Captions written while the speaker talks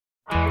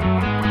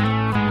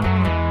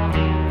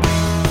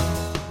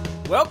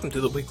welcome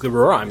to the Weekly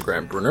Roar. I'm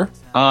Grant Brunner.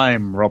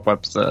 I'm Rob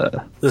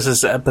Webster. This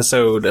is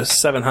episode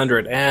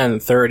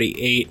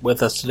 738.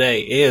 With us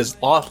today is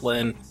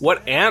Laughlin.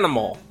 What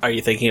animal are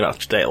you thinking about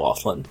today,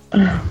 Laughlin?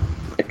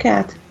 A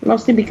cat.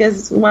 Mostly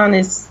because one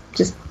is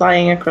just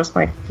flying across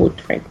my foot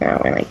right now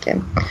and I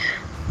can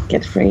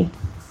get free.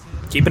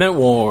 Keeping it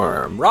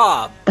warm.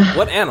 Rob,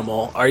 what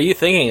animal are you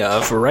thinking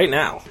of right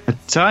now? A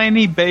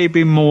tiny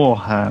baby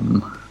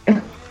moorhen.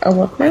 A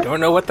what now? I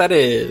don't know what that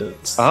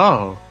is.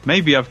 Oh,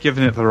 maybe I've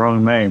given it the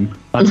wrong name.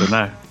 I don't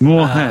know.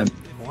 Moorhen.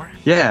 Moorhen?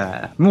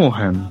 Yeah,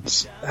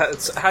 moorhens.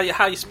 That's how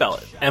you spell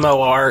it?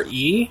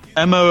 M-O-R-E?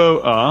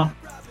 M-O-O-R.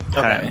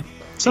 Okay.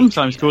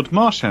 Sometimes called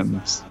marsh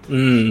hens.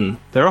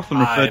 They're often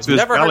referred I've to as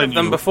never heard of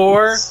them gallinules.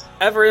 before,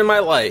 ever in my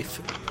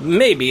life.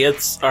 Maybe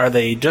are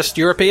they just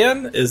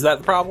European? Is that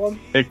the problem?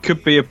 It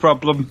could be a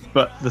problem,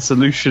 but the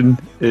solution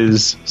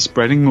is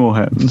spreading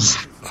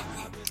moorhens.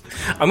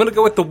 I'm going to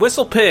go with the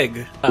whistle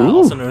pig,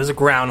 also known as a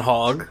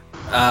groundhog.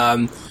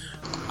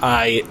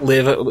 I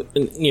live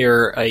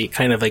near a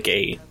kind of like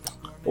a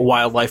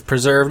wildlife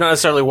preserve, not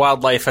necessarily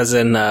wildlife as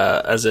in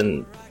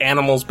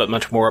animals, but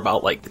much more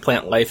about like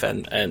plant life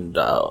and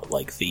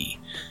like the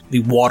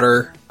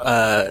water,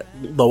 the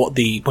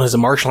what is it,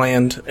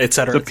 marshland,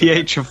 etc. The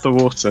pH of the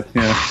water,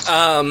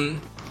 yeah.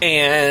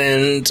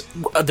 And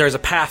there's a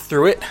path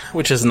through it,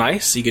 which is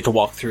nice. You get to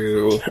walk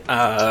through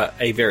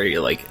a very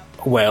like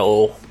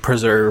well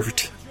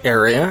preserved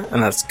area,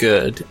 and that's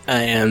good.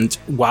 And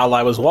while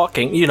I was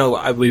walking, you know,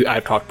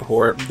 I've talked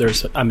before,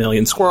 there's a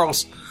million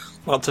squirrels,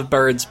 lots of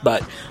birds,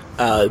 but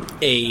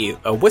a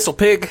whistle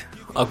pig,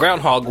 a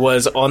groundhog,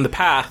 was on the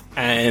path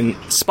and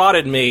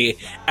spotted me,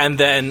 and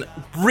then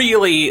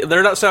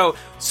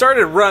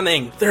started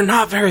running. They're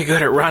not very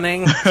good at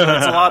running,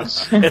 so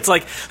it's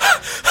like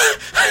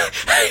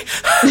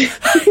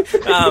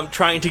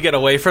trying to get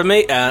away from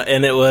me,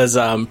 and it was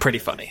pretty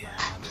funny.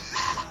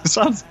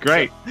 Sounds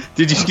great.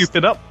 Did you scoop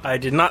it up? I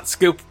did not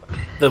scoop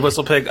the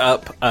whistle pig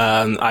up.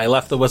 I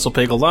left the whistle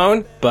pig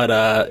alone,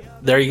 but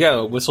there you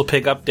go. Whistle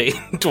pig update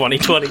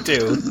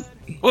 2022.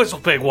 Whistle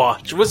pig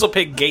watch. Whistle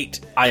pig gate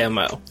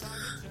IMO.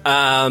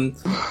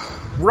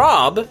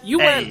 Rob, you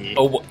went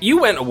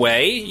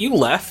away. You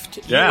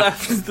left. Yeah. You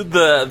left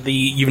the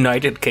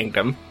United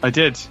Kingdom. I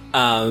did.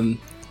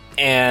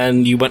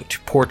 And you went to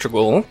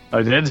Portugal.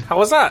 I did. How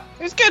was that?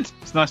 It was good.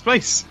 It's a nice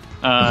place.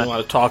 You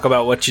want to talk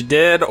about what you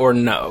did or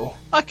no?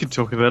 I could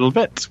talk a little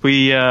bit.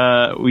 We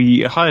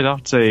hired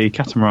out a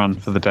catamaran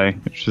for the day,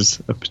 which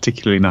was a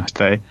particularly nice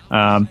day.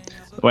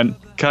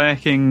 Went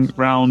kayaking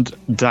round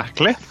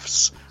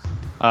Cliffs.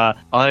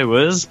 I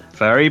was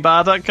very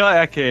bad at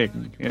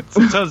kayaking. It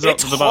turns out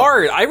it's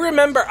hard. I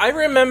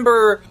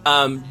remember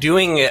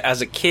doing it as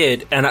a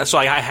kid, and so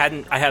I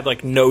had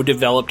like no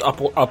developed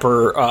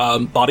upper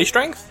body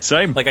strength.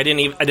 Same. Like I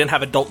didn't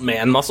have adult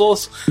man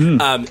muscles,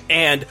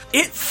 and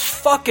it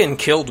fucking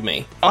killed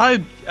me.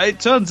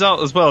 It turns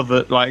out as well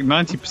that like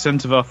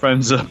 90% of our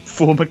friends are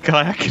former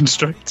kayak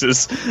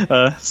instructors.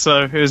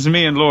 So it was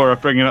me and Laura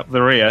bringing up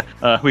the rear.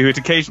 We would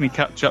occasionally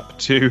catch up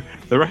to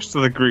the rest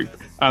of the group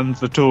and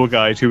the tour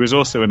guide, who was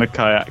also in a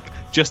kayak,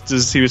 just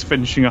as he was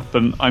finishing up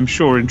an, I'm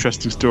sure,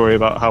 interesting story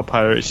about how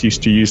pirates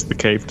used to use the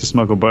cave to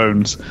smuggle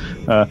bones.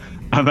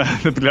 And then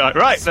they'd be like,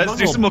 right, let's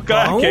do some more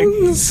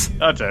kayaking. Bones?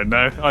 I don't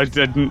know. I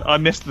didn't. I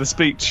missed the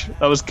speech.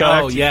 I was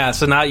kayaking. Oh yeah,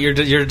 so now you're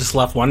just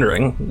left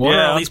wondering, what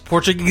are all these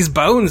Portuguese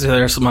bones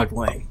they're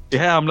smuggling?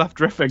 Yeah, I'm left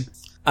riffing.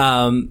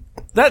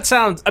 That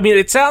sounds, I mean,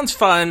 it sounds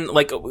fun,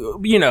 like,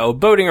 you know,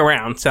 boating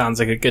around sounds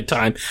like a good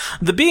time.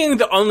 Being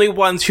the only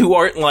ones who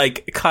aren't,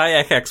 like,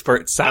 kayak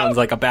experts sounds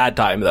like a bad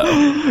time,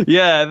 though.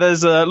 Yeah,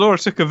 there's, Laura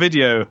took a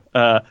video,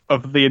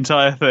 of the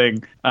entire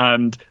thing,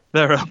 and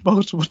there are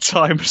multiple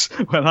times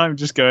when I'm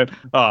just going,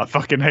 I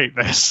fucking hate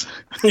this.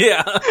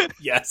 Yeah.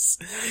 Yes.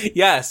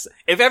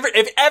 If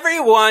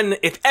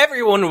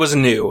everyone was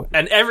new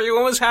and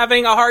everyone was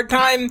having a hard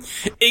time,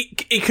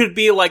 it could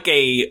be like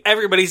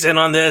everybody's in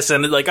on this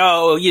and like,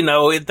 oh, you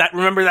know,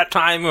 remember that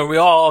time when we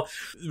all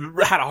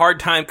had a hard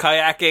time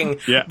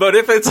kayaking? Yeah. But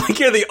if it's like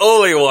you're the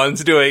only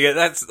ones doing it,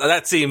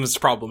 that seems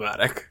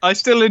problematic. I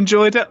still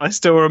enjoyed it. I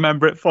still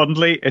remember it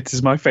fondly. It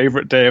is my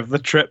favorite day of the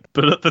trip.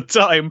 But at the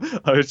time,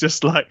 I was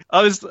just like,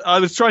 I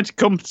was trying to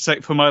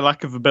compensate for my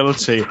lack of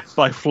ability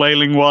by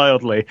flailing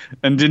wildly,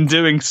 and in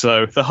doing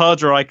so, the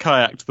harder I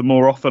kayaked, the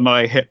more often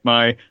I hit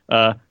my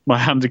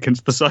hand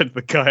against the side of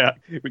the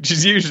kayak, which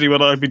is usually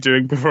what I'd be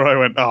doing before I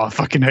went, I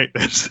fucking hate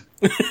this.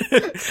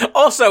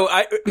 Also,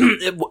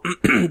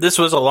 this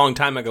was a long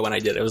time ago when I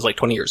did it. It was like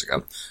 20 years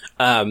ago.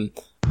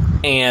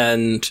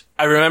 And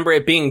I remember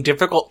it being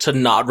difficult to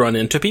not run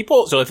into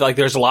people. So if like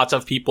there's lots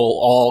of people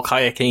all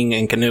kayaking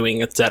and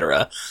canoeing,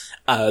 etc.,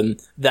 and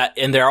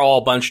they're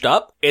all bunched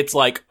up, it's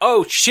like,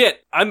 oh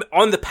shit, I'm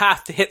on the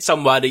path to hit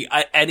somebody,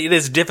 and it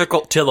is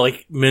difficult to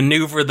like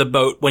maneuver the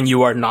boat when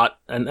you are not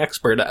an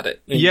expert at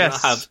it. And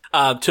Yes. you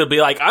have to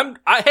be like, I'm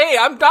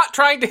not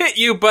trying to hit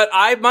you, but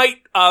I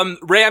might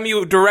ram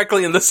you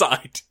directly in the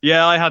side.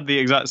 Yeah, I had the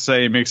exact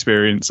same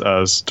experience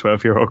as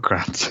 12-year-old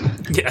Grant.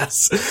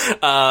 Yes.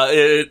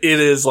 It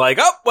is like,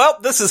 oh, well,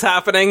 this is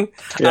happening.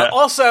 Yeah.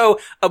 Also,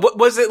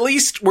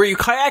 were you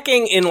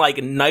kayaking in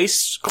like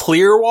nice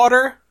clear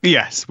water?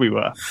 Yes, we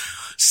were.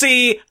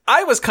 See,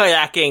 I was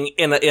kayaking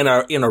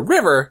in a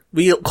river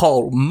we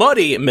call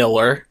Muddy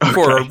Miller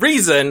for a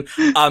reason.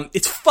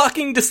 It's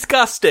fucking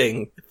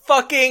disgusting.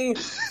 Fucking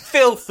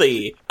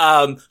filthy.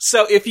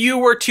 So if you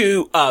were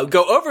to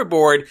go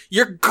overboard,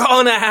 you're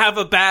gonna have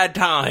a bad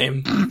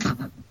time.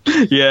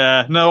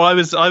 Yeah, no, I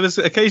was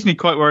occasionally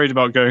quite worried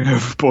about going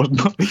overboard,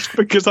 not least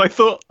because I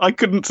thought I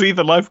couldn't see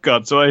the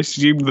lifeguard, so I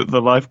assumed that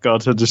the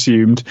lifeguard had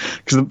assumed,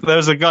 because there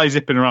was a guy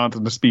zipping around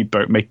in a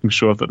speedboat making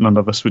sure that none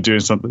of us were doing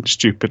something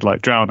stupid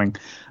like drowning,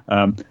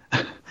 and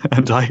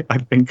I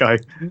think I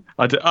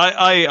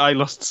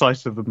lost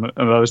sight of them,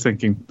 and I was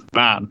thinking,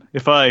 man,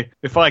 if I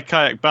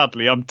kayak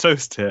badly, I'm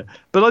toast here.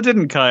 But I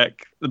didn't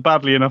kayak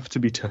badly enough to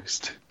be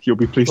toast. You'll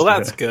be pleased. Well, to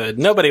that's hear. good.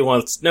 Nobody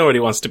wants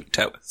to be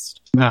toast.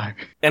 No.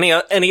 Any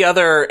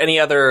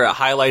other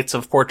highlights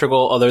of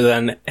Portugal other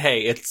than,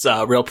 hey, it's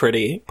real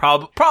pretty?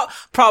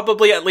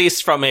 Probably at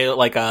least from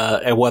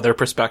a weather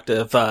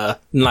perspective,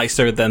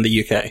 nicer than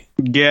the UK.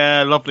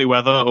 Yeah, lovely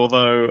weather.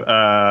 Although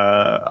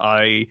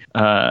I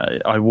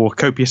wore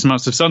copious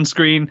amounts of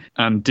sunscreen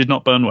and did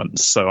not burn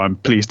once, so I'm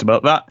pleased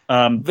about that.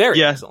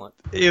 Very excellent.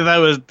 Yeah,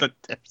 there was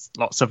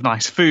lots of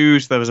nice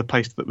food. There was a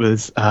place that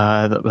was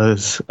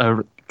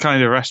a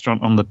kind of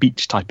restaurant on the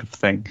beach type of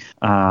thing,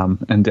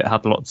 and it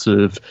had lots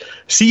of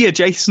sea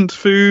adjacent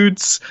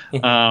foods.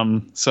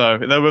 So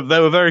there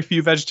were very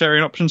few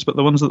vegetarian options, but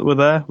the ones that were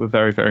there were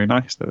very, very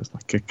nice. There was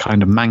like a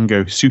kind of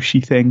mango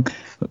sushi thing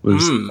that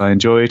was I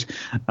enjoyed.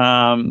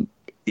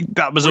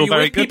 That was all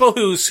very good. People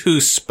who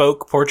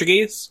spoke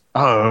Portuguese?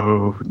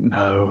 Oh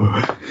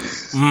no.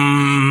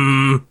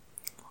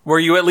 Were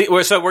you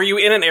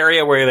in an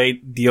area where they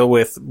deal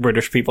with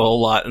British people a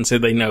lot, and so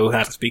they know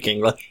how to speak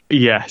English?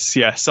 Yes.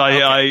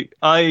 I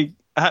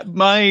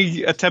my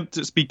attempt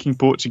at speaking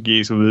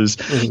Portuguese was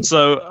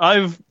so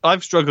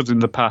I've struggled in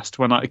the past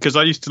because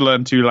I used to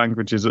learn 2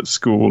 languages at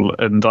school,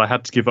 and I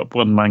had to give up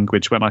one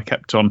language when I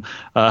kept on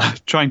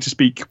trying to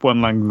speak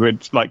one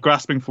language, like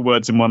grasping for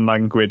words in one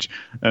language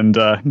and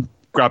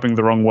grabbing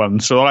the wrong one.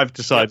 So I've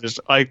decided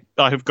I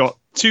have got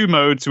 2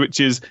 modes, which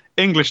is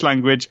English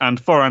language and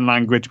foreign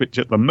language, which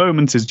at the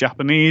moment is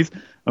Japanese.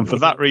 And for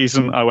that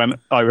reason,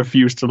 I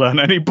refused to learn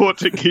any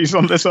Portuguese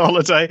on this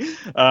holiday.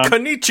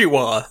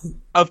 Konnichiwa.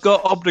 I've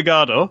got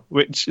obrigado,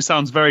 which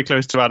sounds very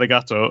close to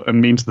arigato and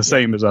means the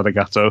same as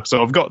arigato.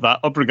 So I've got that.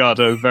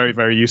 Obrigado, very,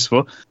 very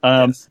useful.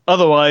 Yes.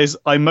 Otherwise,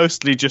 I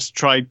mostly just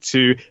tried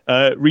to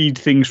read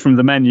things from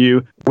the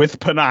menu with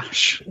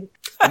panache.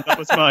 And that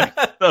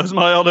was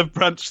my olive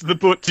branch to the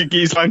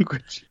Portuguese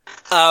language.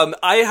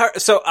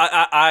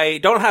 I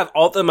don't have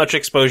all that much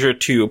exposure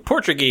to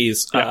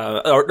Portuguese,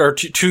 or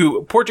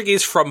to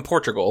Portuguese from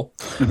Portugal.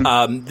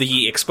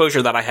 The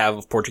exposure that I have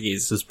of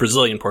Portuguese is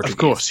Brazilian Portuguese. Of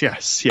course,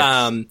 yes.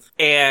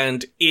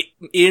 And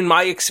in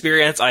my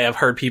experience, I have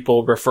heard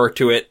people refer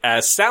to it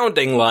as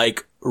sounding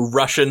like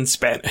Russian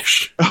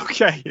Spanish.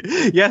 Okay.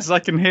 Yes, I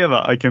can hear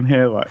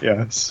that.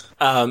 Yes.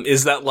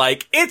 Is that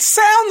like, it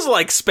sounds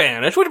like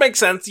Spanish, which makes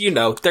sense.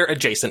 They're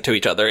adjacent to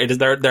each other.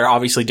 They're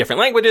obviously different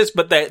languages,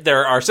 but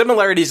there are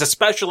similarities,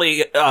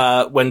 especially,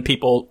 when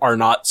people are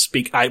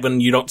when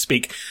you don't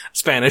speak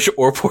Spanish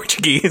or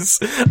Portuguese,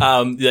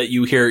 that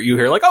you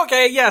hear like,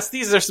 okay, yes,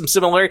 these are some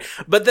similar,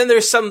 but then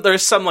there's some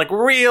like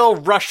real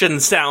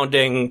Russian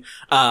sounding,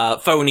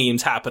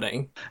 phonemes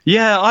happening.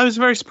 Yeah, I was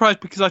very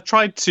surprised because I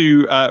tried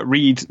to,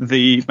 read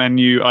the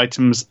menu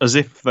items as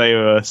if they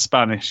were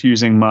Spanish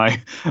using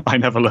my I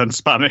never learned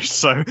Spanish,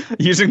 so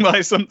using my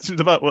assumptions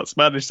about what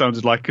Spanish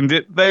sounded like, and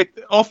they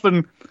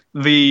often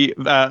the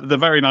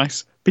very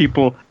nice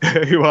people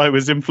who I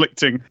was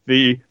inflicting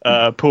the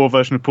poor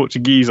version of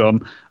Portuguese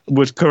on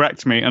would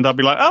correct me, and I'd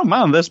be like, oh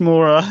man, there's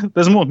more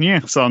 "nye"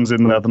 sounds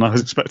in there than I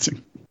was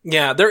expecting.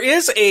 Yeah, there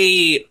is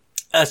a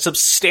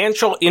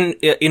substantial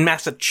in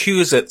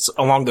Massachusetts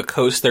along the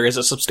coast. There is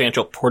a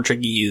substantial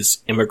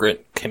Portuguese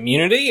immigrant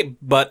community,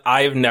 but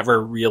I've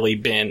never really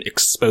been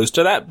exposed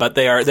to that. But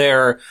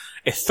they're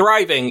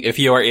thriving if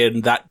you are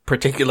in that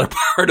particular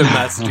part of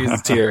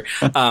Massachusetts here,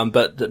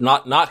 but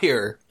not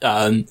here.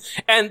 And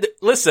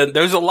listen,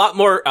 there's a lot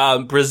more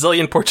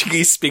Brazilian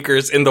Portuguese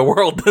speakers in the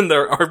world than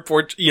there are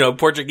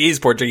Portuguese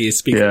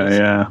speakers.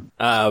 Yeah.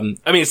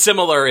 I mean,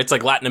 similar. It's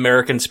like Latin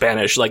American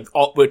Spanish,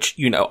 which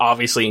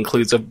obviously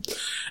includes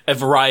a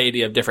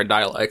variety of different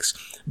dialects.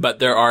 But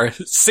there are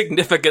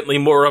significantly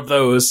more of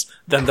those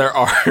than there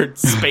are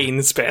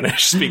Spain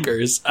Spanish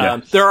speakers.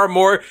 There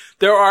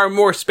are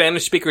more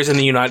Spanish speakers in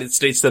the United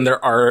States than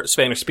there are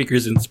Spanish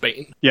speakers in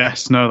Spain.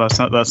 Yes, no,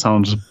 that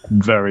sounds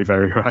very,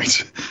 very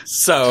right.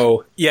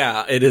 So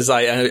yeah, it is.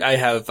 I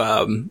have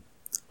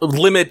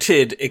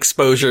limited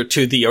exposure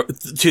to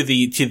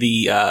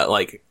the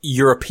like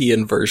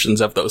European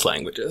versions of those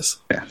languages.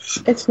 Yes.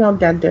 It's not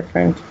that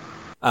different.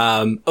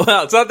 Well,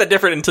 it's not that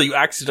different until you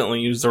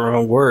accidentally use the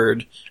wrong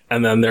word,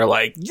 and then they're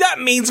like, "That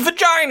means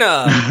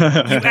vagina,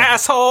 you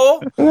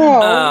asshole."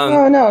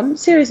 No.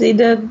 Seriously,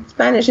 the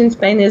Spanish in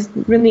Spain is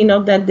really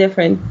not that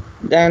different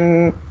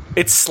than.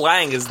 Its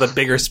slang is the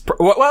bigger.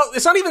 Well,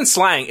 it's not even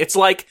slang. It's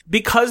like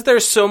because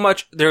there's so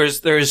much.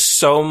 There's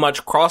so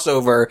much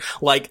crossover.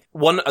 Like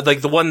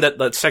the one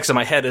that sticks in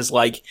my head is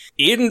like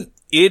in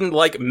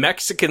like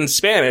Mexican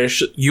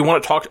Spanish, you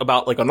want to talk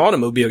about like an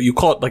automobile, you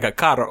call it like a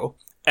carro.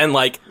 And,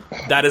 like,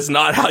 that is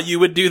not how you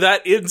would do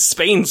that in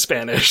Spain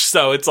Spanish.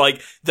 So it's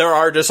like, there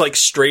are just, like,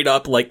 straight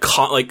up, like,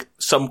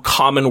 some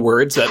common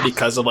words that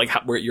because of, like,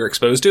 where you're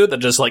exposed to it, that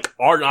just, like,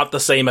 are not the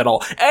same at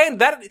all. And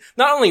that,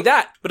 not only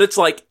that, but it's,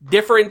 like,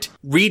 different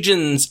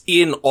regions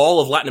in all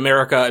of Latin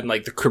America and,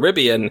 like, the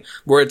Caribbean,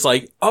 where it's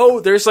like, oh,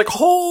 there's, like,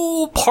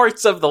 whole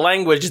parts of the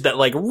language that,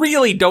 like,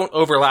 really don't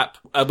overlap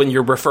when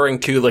you're referring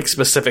to, like,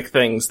 specific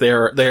things.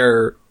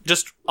 They're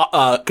just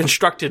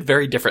constructed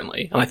very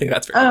differently, and I think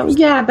that's very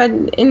interesting. Yeah, but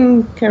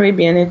in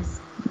Caribbean, it's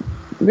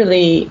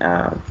really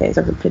a case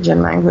of the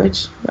pidgin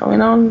language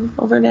going on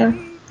over there.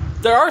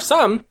 There are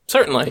some,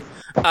 certainly.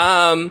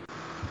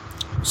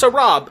 So,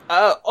 Rob,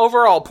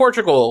 overall,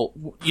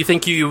 Portugal, you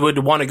think you would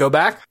want to go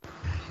back?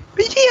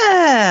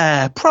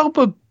 Yeah,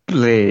 probably.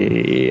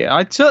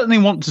 I'd certainly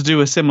want to do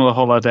a similar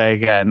holiday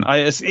again.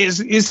 It's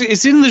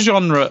in the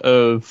genre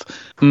of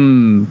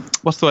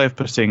what's the way of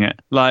putting it?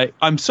 Like,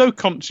 I'm so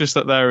conscious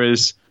that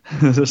there's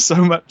so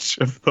much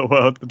of the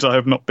world that I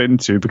have not been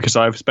to because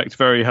I've spec'd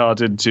very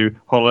hard into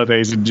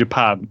holidays in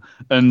Japan.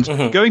 And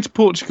going to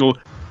Portugal,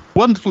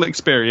 wonderful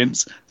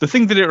experience. The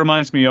thing that it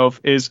reminds me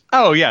of is,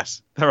 oh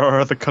yes, there are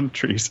other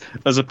countries,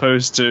 as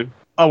opposed to,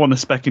 I want to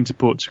spec into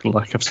Portugal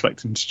like I've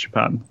spec'd into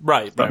Japan.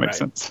 Right, that makes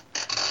sense.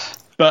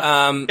 But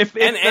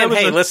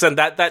listen,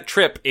 that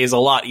trip is a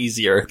lot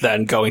easier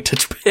than going to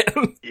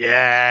Japan.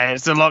 Yeah,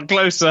 it's a lot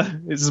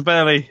closer. It's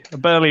barely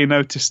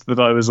noticed that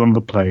I was on the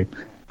plane.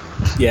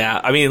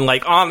 Yeah, I mean,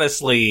 like,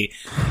 honestly,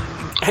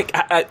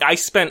 I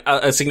spent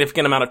a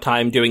significant amount of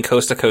time doing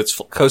coast to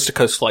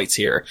coast flights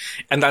here,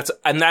 and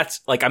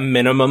that's like a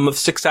minimum of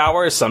 6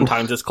 hours.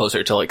 Sometimes it's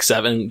closer to like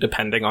 7,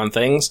 depending on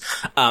things.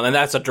 And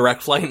that's a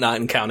direct flight,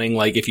 not counting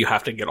like if you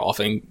have to get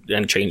off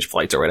and change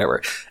flights or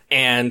whatever.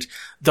 And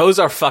those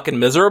are fucking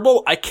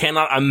miserable. I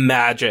cannot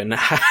imagine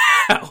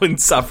how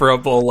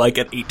insufferable like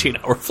an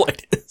 18-hour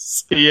flight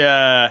is.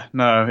 Yeah,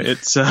 no,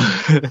 it's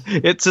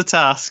a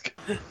task.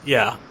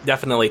 Yeah,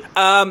 definitely.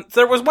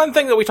 There was one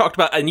thing that we talked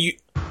about, and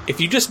if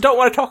you just don't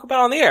want to talk about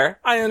it on the air,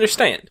 I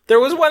understand.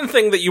 There was one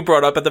thing that you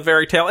brought up at the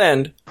very tail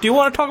end. Do you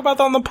want to talk about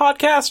that on the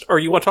podcast, or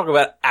you want to talk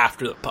about it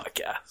after the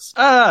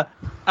podcast?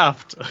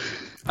 After.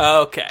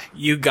 Okay,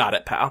 you got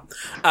it, pal.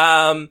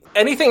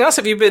 Anything else?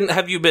 Have you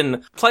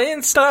been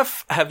playing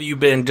stuff? Have you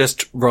been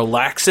just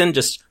relaxing,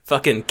 just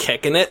fucking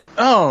kicking it?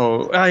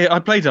 Oh, I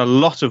played a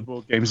lot of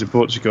board games in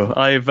Portugal.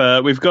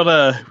 We've got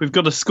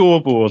a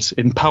scoreboard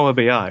in Power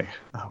BI,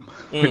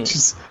 which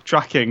is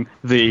tracking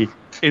the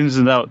ins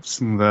and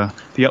outs and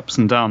the ups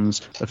and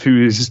downs of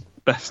who is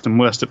best and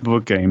worst at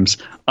board games.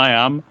 I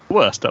am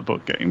worst at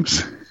board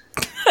games.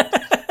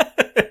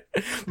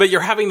 But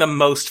you're having the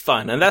most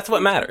fun, and that's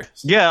what matters.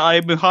 Yeah,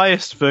 I'm the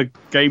highest for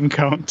game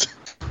count.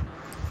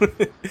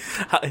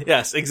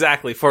 Yes,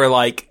 exactly. For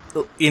like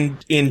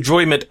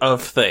enjoyment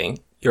of thing,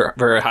 you're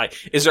very high.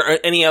 Is there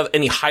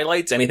any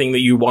highlights? Anything that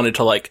you wanted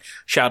to like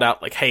shout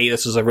out? Like, hey,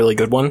 this was a really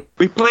good one.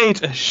 We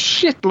played a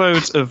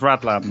shitload of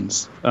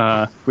Radlands,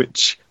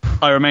 which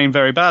I remain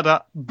very bad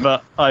at,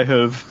 but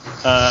I've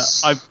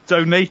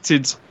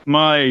donated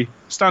my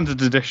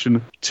standard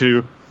edition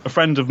to a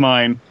friend of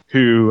mine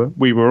who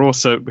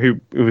was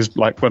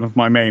like one of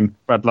my main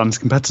Radlands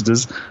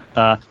competitors,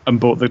 and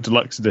bought the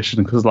deluxe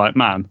edition because like,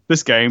 man,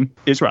 this game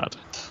is rad.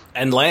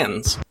 And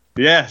lands.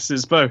 Yes,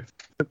 it's both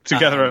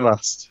together at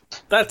last.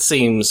 That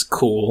seems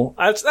cool.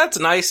 That's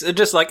nice. It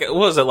just like, what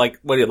was it like?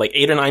 What, like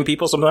 8 or 9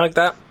 people, something like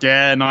that?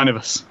 Yeah, 9 of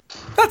us.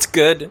 That's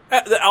good.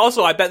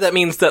 Also, I bet that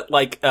means that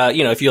like,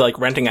 if you like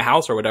renting a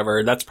house or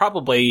whatever, that's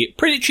probably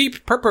pretty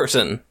cheap per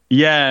person.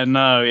 Yeah,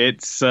 no,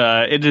 it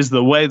is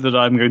the way that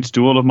I'm going to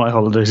do all of my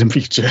holidays in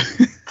future.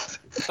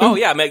 Oh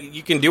yeah,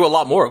 you can do a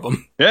lot more of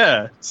them.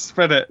 Yeah,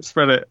 spread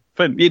it.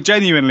 But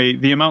genuinely,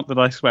 the amount that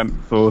I spent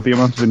for the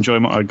amount of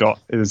enjoyment I got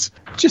is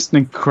just an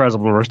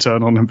incredible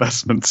return on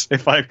investment.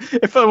 If I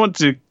want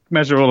to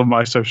measure all of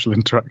my social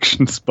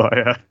interactions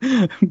by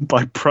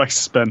price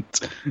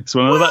spent, it's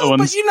one of the better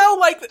ones. But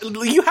like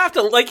you have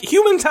to, like,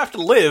 humans have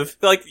to live.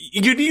 Like,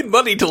 you need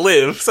money to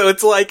live. So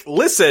it's like,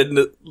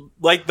 listen,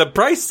 like the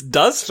price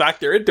does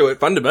factor into it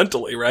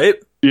fundamentally, right?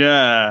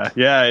 Yeah,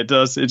 it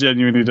does. It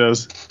genuinely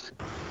does.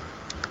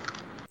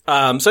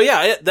 So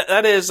yeah,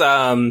 that is.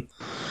 I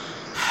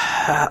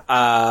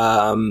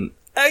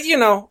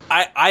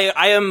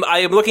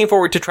am looking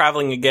forward to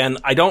traveling again.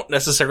 I don't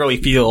necessarily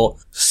feel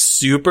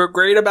super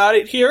great about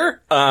it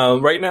here,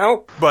 right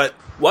now, but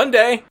one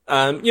day,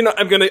 I'm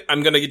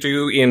gonna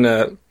do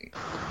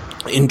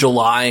In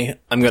July,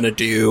 I'm gonna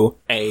do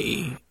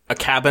a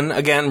cabin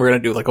again. We're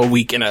gonna do like a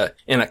week in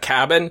a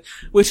cabin,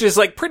 which is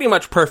like pretty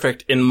much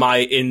perfect in my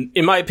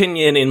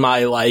opinion, in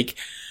my like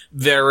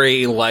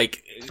very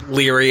like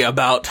leery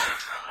about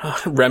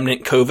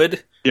remnant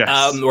COVID.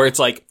 Yes. Where it's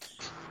like,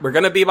 we're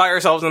gonna be by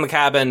ourselves in the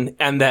cabin,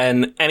 and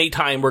then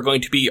anytime we're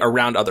going to be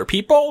around other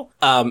people,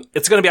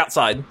 it's gonna be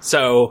outside.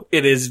 So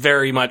it is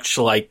very much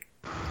like,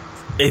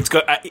 it's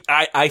good.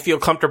 I feel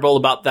comfortable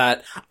about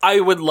that. I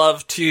would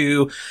love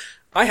to,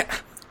 I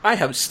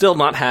have still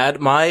not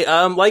had my,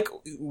 like,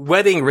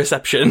 wedding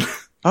reception.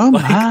 Oh,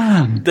 like,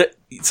 man.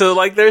 So,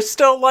 like, there's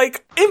still,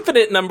 like,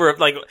 infinite number of,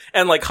 like,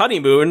 and, like,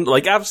 honeymoon,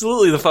 like,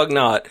 absolutely the fuck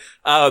not.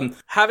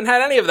 Haven't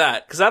had any of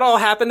that, because that all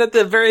happened at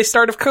the very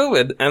start of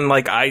COVID, and,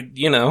 like,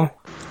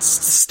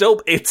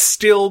 it's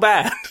still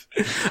bad.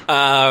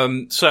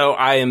 So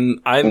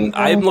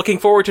I'm looking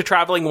forward to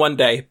traveling one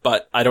day,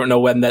 but I don't know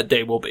when that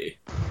day will be.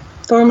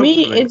 For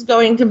me, it's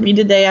going to be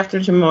the day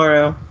after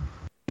tomorrow.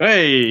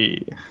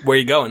 Hey! Where are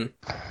you going?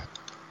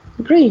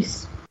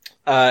 Greece.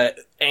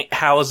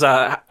 How's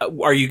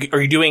are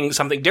you doing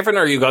something different,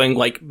 or are you going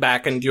like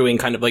back and doing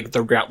kind of like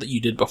the route that you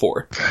did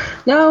before?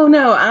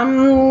 No,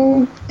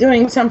 I'm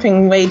doing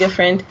something way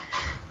different.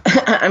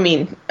 I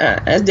mean,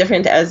 as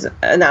different as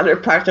another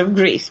part of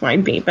Greece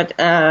might be, but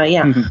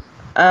yeah. Mm-hmm.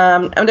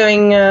 I'm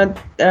doing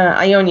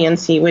Ionian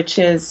Sea, which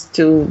is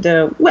to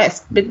the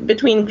west,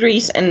 between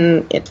Greece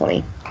and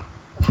Italy.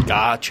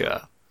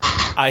 Gotcha.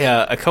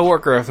 A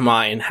coworker of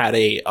mine had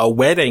a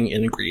wedding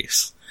in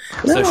Greece,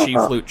 so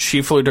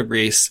she flew to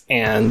Greece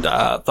and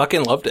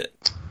fucking loved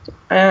it.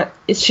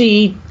 Is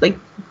she like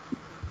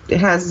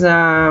has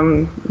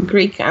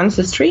Greek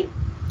ancestry?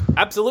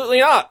 Absolutely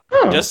not.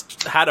 Oh.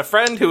 Just had a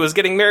friend who was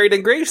getting married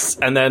in Greece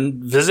and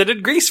then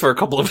visited Greece for a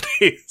couple of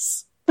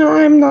days. No,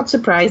 I'm not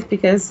surprised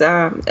because,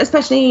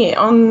 especially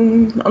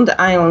on the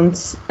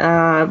islands,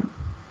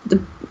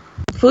 the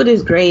food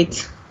is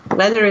great,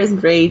 weather is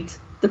great,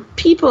 the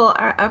people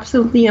are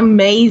absolutely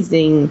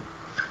amazing.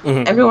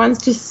 Mm-hmm.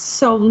 Everyone's just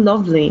so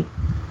lovely.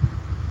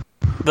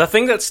 The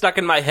thing that stuck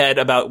in my head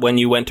about when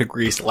you went to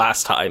Greece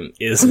last time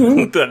is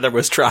that there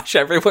was trash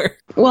everywhere.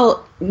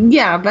 Well,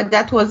 yeah, but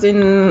that was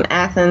in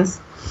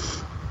Athens.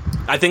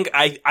 I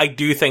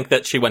do think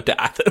that she went to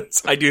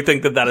Athens. I do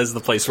think that is the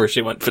place where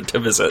she went to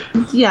visit.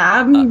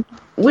 Yeah,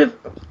 with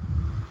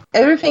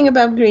everything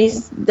about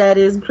Greece, that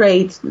is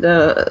great.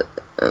 The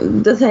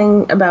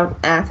thing about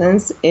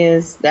Athens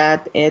is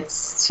that it's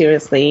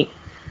seriously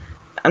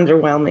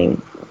underwhelming.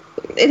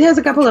 It has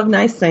a couple of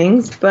nice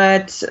things,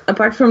 but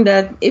apart from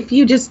that, if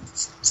you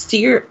just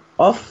steer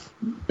off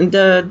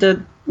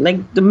the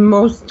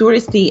most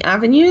touristy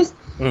avenues,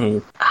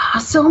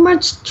 so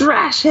much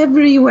trash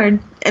everywhere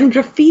and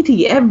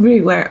graffiti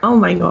everywhere. Oh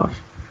my gosh.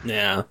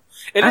 Yeah.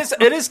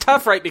 It is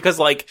tough, right? Because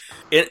like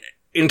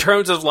in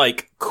terms of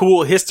like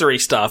cool history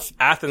stuff,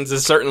 Athens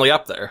is certainly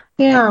up there.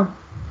 Yeah.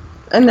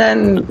 And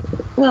then,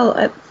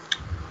 well,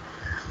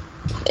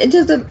 it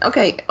just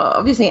okay,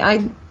 obviously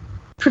I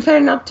prefer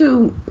not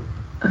to.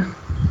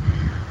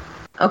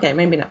 Okay,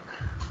 maybe not.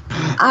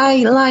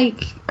 I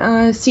like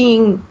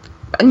seeing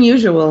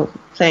unusual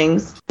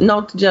things,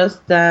 not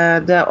just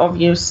the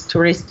obvious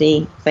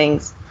touristy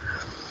things.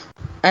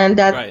 And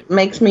that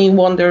makes me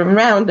wander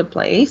around the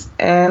place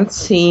and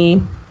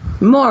see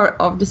more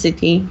of the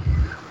city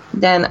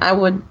than I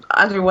would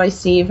otherwise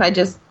see if I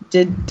just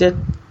did the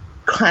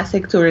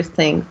classic tourist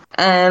thing.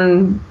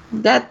 And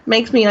that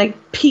makes me like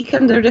peek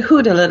under the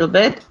hood a little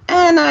bit,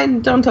 and I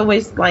don't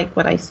always like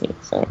what I see.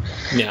 So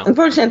yeah.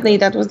 Unfortunately,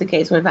 that was the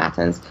case with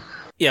Athens.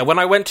 Yeah, when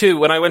I went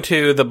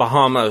to the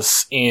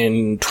Bahamas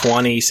in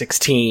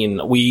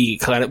 2016, we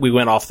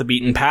went off the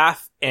beaten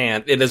path,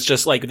 and it is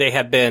just like they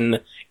had been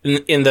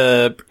in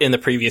the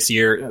previous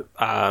year.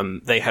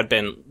 They had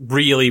been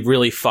really,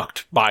 really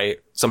fucked by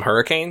some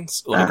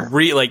hurricanes.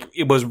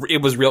 It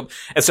was real.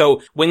 And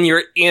so when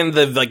you're in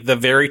the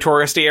very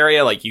touristy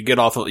area, like you get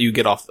off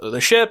the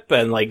ship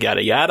and like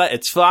yada yada,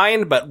 it's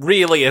fine. But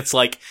really, it's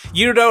like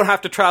you don't have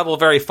to travel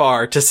very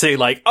far to see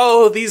like,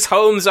 oh, these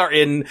homes are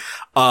in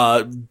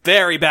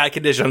very bad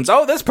conditions.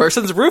 Oh, this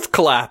person's roof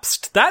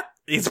collapsed. That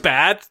is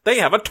bad. They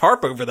have a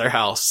tarp over their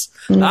house.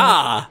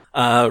 Real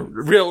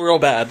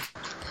bad.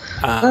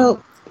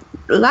 Well,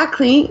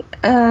 luckily,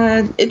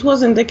 it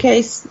wasn't the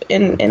case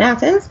in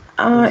Athens.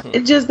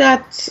 It's just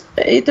that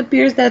it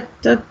appears that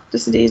the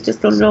city is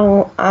just a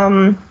little,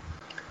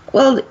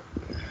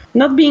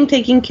 not being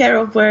taken care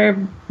of where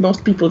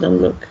most people don't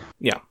look.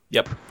 Yeah.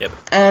 Yep.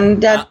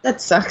 And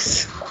that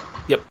sucks.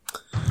 Yep.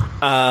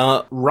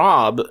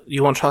 Rob,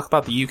 you want to talk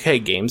about the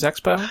UK Games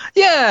Expo?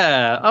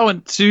 Yeah, I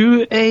went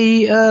to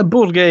a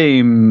board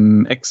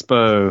game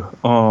expo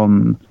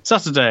on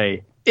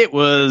Saturday. It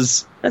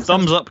was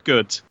thumbs up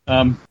good.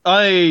 I've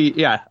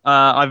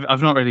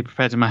not really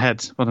prepared in my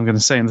head what I'm going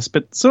to say in this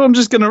bit, so I'm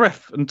just going to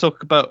riff and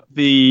talk about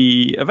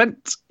the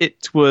event.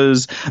 It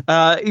was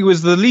the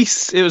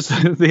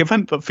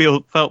event that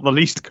felt the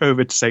least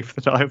COVID safe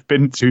that I've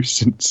been to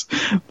since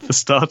the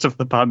start of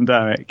the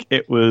pandemic.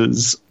 It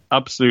was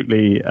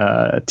absolutely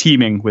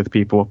teeming with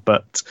people,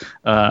 but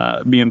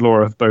me and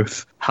Laura have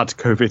both had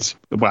COVID.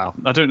 Well,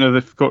 I don't know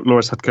if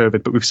Laura's had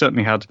COVID, but we've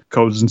certainly had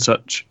colds and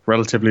such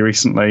relatively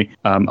recently.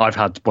 I've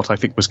had what I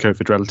think was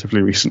COVID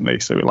relatively recently,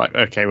 so we're like,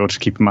 okay, we'll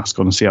just keep a mask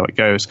on and see how it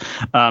goes.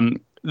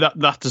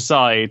 That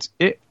aside,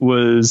 it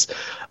was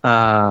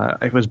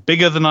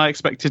bigger than I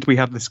expected. We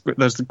had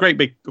there's a great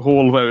big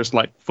hall where it was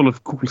like full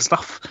of cool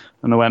stuff,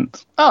 and I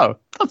went, oh,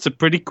 that's a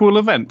pretty cool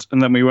event.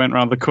 And then we went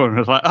around the corner and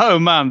I was like, oh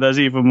man, there's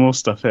even more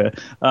stuff here.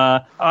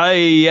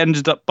 I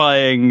ended up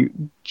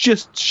buying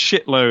just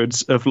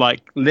shitloads of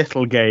like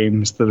little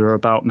games that are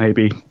about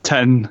maybe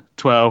 10,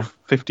 12,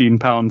 15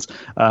 pounds.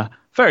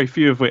 Very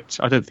few of which,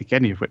 I don't think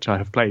any of which I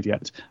have played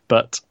yet,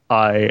 but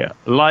I've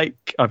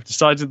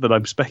decided that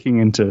I'm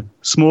speccing into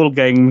small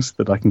games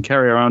that I can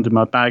carry around in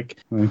my bag.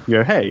 And I can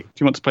go, hey, do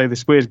you want to play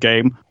this weird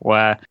game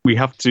where we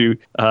have to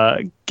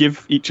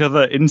give each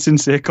other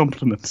insincere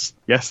compliments?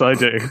 Yes, I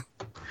do.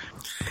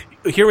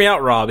 Hear me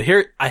out, Rob.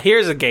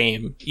 Here's a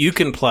game you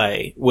can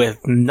play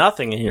with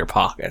nothing in your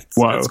pockets.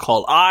 Whoa. It's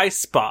called I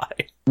Spy.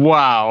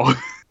 Wow.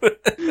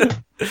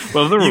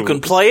 Well, you can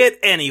play it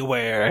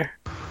anywhere.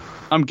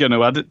 I'm going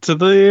to add it to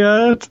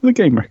the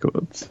game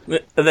records.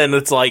 And then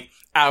it's like,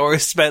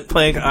 hours spent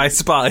playing I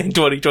Spy in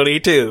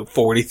 2022,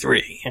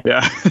 43.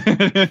 Yeah.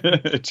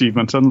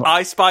 Achievement unlocked.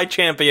 I Spy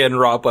champion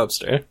Rob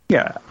Webster.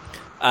 Yeah.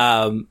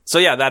 So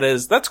yeah,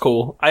 that's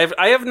cool.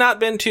 I have not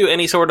been to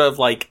any sort of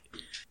like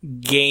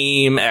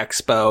game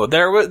expo.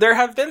 There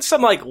have been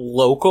some like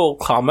local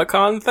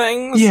Comic-Con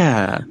things.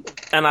 Yeah.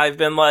 And I've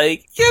been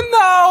like,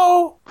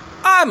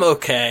 I'm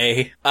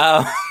okay.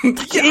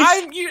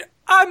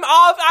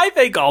 I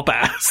think I'll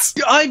pass.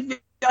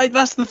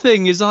 That's the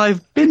thing, is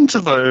I've been to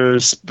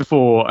those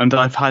before and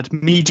I've had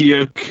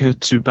mediocre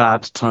to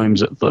bad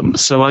times at them.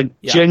 So I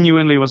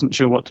genuinely wasn't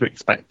sure what to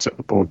expect at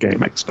the Board Game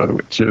Expo,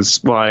 which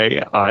is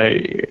why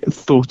I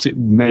thought it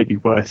may be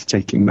worth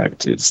taking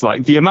note. It's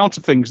like the amount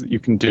of things that you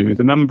can do,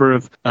 the number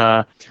of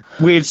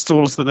weird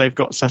stalls that they've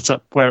got set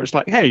up where it's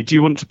like, hey, do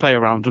you want to play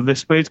around with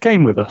this weird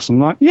game with us? I'm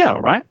like, yeah,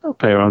 all right, I'll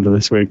play around with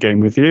this weird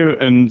game with you.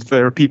 And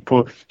there are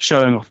people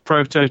showing off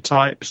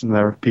prototypes, and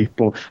there are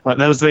people like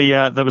there was the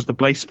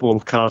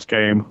Blazeball card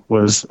game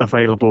was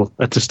available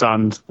at a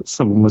stand that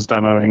someone was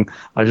demoing.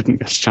 I didn't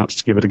get a chance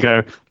to give it a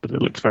go, but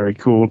it looked very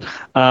cool.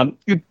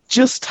 It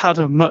just had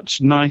a much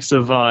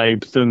nicer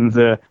vibe than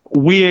the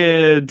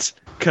weird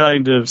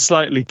kind of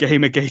slightly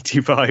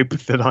Gamergatey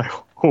vibe that I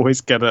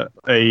always get at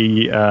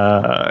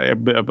a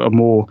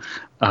more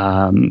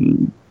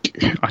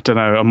I don't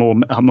know,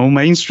 a more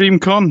mainstream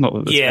con. Not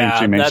that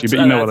it's mainstream, but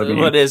you know what I mean.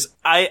 What is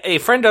a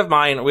friend of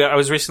mine? I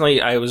was recently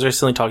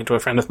talking to a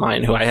friend of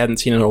mine who I hadn't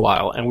seen in a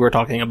while, and we were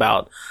talking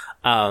about.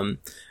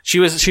 She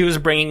was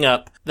bringing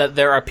up that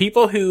there are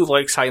people who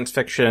like science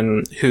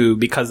fiction who,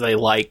 because they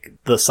like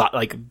the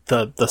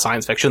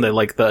science fiction, they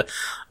like the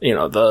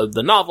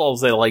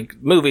novels, they like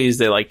movies,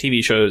 they like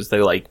TV shows, they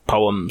like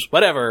poems,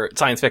 whatever,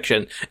 science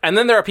fiction. And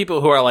then there are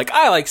people who are like,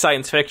 I like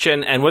science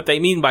fiction, and what they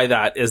mean by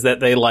that is that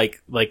they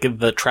like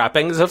the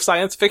trappings of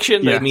science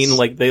fiction. Yes. They mean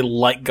like they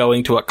like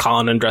going to a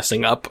con and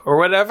dressing up or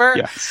whatever.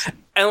 Yes.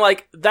 And,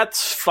 like,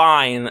 that's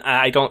fine.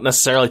 I don't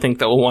necessarily think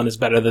that one is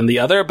better than the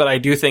other, but I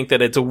do think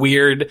that it's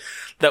weird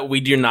that we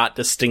do not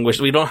distinguish.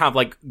 We don't have,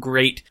 like,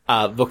 great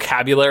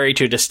vocabulary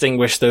to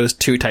distinguish those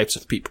two types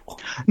of people.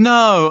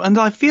 No, and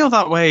I feel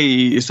that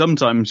way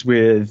sometimes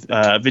with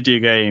video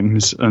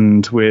games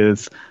and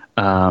with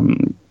a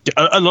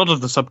lot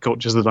of the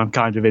subcultures that I'm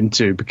kind of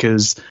into,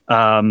 because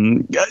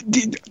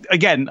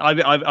again,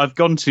 I've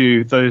gone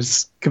to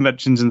those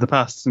conventions in the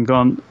past and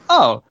gone,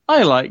 oh,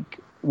 I like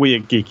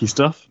weird geeky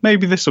stuff.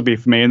 Maybe this will be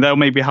for me, and they'll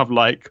maybe have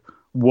like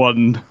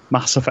one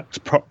Mass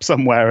Effect prop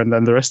somewhere, and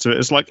then the rest of it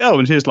is like, oh,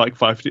 and here's like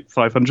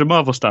 500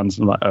 Marvel stands.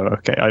 And I'm like, oh,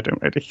 okay, I don't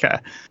really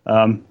care.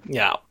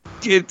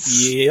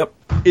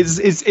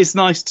 It's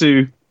nice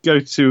to go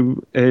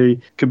to a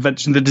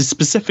convention that is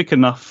specific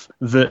enough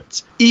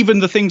that even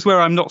the things where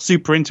I'm not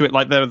super into it,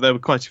 like there were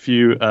quite a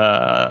few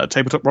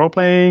tabletop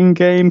role-playing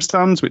game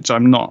stands, which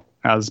I'm not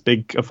as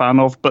big a fan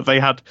of, but they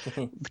had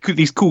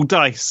these cool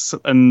dice,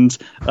 and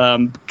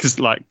because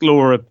like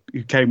Laura,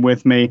 who came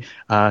with me,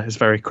 is a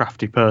very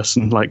crafty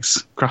person,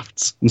 likes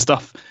crafts and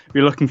stuff. We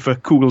were looking for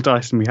cool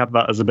dice, and we had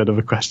that as a bit of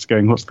a quest,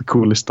 going, what's the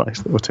coolest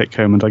dice that we'll take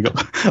home? And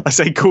I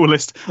say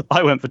coolest,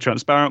 I went for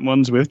transparent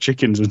ones with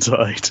chickens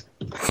inside.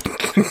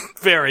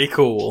 Very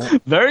cool.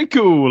 Very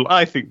cool.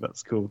 I think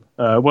that's cool.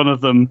 One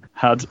of them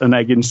had an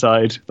egg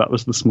inside. That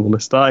was the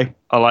smallest die.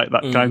 I like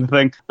that kind of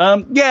thing.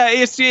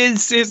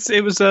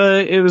 It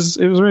was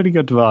really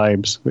good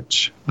vibes,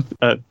 which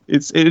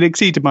it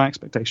exceeded my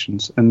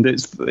expectations, and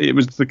it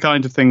was the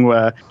kind of thing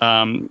where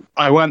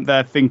I went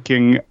there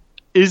thinking,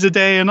 is a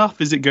day enough?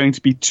 Is it going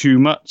to be too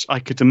much? I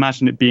could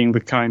imagine it being the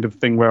kind of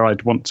thing where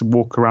I'd want to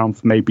walk around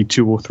for maybe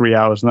 2 or 3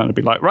 hours, and then I'd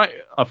be like, right,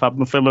 I've had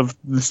my fill of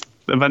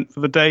event for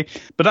the day.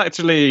 But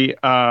actually,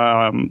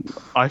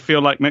 I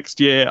feel like next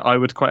year I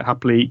would quite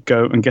happily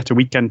go and get a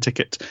weekend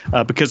ticket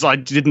because I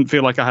didn't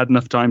feel like I had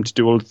enough time to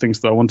do all the things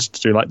that I wanted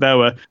to do. Like there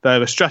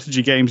were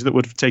strategy games that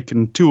would have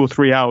taken 2 or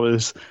 3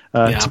 hours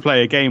to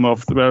play a game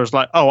of, where I was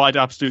like, oh, I'd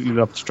absolutely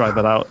love to try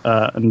that out.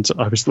 And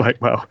I was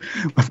like, well,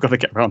 I've got to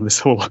get around this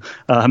hall.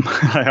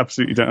 I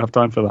absolutely don't have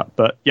time for that.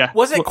 But yeah.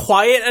 Was it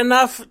quiet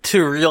enough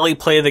to really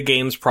play the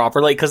games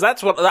properly? Because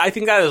that's what I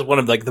think that is one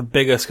of like the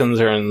biggest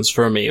concerns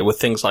for me with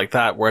things like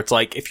that, where it's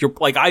like, if you're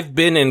like, I've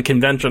been in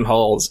convention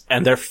halls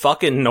and they're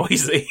fucking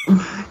noisy.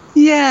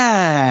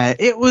 Yeah,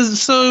 it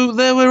was. So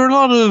there were a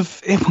lot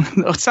of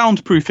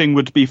soundproofing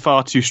would be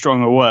far too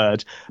strong a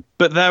word,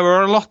 but there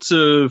were a lot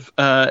of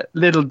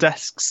little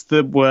desks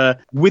that were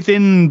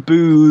within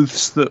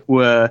booths that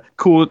were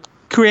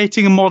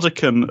creating a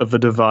modicum of a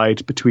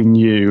divide between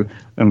you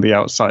and the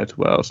outside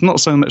world. Not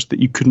so much that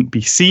you couldn't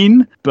be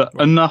seen, but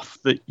enough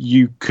that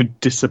you could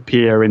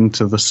disappear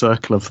into the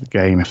circle of the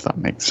game, if that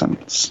makes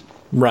sense.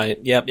 Right.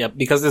 Yep.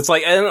 Because it's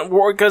like,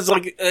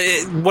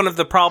 one of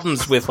the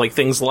problems with like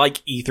things like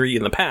E3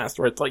 in the past,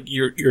 where it's like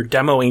you're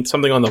demoing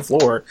something on the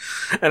floor,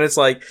 and it's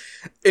like,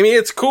 I mean,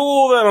 it's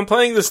cool that I'm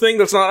playing this thing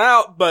that's not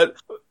out, but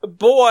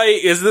boy,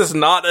 is this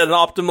not an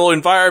optimal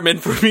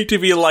environment for me to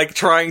be like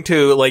trying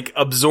to like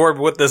absorb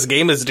what this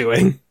game is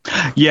doing.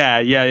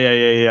 Yeah.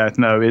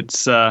 No, it's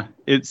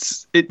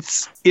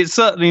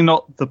certainly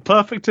not the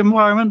perfect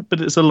environment,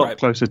 but it's a lot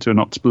closer to an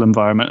optimal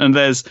environment. And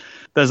there's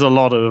a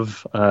lot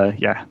of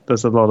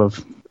there's a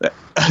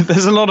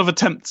lot of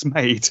attempts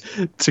made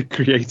to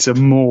create a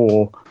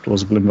more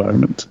plausible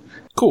environment.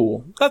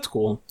 Cool. That's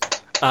cool.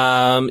 You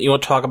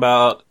want to talk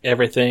about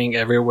Everything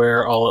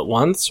Everywhere All at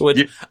Once,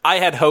 which I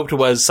had hoped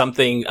was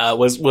something,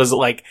 was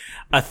like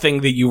a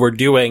thing that you were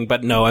doing,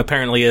 but no,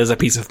 apparently is a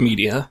piece of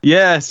media.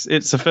 Yes,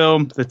 it's a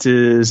film that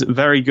is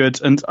very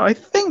good, and I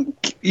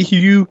think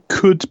you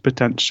could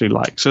potentially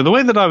like. So the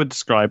way that I would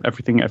describe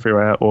Everything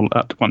Everywhere All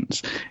at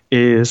Once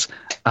is,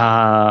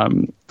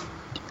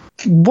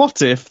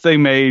 what if they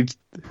made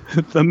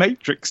The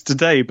Matrix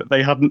today, but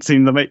they hadn't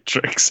seen The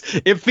Matrix?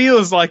 It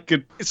feels like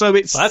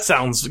that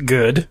sounds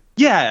good.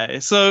 Yeah,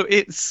 so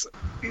it's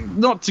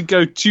not to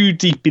go too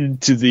deep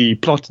into the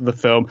plot of the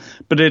film,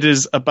 but it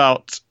is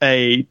about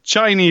a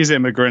Chinese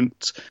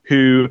immigrant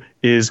who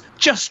is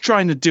just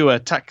trying to do her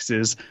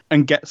taxes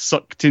and gets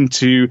sucked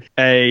into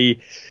a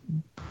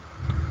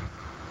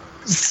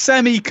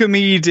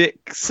semi-comedic,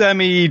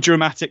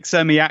 semi-dramatic,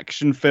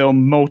 semi-action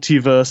film,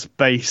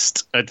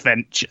 multiverse-based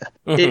adventure.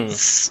 Mm-hmm.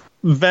 It's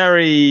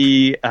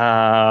very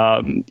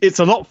it's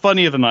a lot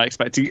funnier than I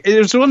expected. It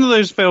was one of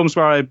those films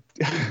where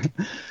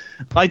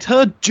I'd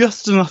heard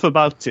just enough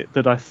about it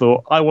that I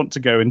thought, I want to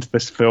go into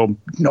this film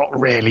not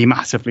really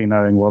massively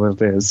knowing what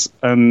it is.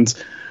 And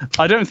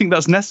I don't think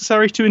that's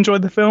necessary to enjoy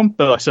the film,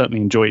 but I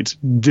certainly enjoyed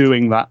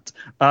doing that.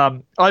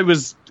 I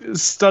was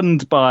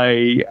stunned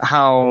by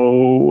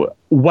how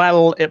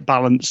well it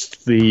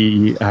balanced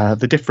the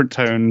different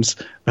tones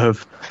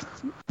of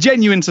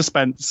genuine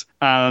suspense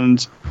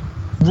and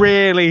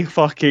really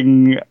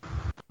fucking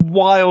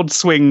wild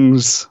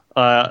swings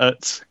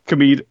at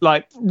comedic,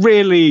 like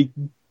really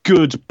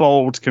good,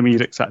 bold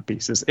comedic set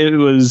pieces.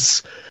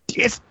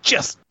 It's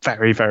just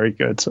very, very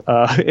good.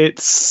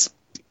 It's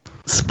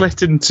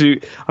split into.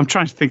 I'm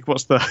trying to think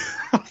what's the.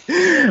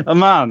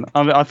 Man,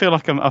 I feel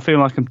like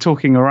I'm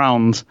talking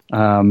around.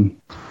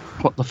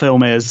 What the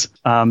film is.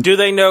 Do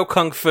they know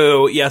Kung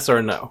Fu? Yes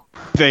or no?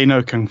 They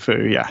know Kung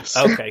Fu. Yes.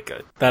 Okay,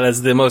 good. That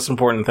is the most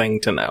important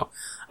thing to know.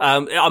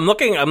 I'm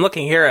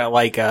looking here at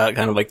like kind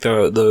of like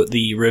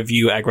the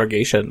review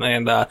aggregation,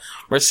 and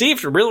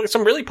received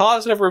some really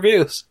positive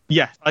reviews.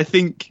 Yeah, I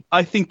think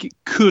it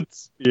could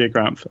be a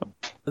Grant film.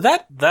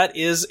 That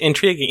is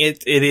intriguing.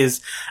 It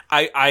is.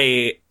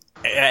 I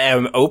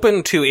am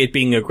open to it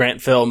being a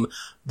Grant film.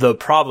 The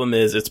problem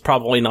is it's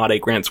probably not a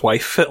Grant's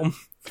wife film.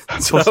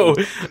 So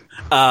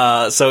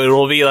it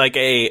will be like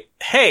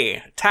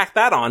hey, tack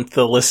that on to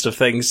the list of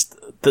things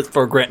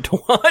for Grant to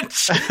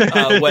watch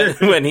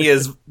when he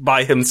is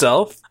by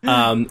himself,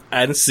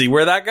 and see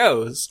where that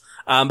goes.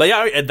 But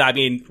yeah, I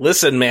mean,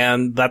 listen,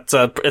 man, that's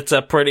a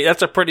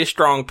pretty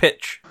strong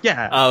pitch.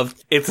 Yeah.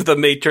 It's The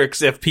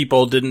Matrix if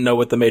people didn't know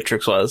what The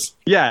Matrix was.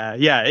 Yeah.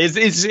 It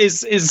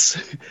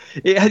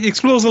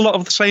explores a lot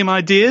of the same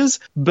ideas,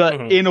 but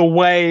in a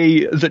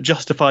way that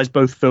justifies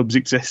both films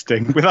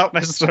existing without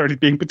necessarily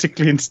being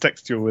particularly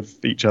intertextual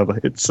with each other.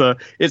 It's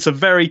a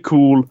very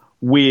cool,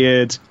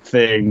 weird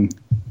thing,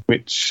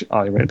 which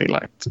I really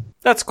liked.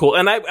 That's cool,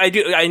 and I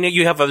know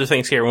you have other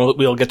things here, and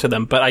we'll get to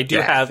them. But I do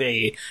have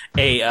I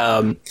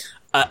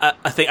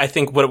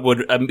think what it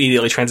would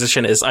immediately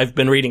transition is I've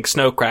been reading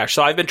Snow Crash,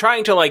 so I've been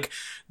trying to like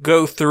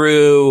go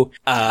through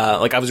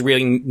like I was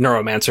reading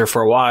Neuromancer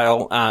for a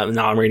while.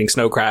 Now I'm reading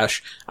Snow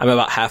Crash. I'm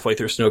about halfway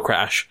through Snow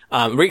Crash.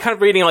 Kind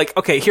of reading like,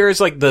 okay,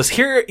 here's like this.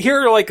 Here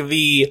are like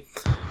the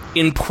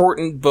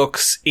important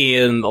books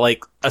in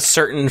like a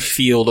certain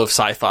field of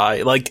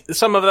sci-fi. Like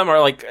some of them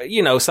are like,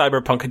 you know,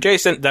 cyberpunk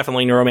adjacent.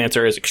 Definitely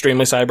Neuromancer is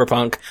extremely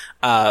cyberpunk.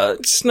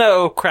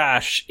 Snow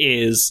Crash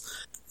is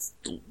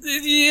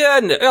Yeah,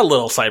 a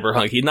little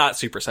cyberpunky, not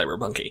super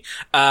cyberpunky.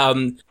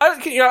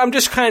 I'm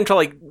just kind of to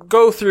like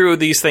go through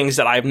these things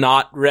that I've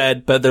not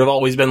read, but they've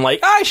always been like,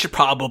 I should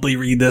probably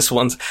read this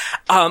one.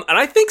 And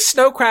I think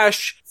Snow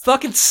Crash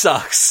fucking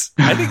sucks.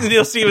 I think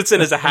Neil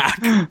Stephenson is a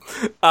hack.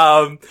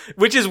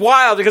 Which is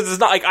wild because it's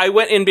not like I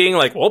went in being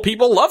like, well,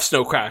 people love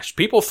Snow Crash.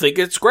 People think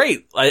it's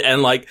great.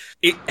 And like,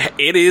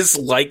 it is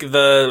like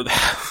the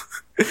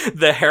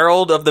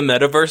herald of the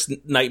metaverse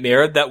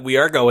nightmare that we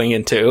are going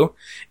into.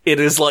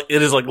 It is like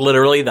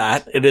literally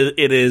that.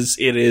 It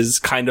is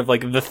kind of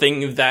like the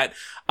thing that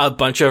a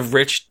bunch of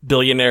rich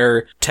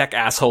billionaire tech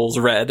assholes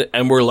read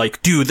and were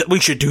like, dude, we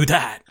should do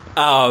that.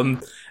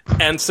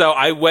 And so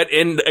I went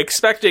in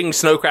expecting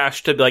Snow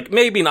Crash to like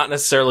maybe not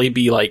necessarily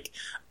be like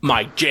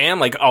my jam,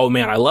 like, oh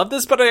man, I love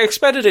this, but I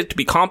expected it to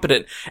be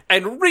competent.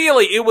 And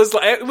really, it was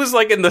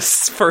like in the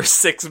first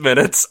 6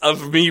 minutes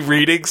of me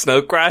reading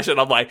Snow Crash, and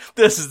I'm like,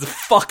 this is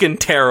fucking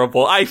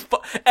terrible.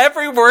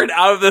 Every word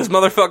out of this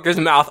motherfucker's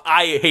mouth,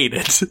 I hate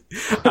it.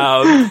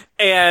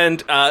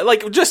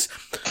 Like, just,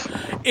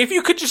 if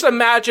you could just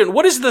imagine,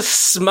 what is the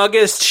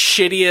smuggest,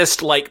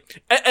 shittiest,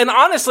 like, and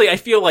honestly, I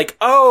feel like,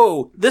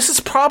 oh, this is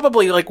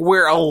probably like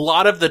where a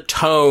lot of the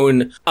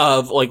tone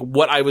of like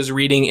what I was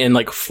reading in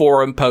like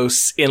forum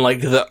posts in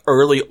like the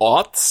early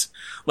aughts,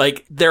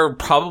 like they're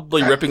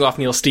probably ripping off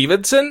Neil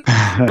Stephenson,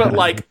 but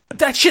like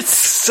that shit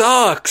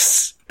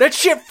sucks. That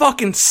shit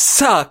fucking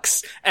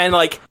sucks. And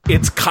like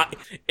it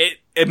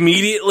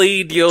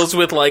immediately deals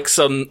with like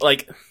some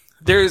like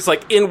there's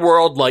like in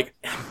world like,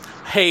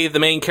 hey, the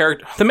main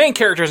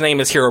character's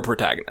name is hero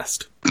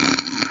protagonist.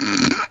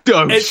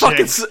 Oh,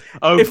 shit.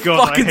 Oh,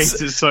 God, I hate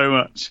it so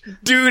much.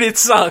 Dude, it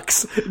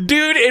sucks.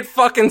 Dude, it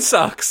fucking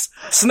sucks.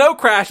 Snow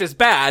Crash is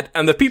bad,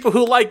 and the people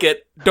who like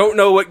it don't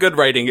know what good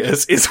writing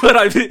is what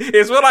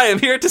I am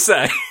here to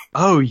say.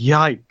 Oh,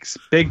 yikes.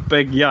 Big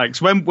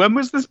yikes. When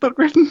was this book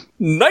written?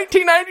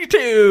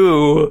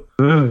 1992!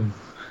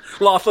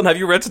 Lachlan, have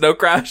you read Snow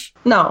Crash?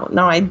 No,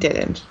 I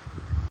didn't.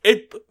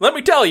 Let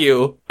me tell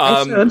you,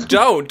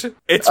 don't.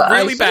 It's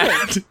really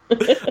bad.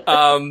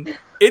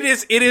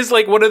 It is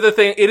like one of those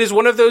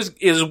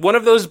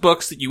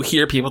books that you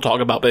hear people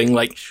talk about being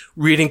like,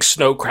 reading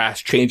Snow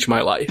Crash changed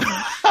my life.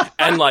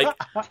 And like,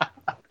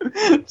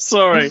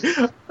 sorry,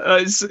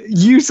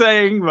 you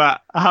saying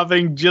that,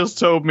 having just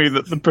told me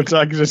that the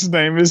protagonist's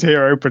name is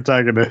hero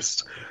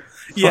protagonist.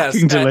 Yes,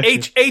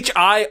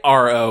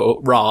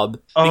 Hiro, Rob,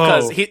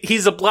 because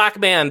he's a black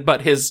man, but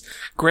his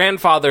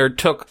grandfather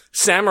took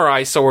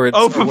samurai swords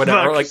or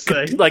whatever, like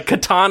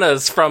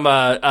katanas from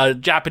a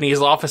Japanese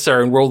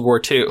officer in World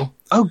War II.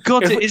 Oh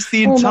God, it is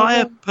the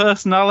entire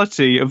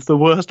personality of the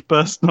worst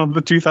person on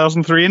the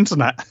 2003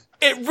 internet.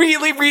 It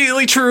really,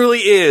 really, truly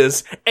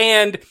is.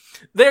 And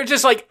they're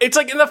just like, it's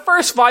like in the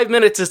first 5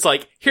 minutes, it's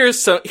like,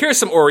 here's some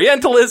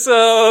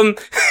Orientalism,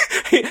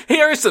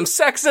 here's some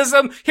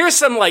sexism, here's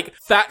some like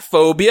fat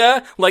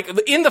phobia. Like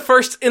in the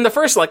first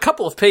like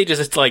couple of pages,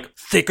 it's like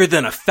thicker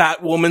than a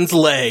fat woman's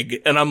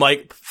leg. And I'm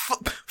like,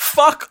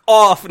 fuck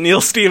off,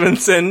 Neil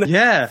Stephenson.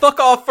 Yeah.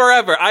 Fuck off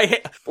forever.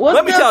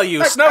 Let me tell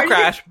you, Snow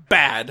Crash,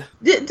 bad.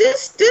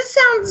 This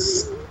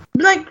sounds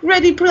like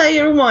Ready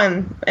Player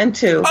 1 and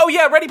 2. Oh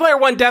yeah, Ready Player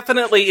 1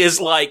 definitely is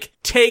like,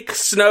 take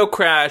Snow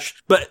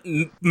Crash, but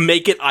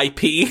make it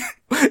IP.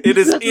 It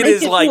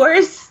is like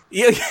worse.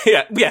 Yeah,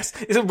 yes.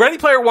 Ready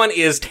Player 1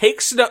 is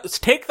take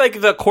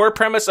like the core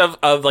premise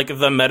of like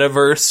the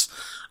metaverse.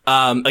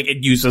 Like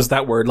it uses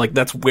that word, like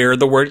that's where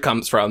the word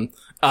comes from.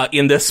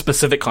 In this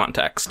specific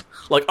context.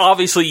 Like,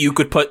 obviously you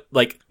could put,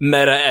 like,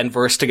 meta and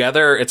verse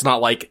together. It's not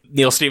like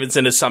Neil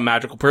Stephenson is some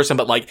magical person,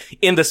 but, like,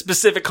 in the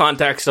specific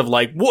context of,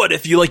 like, what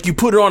if you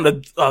put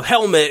on a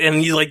helmet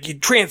and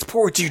it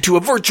transports you to a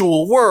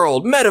virtual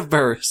world,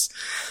 metaverse,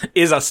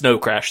 is a Snow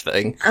Crash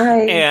thing.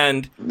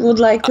 I would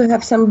like to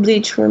have some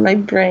bleach for my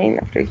brain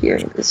after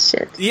hearing this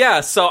shit.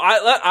 Yeah, so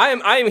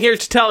I am here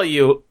to tell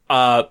you,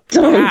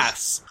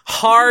 pass.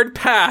 Hard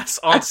pass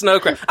on Snow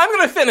Crash. I'm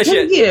gonna finish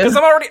it because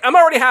I'm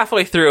already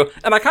halfway through,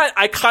 and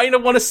I kind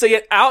of want to say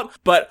it out,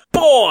 but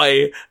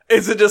boy,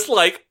 is it just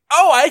like,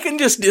 oh, I can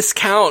just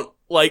discount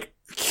like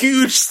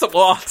huge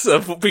swaths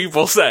of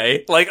people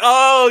say like,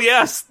 oh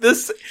yes,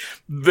 this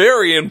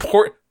very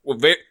important,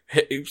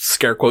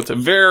 scare quotes, a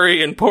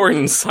very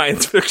important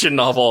science fiction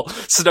novel,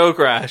 Snow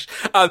Crash.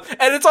 And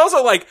it's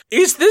also like,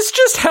 is this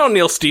just how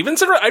Neil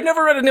Stephenson I've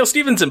never read a Neil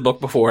Stephenson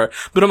book before,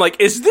 but I'm like,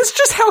 is this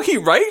just how he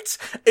writes?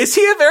 Is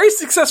he a very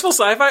successful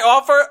sci-fi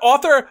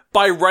author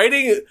by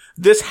writing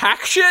this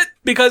hack shit?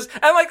 Because,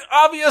 and like,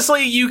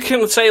 obviously you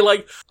can say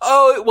like,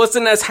 oh, it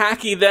wasn't as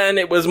hacky then,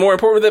 it was more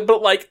important than,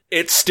 but like,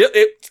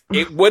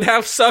 it would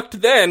have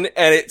sucked then,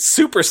 and it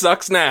super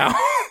sucks now.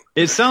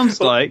 It sounds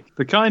like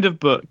the kind of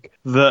book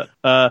that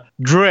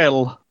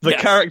Drill, the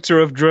character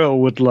of Drill,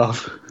 would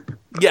love.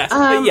 Yes,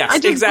 yes, I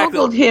just exactly.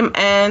 Googled him,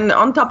 and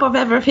on top of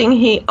everything,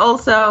 he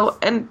also,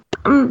 and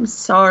I'm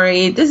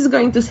sorry, this is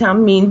going to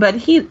sound mean, but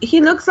he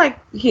looks like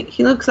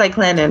he looks like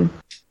Lennon.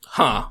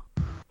 Huh.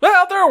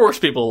 Well, there are worse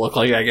people to look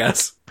like, I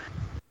guess.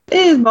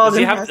 Is bald.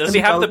 Does he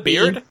have the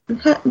beard?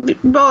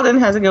 Bald and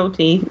has a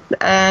goatee,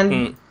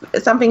 and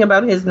something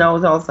about his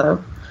nose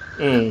also.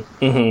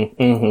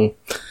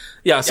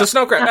 Yeah, so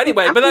Snow Crash.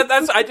 Anyway, but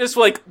that's I just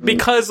like,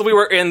 because we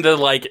were in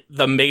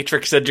the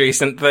Matrix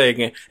adjacent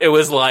thing, it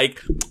was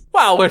like,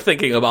 wow, we're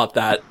thinking about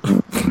that.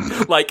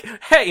 Like,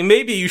 hey,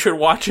 maybe you should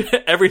watch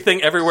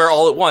Everything Everywhere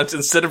All at Once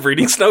instead of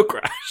reading Snow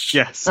Crash.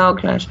 Yes. Snow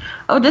Crash.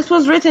 Oh, this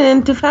was written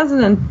in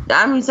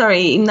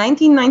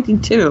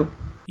 1992.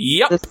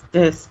 Yep.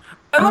 This.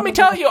 And let me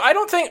tell you, I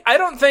don't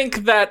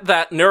think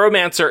that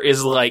Neuromancer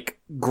is like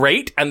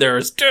great, and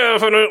there's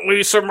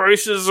definitely some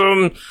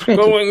racism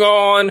going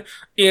on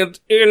in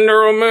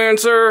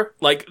Neuromancer.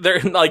 Like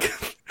there's like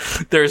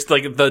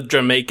the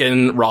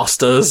Jamaican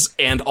Rastas,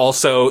 and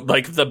also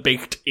like the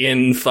baked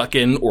in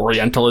fucking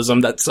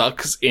Orientalism that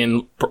sucks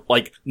in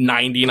like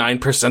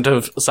 99%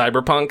 of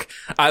Cyberpunk.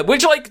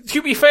 Which, like,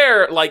 to be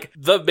fair, like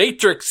the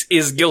Matrix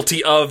is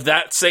guilty of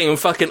that same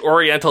fucking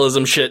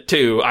Orientalism shit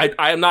too.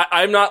 I'm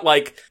not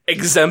like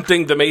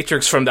exempting the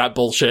Matrix from that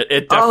bullshit.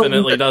 It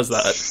definitely does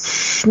that.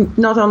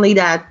 Not only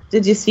that,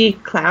 did you see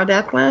Cloud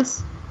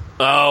Atlas?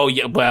 Oh,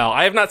 yeah, well,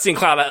 I have not seen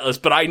Cloud Atlas,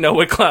 but I know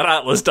what Cloud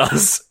Atlas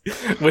does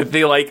with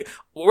the, like,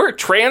 we're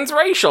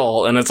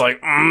transracial, and it's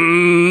like,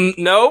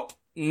 nope.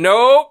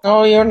 No,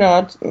 you're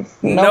not.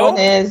 No one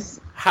is.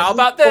 How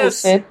about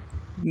this?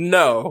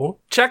 No.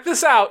 Check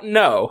this out.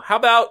 No. How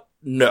about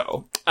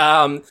no?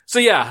 So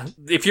yeah,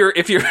 if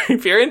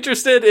you're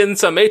interested in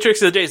some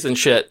Matrix adjacent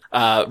shit,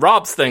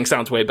 Rob's thing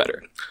sounds way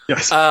better.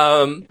 Yes.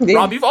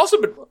 Rob, you've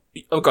also been,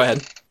 go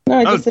ahead. No,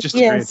 I just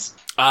yes.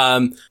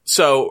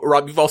 So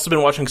Rob, you've also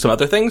been watching some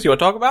other things you want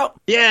to talk about?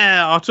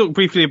 Yeah, I'll talk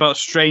briefly about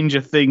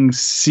Stranger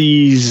Things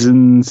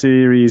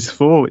Series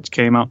 4, which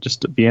came out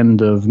just at the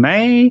end of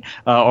May,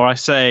 or I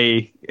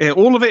say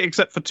all of it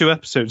except for 2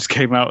 episodes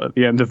came out at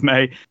the end of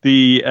May.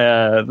 The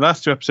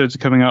last 2 episodes are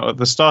coming out at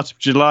the start of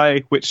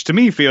July, which to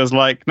me feels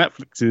like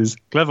Netflix's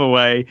clever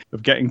way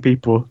of getting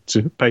people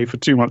to pay for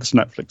 2 months of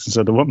Netflix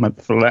instead of 1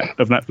 month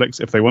of Netflix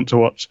if they want to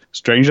watch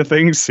Stranger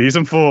Things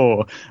Season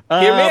 4.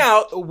 Hear me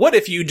out. What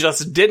if you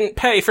just didn't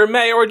pay for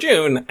May or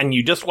June and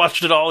you just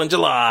watched it all in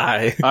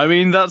July? I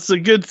mean, that's a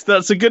good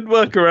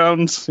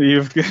workaround.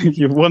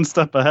 You've 1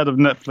 step ahead of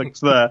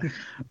Netflix there.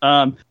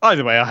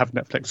 Either way, I have a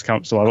Netflix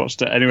account, so I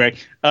watched it anyway.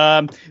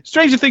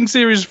 Stranger Things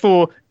Series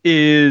 4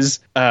 is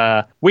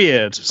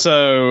weird.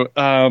 So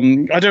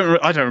I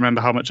don't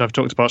remember how much I've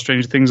talked about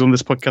Stranger Things on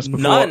this podcast before.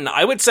 None.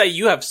 I would say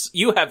you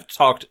have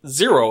talked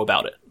 0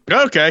 about it.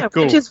 Okay,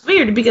 cool. Which is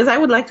weird because I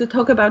would like to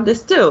talk about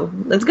this too.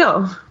 Let's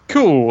go.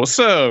 Cool.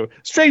 So,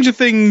 Stranger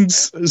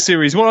Things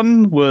Series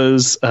 1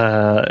 was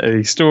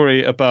a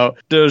story about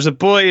there's a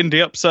boy in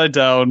the Upside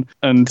Down,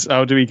 and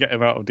how do we get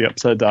him out of the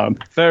Upside Down?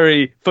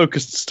 Very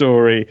focused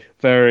story,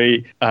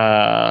 very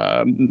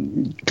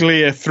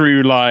clear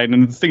through line,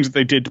 and the things that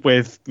they did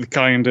with the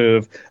kind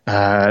of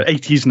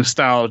 80s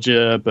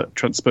nostalgia, but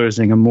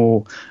transposing a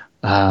more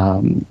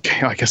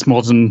I guess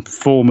modern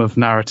form of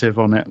narrative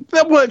on it.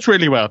 That worked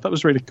really well. That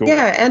was really cool.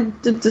 Yeah, and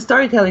the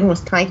storytelling was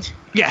tight.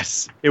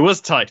 Yes, it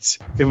was tight.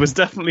 It was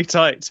definitely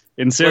tight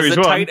in Series 1.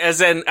 Was it tight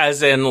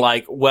as in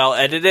like well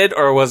edited,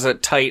 or was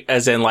it tight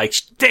as in like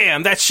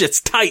damn that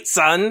shit's tight,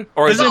 son?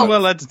 Or as in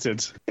well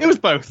edited? It was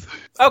both.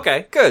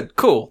 Okay, good,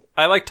 cool.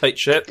 I like tight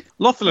shit.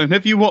 Lothlin,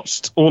 have you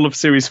watched all of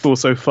Series 4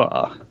 so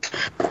far?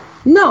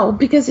 No,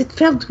 because it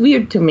felt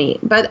weird to me.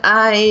 But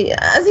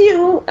as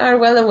you are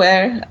well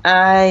aware,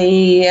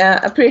 I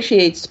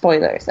appreciate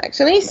spoilers,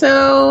 actually.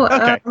 So,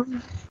 okay.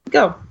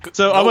 Go.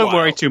 So I won't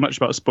worry too much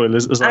about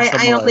spoilers. As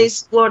I only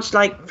watched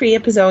like 3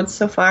 episodes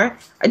so far.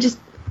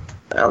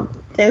 I'll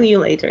tell you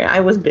later. I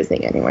was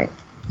busy anyway.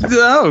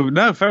 Oh,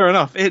 no, fair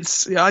enough.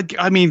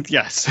 I mean,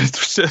 yes.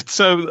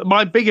 So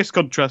my biggest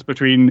contrast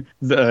between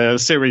the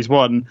Series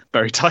 1,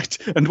 very tight,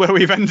 and where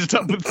we've ended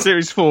up with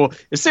Series 4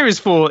 is Series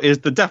 4 is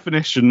the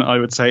definition, I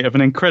would say, of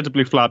an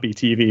incredibly flabby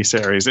TV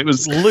series. It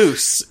was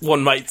loose,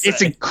 one might say.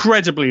 It's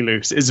incredibly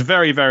loose. It's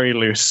very, very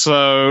loose.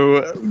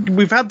 So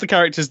we've had the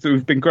characters that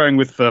we've been growing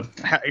with for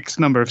X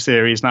number of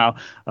series now,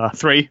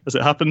 3 as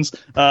it happens,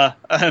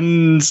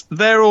 and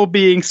they're all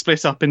being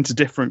split up into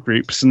different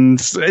groups. And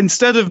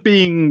instead of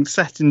being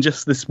set in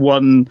just this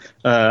one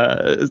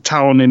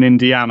town in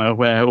Indiana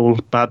where all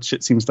bad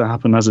shit seems to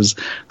happen, as is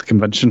the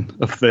convention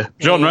of the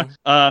genre.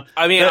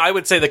 I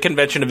would say the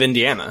convention of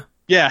Indiana.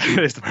 Yeah,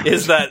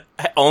 is that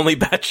only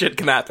bad shit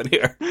can happen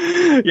here.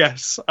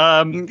 Yes.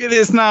 It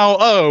is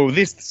now,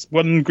 this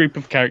one group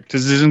of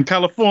characters is in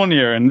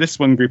California, and this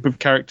one group of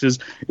characters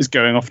is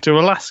going off to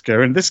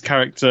Alaska, and this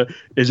character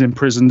is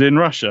imprisoned in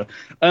Russia.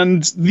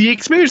 And the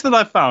experience that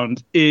I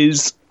found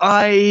is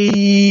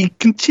I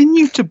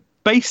continue to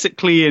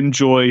basically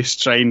enjoy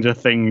Stranger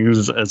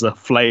Things as a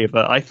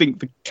flavor. I think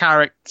the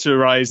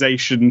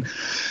characterization,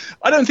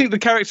 I don't think the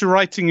character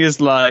writing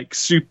is like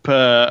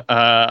super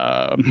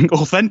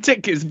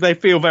authentic. They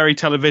feel very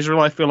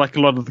televisual. I feel like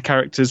a lot of the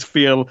characters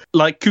feel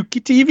like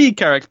kooky TV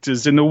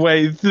characters in a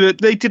way that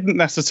they didn't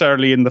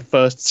necessarily in the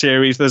first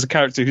series. There's a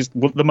character who's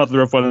the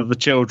mother of one of the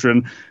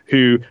children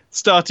who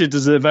started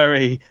as a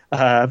very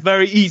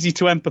easy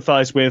to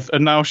empathize with,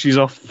 and now she's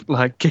off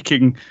like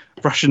kicking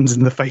Russians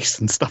in the face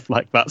and stuff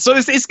like that. So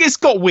it's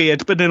got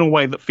weird, but in a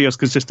way that feels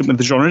consistent with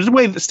the genre. In a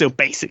way that's still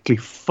basically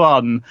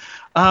fun.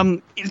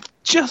 It's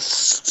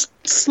just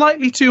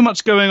slightly too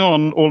much going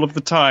on all of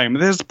the time.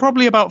 There's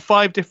probably about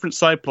 5 different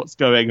side plots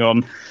going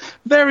on,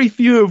 very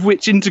few of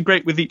which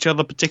integrate with each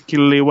other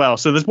particularly well.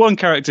 So there's one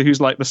character who's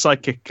like the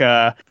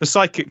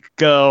psychic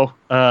girl,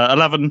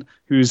 11,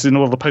 who's in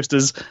all the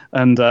posters,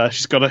 and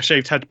she's got a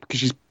shaved head because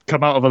she's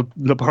come out of a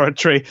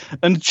laboratory,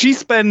 and she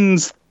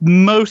spends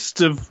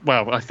most of,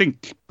 well, I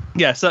think,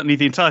 yeah, certainly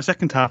the entire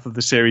second half of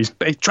the series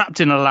trapped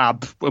in a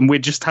lab, and we're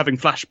just having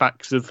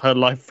flashbacks of her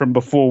life from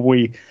before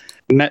we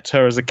met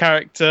her as a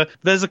character.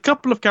 There's a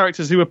couple of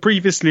characters who were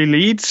previously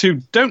leads who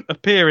don't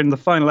appear in the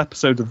final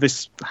episode of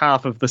this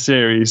half of the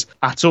series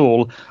at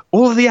all.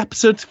 All of the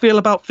episodes feel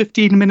about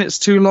 15 minutes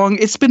too long.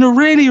 It's been a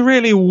really,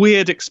 really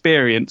weird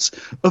experience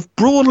of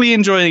broadly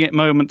enjoying it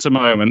moment to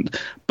moment,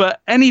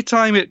 but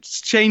anytime it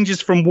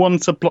changes from one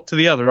subplot to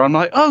the other, I'm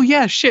like, oh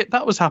yeah, shit,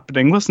 that was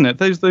happening, wasn't it?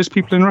 Those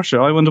people in Russia,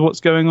 I wonder what's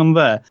going on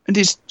there. And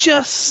it's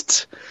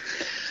just...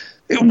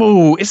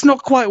 it's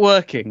not quite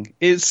working.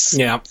 It's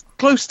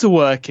close to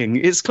working.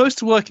 It's close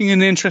to working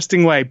in an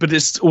interesting way, but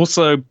it's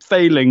also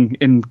failing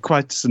in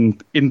quite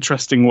an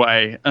interesting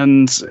way.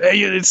 And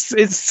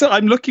it's.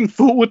 I'm looking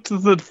forward to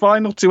the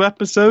final 2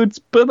 episodes,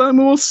 but I'm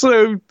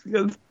also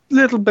a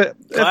little bit.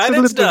 Glad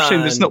it's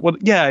done. It's not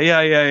what. Yeah.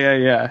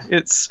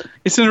 It's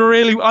in a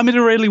really. I'm in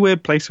a really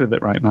weird place with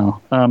it right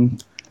now.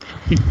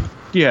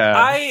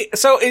 Yeah.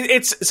 So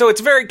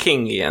it's very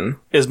Kingian,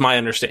 is my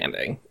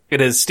understanding. It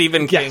is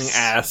Stephen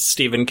King-ass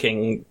Stephen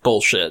King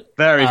bullshit.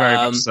 Very, very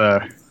much so.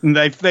 And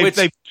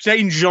they've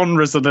changed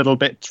genres a little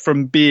bit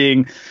from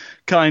being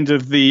kind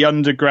of the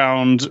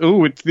underground,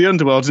 it's the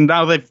underworld, and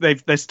now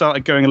they've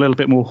started going a little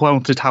bit more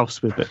haunted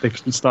house with it.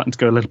 They've been starting to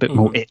go a little bit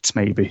more it,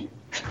 maybe.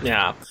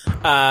 Yeah.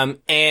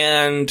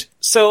 And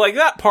so like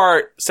that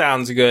part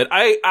sounds good.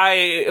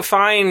 I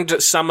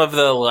find some of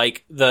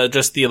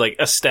the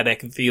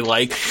aesthetic,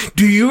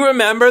 do you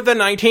remember the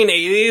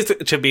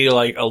 1980s to be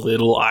like a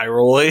little eye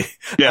rolly.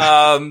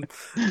 Yeah.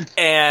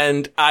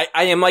 And I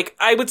am like,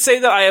 I would say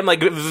that I am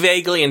like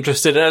vaguely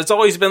interested, and it's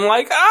always been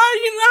like,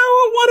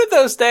 one of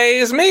those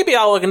days, maybe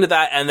I'll look into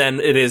that. And then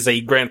it is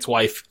Grant's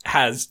wife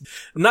has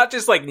not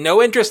just like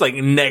no interest, like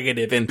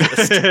negative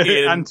interest.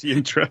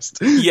 Anti-interest.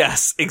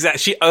 Yes, exactly.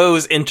 She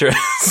owes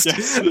interest.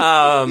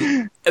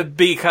 Yes.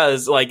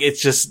 Because like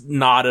it's just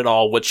not at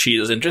all what she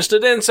is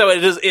interested in. So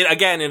it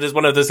is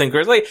one of those things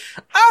where it's like,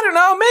 I don't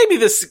know, maybe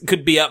this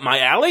could be up my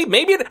alley.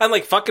 Maybe I'm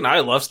like, fucking I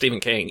love Stephen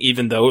King,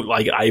 even though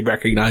like I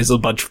recognize a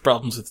bunch of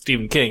problems with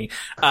Stephen King.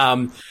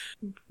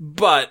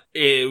 But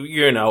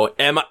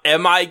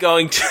am I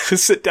going to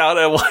sit down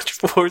and watch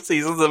 4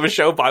 seasons of a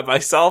show by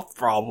myself?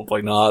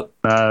 Probably not.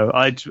 No,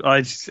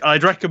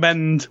 I'd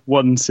recommend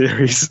one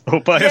series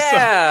all by yourself.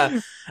 Yeah,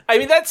 I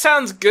mean that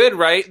sounds good,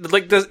 right?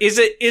 Like, is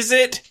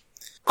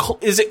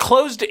it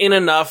closed in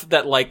enough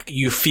that like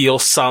you feel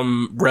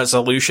some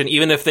resolution,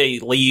 even if they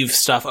leave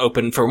stuff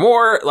open for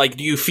more? Like,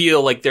 do you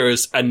feel like there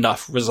is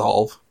enough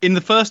resolve in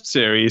the first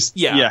series?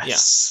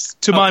 Yes.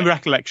 To my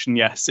recollection,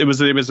 yes. It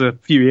was a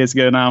few years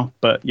ago now,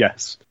 but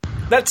yes.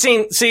 That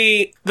scene,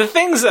 see, the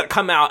things that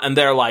come out and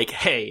they're like,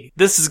 hey,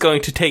 this is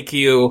going to take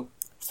you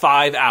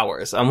 5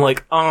 hours. I'm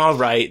like, all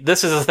right,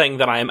 this is a thing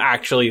that I am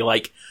actually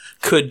like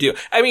could do.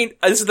 I mean,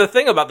 this is the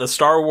thing about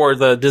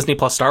the Disney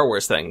Plus Star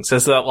Wars things,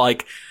 is that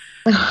like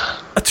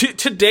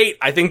to date,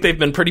 I think they've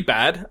been pretty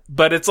bad,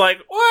 but it's like,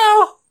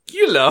 well,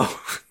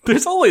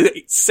 there's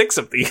only 6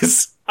 of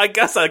these. I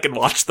guess I can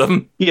watch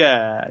them.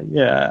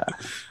 Yeah.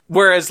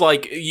 Whereas,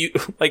 let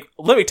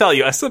me tell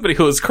you, as somebody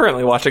who is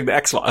currently watching the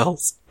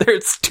X-Files,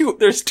 there's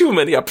too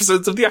many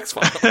episodes of the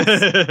X-Files.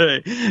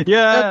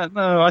 Yeah,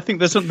 no, I think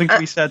there's something to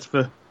be said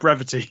for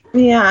brevity.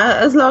 Yeah,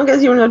 as long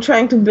as you're not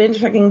trying to binge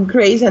fucking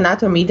Grey's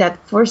Anatomy, that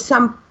for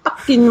some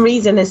fucking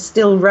reason is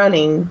still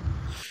running.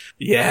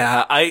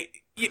 Yeah,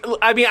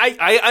 I mean,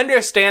 I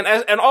understand,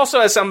 and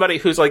also as somebody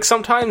who's like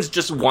sometimes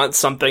just wants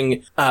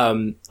something,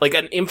 like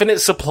an infinite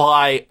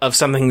supply of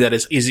something that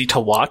is easy to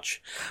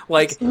watch.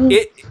 Like,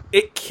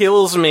 it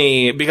kills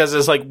me because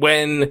it's like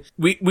when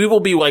we will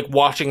be like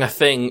watching a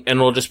thing and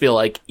we'll just be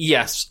like,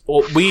 yes,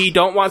 well, we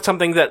don't want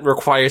something that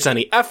requires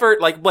any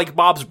effort, like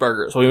Bob's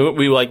Burgers. We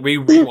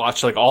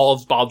rewatch like all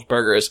of Bob's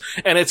Burgers,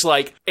 and it's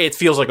like, it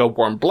feels like a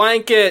warm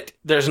blanket.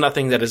 There's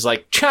nothing that is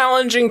like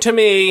challenging to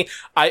me.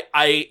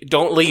 I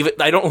don't leave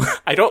it.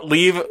 I I don't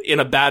leave in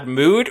a bad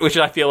mood, which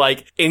I feel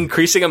like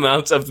increasing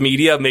amounts of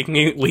media make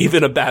me leave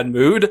in a bad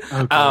mood.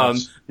 Oh,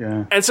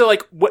 yeah. And so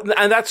like,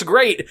 and that's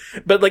great,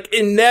 but like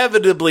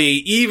inevitably,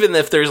 even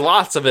if there's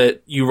lots of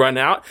it, you run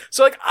out.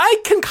 So like,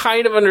 I can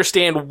kind of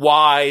understand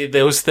why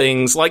those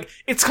things, like,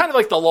 it's kind of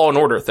like the Law and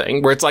Order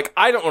thing, where it's like,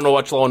 I don't want to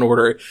watch Law and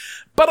Order,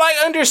 but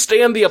I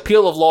understand the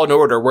appeal of Law and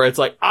Order, where it's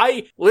like,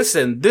 this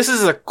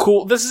is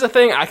a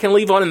thing I can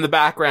leave on in the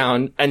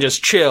background and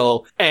just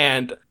chill,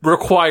 and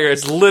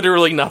requires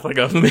literally nothing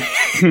of me.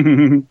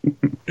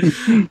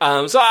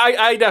 So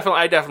I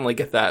definitely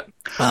get that.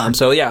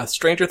 So yeah,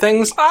 Stranger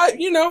Things,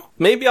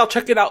 maybe I'll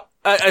check it out.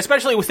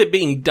 Especially with it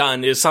being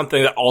done is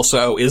something that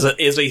also is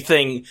a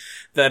thing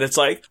that it's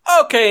like,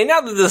 okay,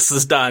 now that this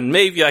is done,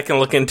 maybe I can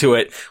look into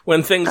it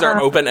when things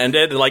are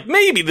open-ended, and like,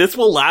 maybe this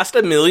will last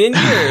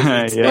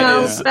 1,000,000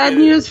 years. Bad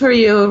news for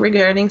you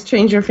regarding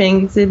Stranger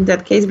Things in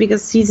that case,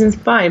 because season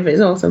 5 is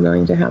also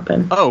going to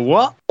happen. Oh,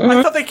 what?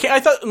 I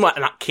thought well,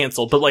 not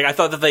canceled, but like, I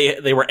thought that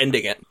they were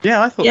ending it.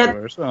 Yeah, I thought they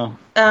were as well.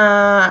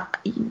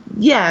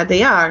 Yeah,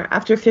 they are,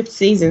 after 5th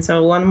season,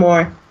 so one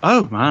more.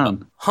 Oh,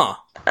 man. Huh.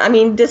 I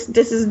mean, this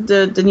is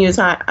the news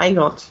I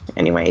got.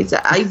 Anyways,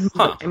 I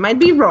might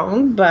be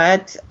wrong,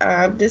 but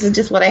this is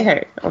just what I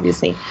heard.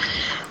 Obviously,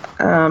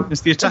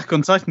 it's the Attack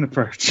on Titan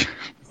approach.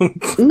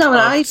 No,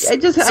 I just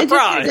heard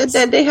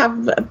that they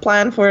have a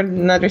plan for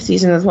another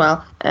season as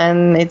well,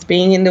 and it's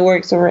being in the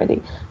works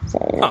already.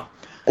 So,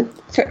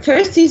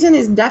 first season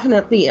is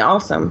definitely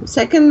awesome.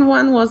 Second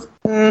one was,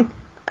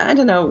 I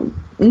don't know,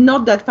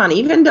 not that fun,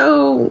 even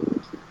though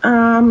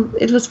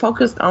it was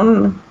focused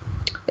on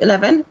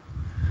 11.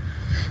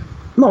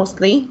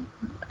 Mostly,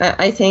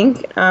 I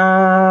think.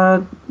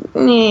 It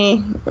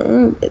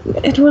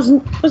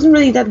wasn't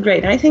really that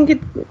great. I think it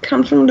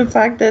comes from the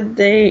fact that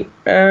the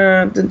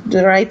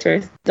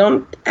writers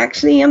don't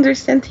actually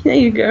understand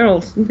teenage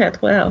girls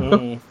that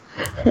well.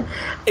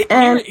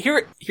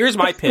 Here's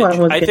my pitch.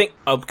 I think.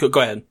 Oh,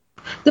 go ahead.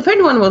 The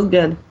third one was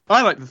good.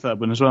 I like the third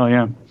one as well.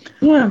 Yeah.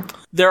 Yeah.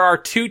 There are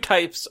two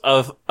types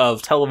of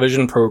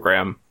television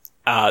program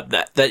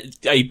that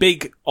a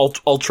big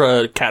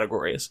ultra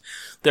categories.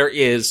 There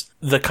is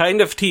the kind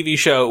of TV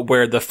show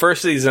where the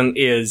first season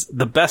is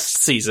the best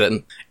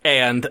season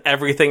and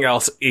everything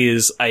else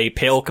is a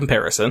pale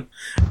comparison.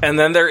 And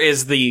then there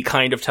is the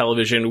kind of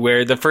television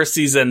where the first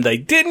season they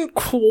didn't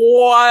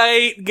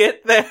quite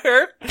get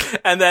there,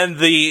 and then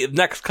the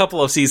next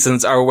couple of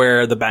seasons are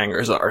where the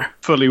bangers are.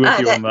 Fully with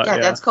you on that. Yeah,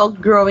 that's called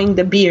growing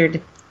the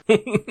beard.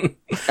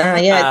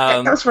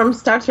 That comes from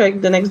Star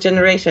Trek: The Next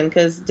Generation,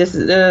 because this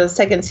is the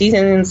second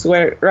season is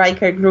where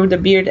Riker grew the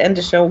beard and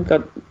the show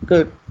got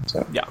good.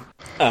 So. Yeah.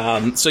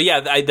 I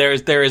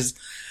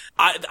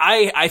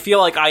feel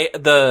like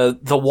the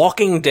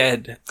Walking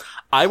Dead,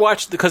 I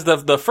watched, because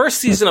the first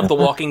season of The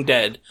Walking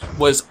Dead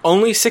was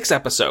only 6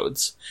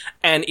 episodes,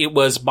 and it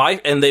was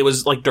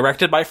like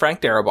directed by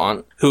Frank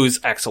Darabont, who's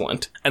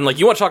excellent. And like,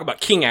 you want to talk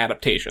about King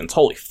adaptations,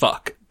 holy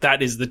fuck.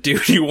 That is the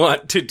dude you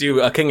want to do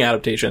a King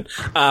adaptation.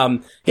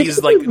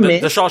 He's like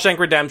the Shawshank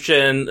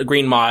Redemption,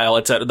 Green Mile,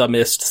 etc., The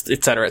Mist,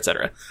 etc.,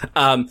 etc.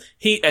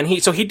 He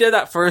did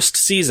that first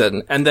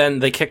season, and then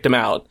they kicked him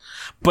out.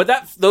 But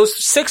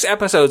those 6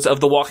 episodes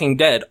of The Walking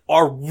Dead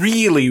are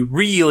really,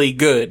 really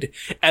good.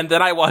 And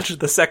then I watched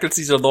the second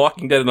season of The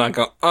Walking Dead and I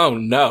go, oh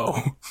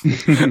no.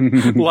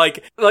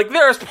 like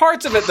there's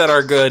parts of it that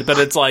are good, but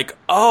it's like,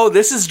 oh,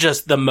 this is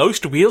just the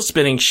most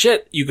wheel-spinning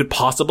shit you could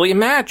possibly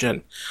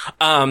imagine.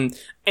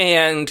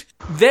 And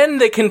then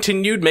they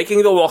continued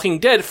making The Walking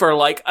Dead for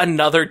like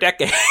another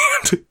decade.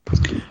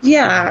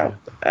 Yeah.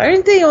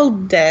 Aren't they all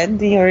dead,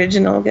 the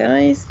original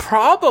guys?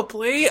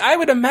 Probably, I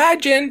would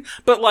imagine.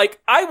 But like,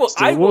 I will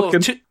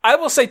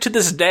say to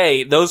this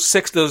day,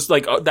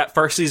 that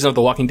first season of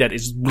The Walking Dead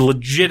is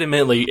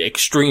legitimately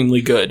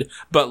extremely good.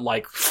 But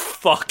like,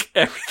 fuck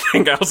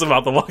everything else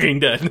about The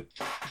Walking Dead.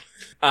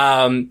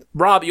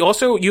 Rob,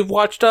 you've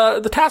watched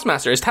the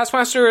Taskmaster.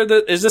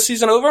 Is this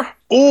season over?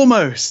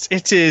 Almost.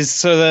 It is.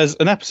 So there's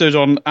an episode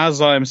on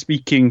as I am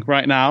speaking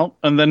right now,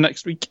 and then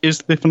next week is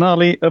the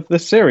finale of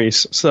this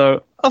series.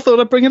 So I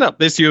thought I'd bring it up.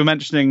 This you were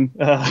mentioning.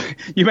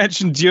 You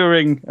mentioned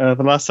during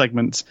the last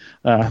segment.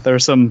 There are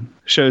some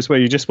shows where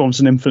you just want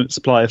an infinite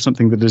supply of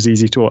something that is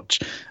easy to watch,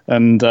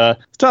 and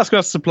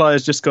Taskmaster supply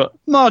has just got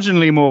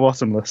marginally more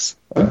bottomless,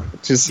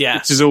 which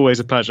is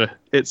always a pleasure.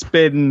 It's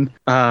been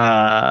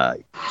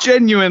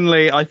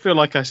genuinely. I feel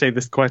like I say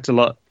this quite a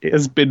lot. It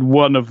has been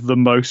one of the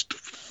most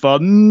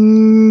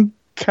fun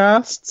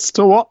casts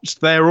to watch.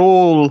 They're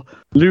all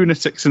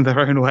lunatics in their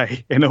own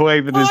way, in a way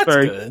that is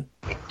very good.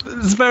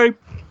 It's very,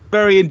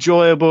 very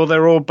enjoyable.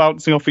 They're all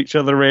bouncing off each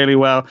other really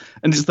well,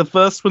 and it's the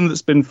first one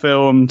that's been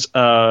filmed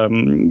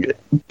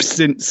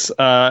since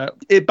back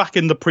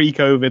in the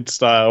pre-COVID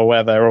style,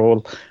 where they're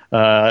all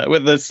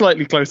they're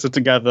slightly closer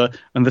together,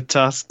 and the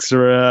tasks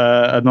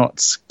are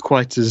not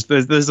quite as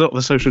there's not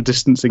the social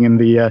distancing in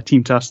the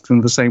team tasks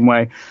in the same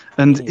way,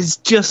 and it's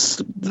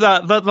just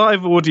that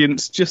live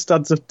audience just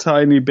adds a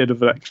tiny bit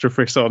of an extra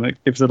frisson.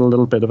 It gives it a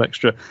little bit of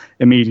extra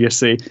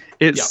immediacy.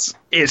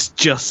 It's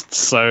just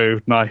so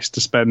nice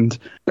to spend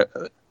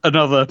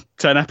another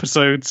 10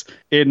 episodes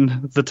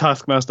in the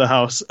Taskmaster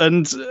house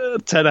and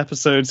 10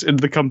 episodes in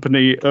the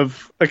company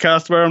of a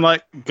cast where I'm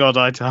like, God,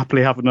 I'd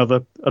happily have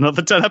another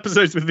 10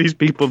 episodes with these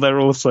people.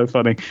 They're all so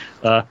funny.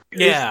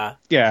 Yeah.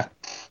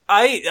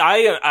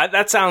 I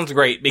that sounds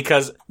great,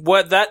 because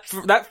what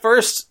that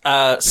first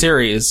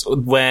series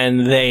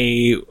when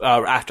they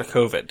after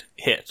COVID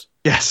hit,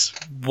 yes,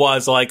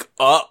 was like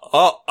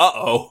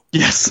uh-oh.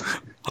 Yes.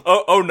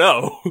 Oh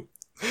no.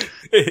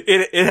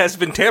 It has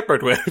been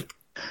tampered with.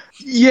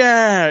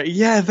 Yeah,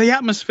 the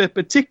atmosphere,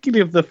 particularly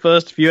of the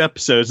first few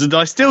episodes, and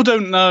I still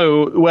don't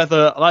know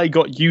whether I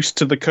got used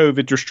to the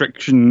COVID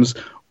restrictions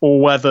or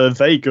whether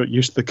they got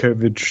used to the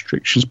COVID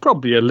restrictions.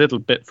 Probably a little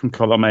bit from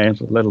column A and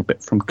a little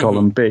bit from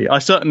column B. I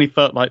certainly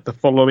felt like the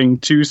following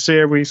two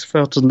series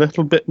felt a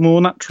little bit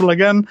more natural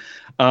again,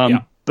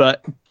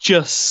 but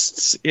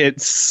just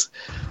it's.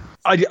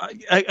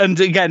 And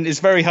again,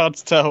 it's very hard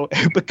to tell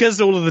because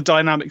all of the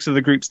dynamics of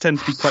the groups tend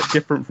to be quite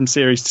different from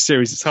series to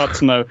series. It's hard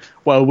to know,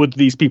 well, would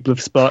these people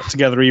have sparked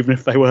together even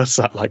if they were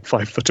sat like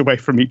 5 foot away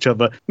from each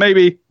other?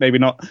 Maybe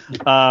not.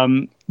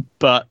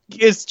 But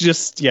it's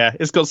just,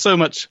 it's got so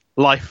much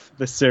life,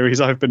 this series.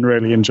 I've been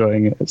really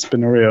enjoying it. It's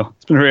been a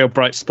real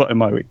bright spot in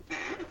my week.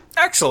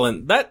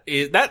 Excellent.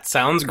 That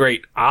sounds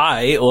great.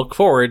 I look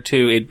forward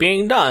to it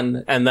being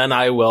done, and then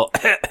I will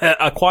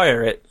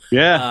acquire it.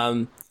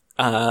 Yeah.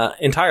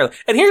 Entirely.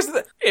 And here's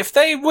if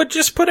they would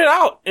just put it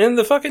out in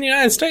the fucking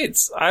United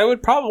States, I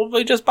would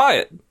probably just buy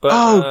it.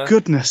 But,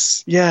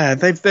 goodness. Yeah,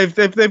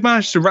 they've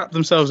managed to wrap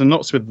themselves in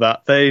knots with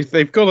that.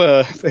 They've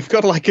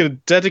got like a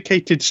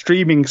dedicated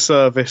streaming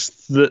service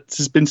that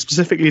has been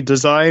specifically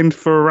designed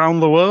for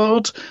around the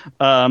world.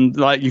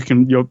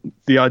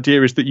 The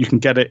idea is that you can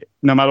get it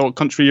no matter what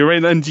country you're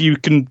in, and you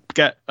can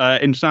get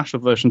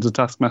international versions of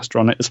Taskmaster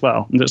on it as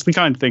well. And it's the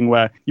kind of thing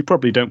where you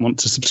probably don't want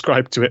to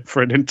subscribe to it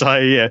for an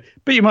entire year,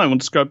 but you might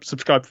want to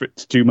subscribe for it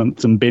to 2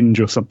 months and binge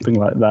or something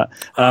like that.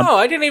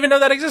 I didn't even know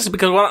that existed,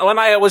 because when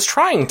I was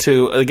trying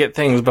to get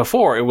things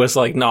before, it was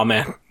like, no,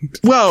 man.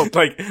 Well,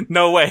 like,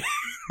 no way.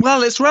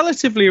 Well, it's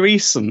relatively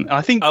recent.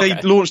 I think they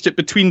launched it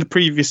between the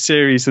previous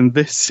series and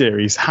this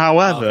series.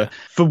 However,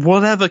 for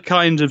whatever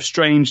kind of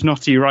strange,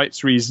 knotty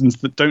rights reasons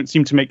that don't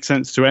seem to make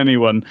sense to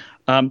anyone,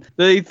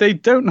 they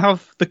don't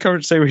have the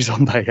current series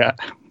on there yet,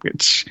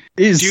 which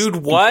is... Dude,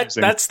 what?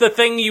 Confusing. That's the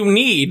thing you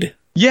need.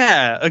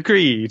 Yeah,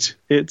 agreed.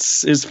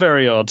 It's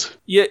very odd.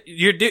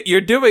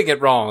 You're doing it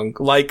wrong.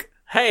 Like,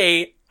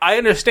 hey, I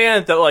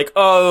understand that, like,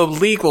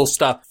 legal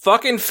stuff.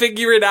 Fucking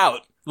figure it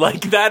out.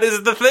 Like, that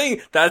is the thing.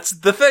 That's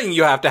the thing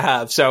you have to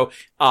have. So,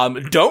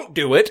 don't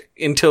do it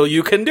until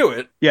you can do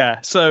it.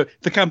 Yeah, so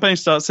the campaign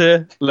starts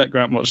here. Let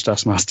Grant watch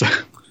Taskmaster.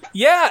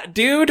 Yeah,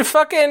 dude,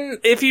 fucking,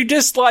 if you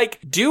just, like,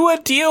 do a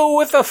deal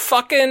with a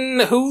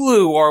fucking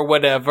Hulu or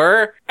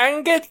whatever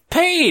and get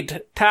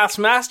paid,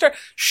 Taskmaster,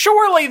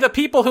 surely the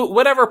people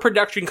whatever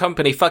production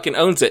company fucking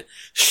owns it,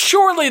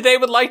 surely they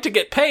would like to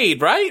get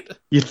paid, right?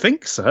 You'd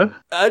think so.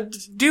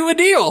 Do a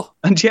deal.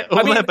 And yet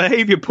all their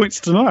behavior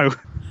points to no.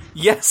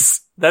 Yes.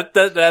 That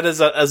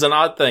is as an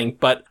odd thing,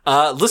 but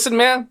listen,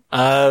 man.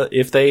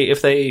 If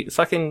they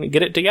fucking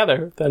get it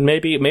together, then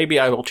maybe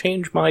I will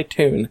change my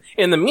tune.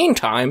 In the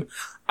meantime,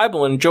 I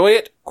will enjoy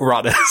it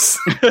gratis.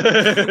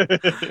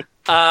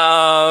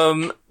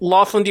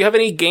 Laughlin, do you have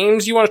any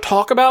games you want to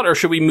talk about, or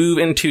should we move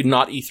into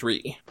not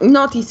E3?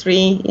 Not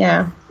E3,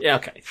 yeah. Yeah,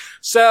 okay.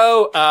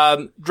 So,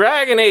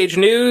 Dragon Age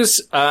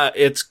news.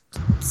 It's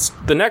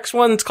the next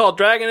one's called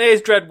Dragon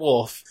Age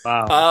Dreadwolf.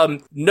 Wow.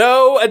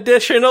 No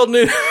additional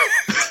news.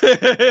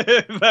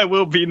 There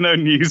will be no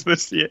news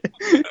this year.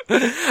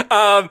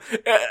 I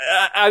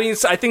mean,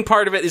 I think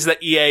part of it is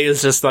that EA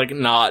is just like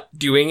not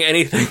doing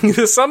anything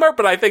this summer,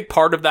 but I think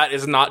part of that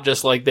is not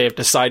just like they've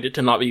decided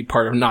to not be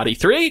part of Naughty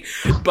 3,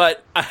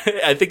 but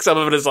I think some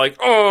of it is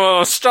like,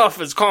 stuff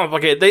is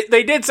complicated.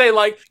 They did say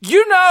like,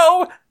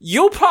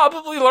 you'll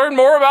probably learn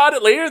more about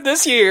it later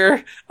this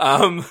year.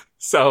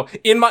 So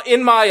in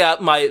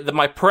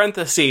my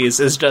parentheses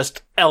is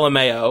just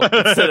LMAO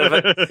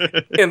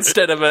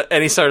instead of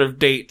any sort of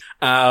date.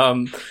 They're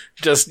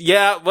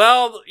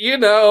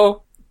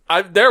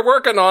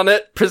working on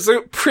it.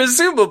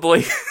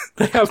 Presumably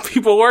they have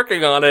people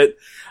working on it.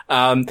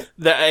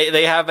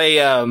 They have a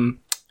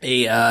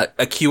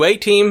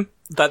QA team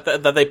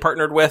that they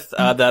partnered with,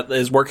 that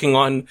is working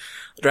on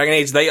Dragon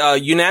Age. They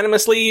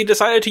unanimously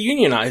decided to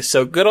unionize,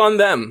 so good on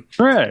them.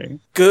 Hooray.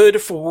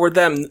 Good for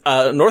them.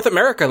 North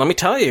America, let me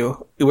tell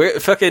you, we're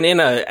fucking in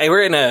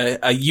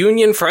a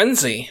union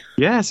frenzy.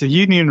 Yeah, it's a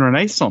union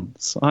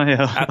renaissance. I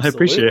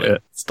appreciate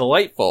it. It's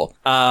delightful.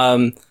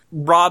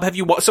 Rob, have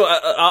you watched? So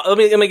let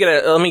me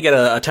get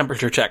a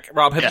temperature check.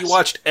 Rob, have you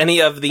watched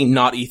any of the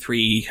not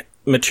E3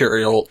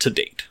 material to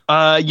date?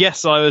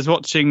 Yes, I was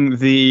watching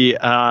the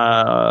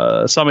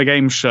Summer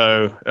Games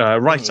Show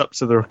right up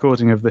to the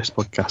recording of this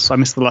podcast. I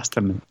missed the last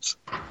 10 minutes.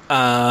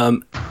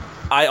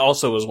 I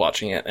also was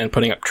watching it and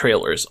putting up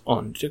trailers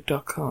on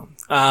Duke.com.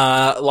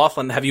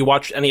 Laughlin, have you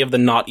watched any of the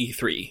not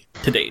E3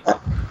 to date?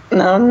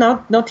 No,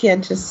 not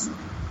yet. Just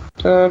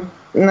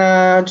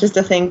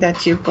the thing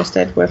that you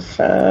posted with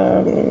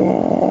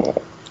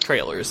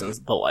trailers and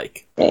the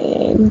like.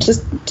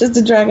 Just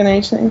the Dragon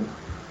Age thing.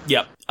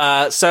 Yep.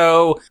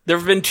 So there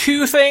have been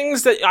two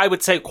things that I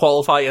would say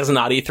qualify as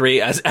not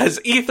E3, as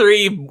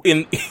E3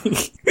 in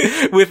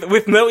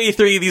with no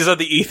E3. These are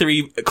the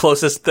E3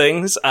 closest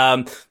things.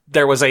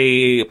 There was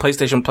a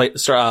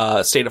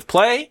PlayStation State of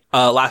Play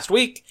last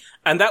week,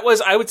 and that was,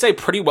 I would say,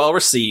 pretty well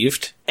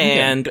received.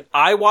 And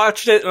I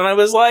watched it, and I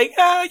was like,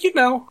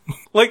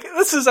 like,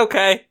 this is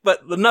okay,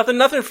 but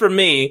nothing for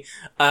me.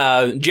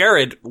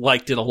 Jared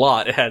liked it a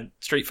lot. It had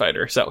Street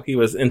Fighter, so he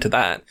was into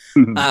that.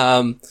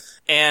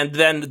 And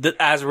then,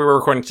 as we were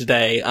recording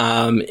today,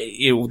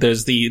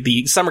 there's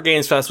the Summer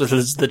Games Fest, which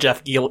is the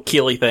Jeff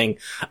Keighley thing.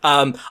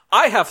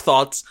 I have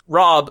thoughts.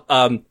 Rob,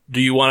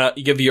 do you want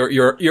to give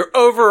your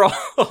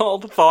overall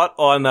thought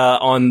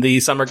on the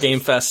Summer Game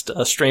Fest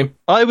stream?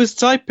 I was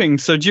typing,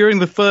 so during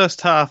the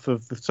first half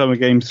of the Summer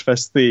Games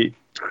Fest, the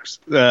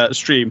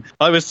stream,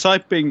 I was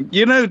typing,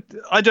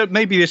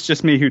 maybe it's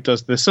just me who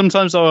does this.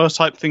 Sometimes I'll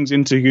type things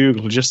into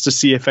Google just to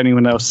see if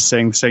anyone else is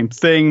saying the same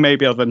thing.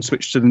 Maybe I'll then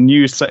switch to the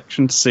news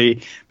section to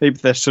see maybe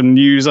there's some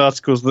news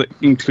articles that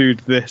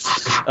include this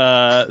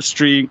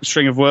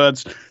string of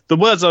words. The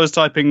words I was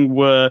typing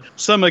were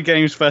Summer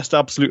Games Fest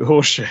absolute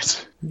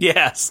horseshit.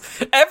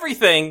 Yes.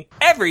 Everything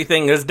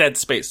is Dead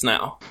Space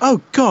now.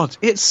 Oh god,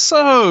 it's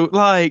so,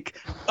 I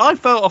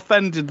felt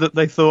offended that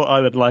they thought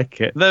I would like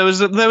it. There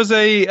was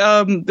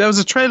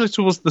a trailer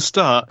towards the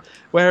start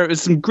where it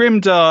was some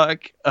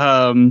grimdark,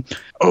 I'm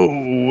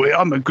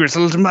a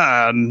grizzled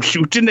man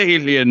shooting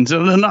aliens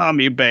on an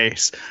army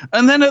base.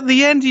 And then at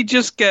the end he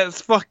just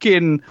gets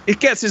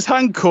his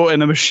hand caught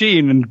in a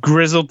machine and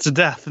grizzled to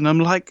death. And I'm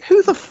like,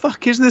 who the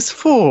fuck is this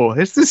for?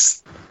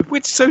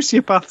 Which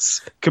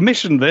sociopaths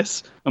commissioned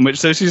this, and which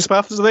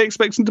sociopaths are they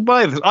expecting to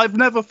buy this? I've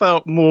never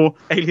felt more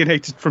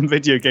alienated from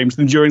video games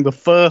than during the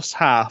first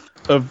half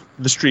of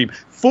the stream.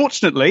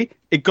 Fortunately,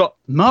 it got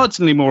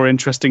marginally more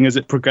interesting as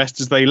it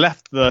progressed, as they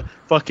left the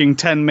fucking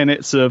 10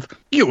 minutes of,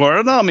 you are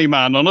an army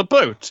man on a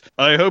boat.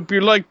 I hope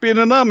you like being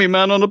an army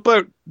man on a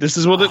boat. This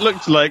is what it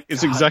looked like.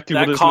 It's exactly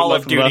what it's looked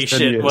like for the last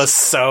 10 years. That Call of Duty shit was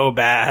so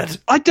bad.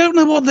 I don't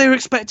know what they were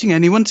expecting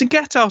anyone to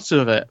get out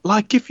of it.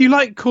 If you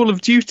like Call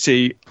of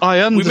Duty, I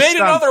understand. We made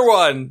another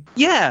one!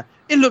 Yeah.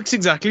 It looks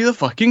exactly the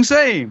fucking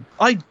same.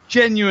 I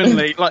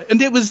genuinely, and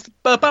it was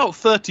about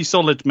 30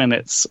 solid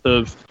minutes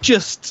of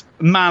just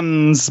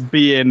mans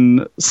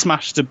being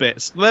smashed to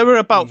bits. There were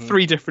about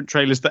 3 different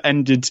trailers that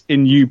ended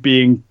in you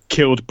being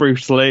killed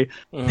brutally.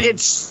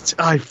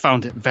 I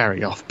found it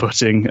very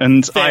off-putting.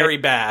 And very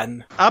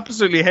bad.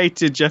 Absolutely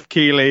hated Jeff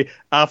Keighley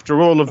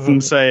after all of them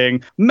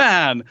saying,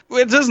 man,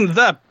 doesn't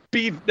that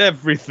beat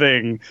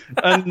everything?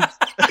 And...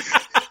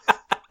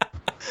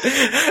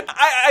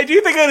 I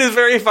do think that is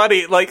very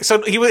funny.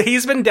 So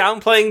he's been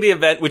downplaying the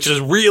event, which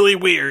is really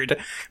weird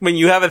when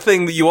you have a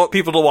thing that you want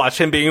people to watch,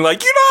 him being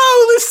like,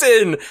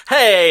 listen,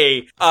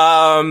 hey,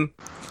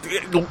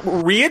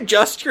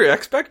 readjust your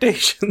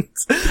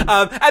expectations.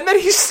 And then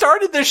he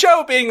started the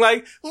show being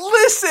like,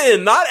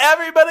 listen, not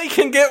everybody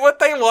can get what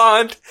they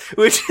want,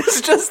 which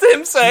is just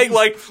him saying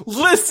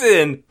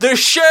listen, the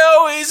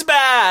show is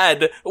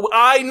bad.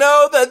 I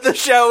know that the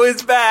show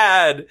is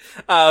bad.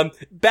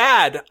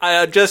 Bad.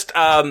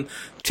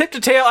 Tip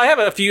to tail, I have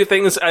a few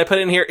things I put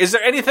in here. Is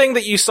there anything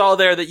that you saw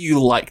there that you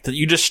liked, that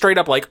you just straight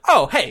up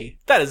oh, hey,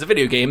 that is a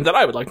video game that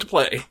I would like to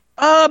play?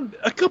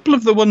 A couple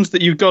of the ones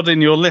that you've got in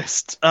your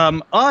list.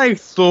 I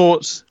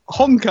thought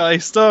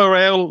Honkai Star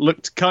Rail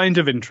looked kind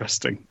of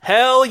interesting.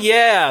 Hell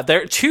yeah!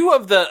 There are 2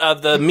 of the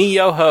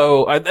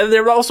Miyoho.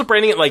 They're also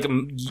branding it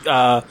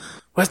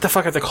what the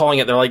fuck are they calling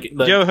it?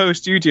 They're Yoho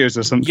Studios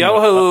or something.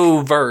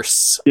 Yoho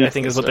Verse, I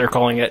think is what they're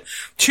calling it.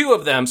 2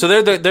 of them. So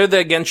they're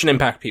the Genshin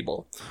Impact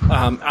people,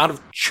 out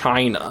of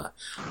China.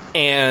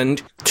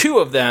 And 2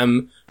 of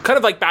them,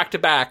 kind of back to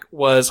back,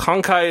 was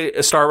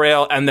Honkai Star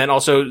Rail and then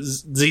also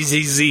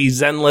ZZZ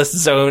Zenless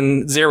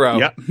Zone Zero.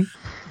 Yep.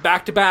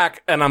 Back to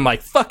back, and I'm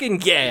like,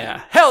 fucking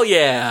yeah, hell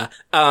yeah.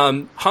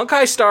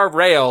 Honkai Star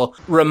Rail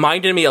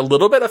reminded me a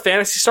little bit of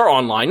Phantasy Star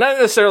Online, not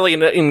necessarily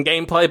in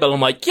gameplay, but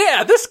I'm like,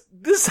 yeah,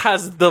 this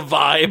has the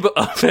vibe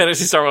of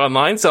Phantasy Star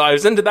Online, so I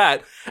was into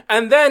that.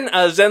 And then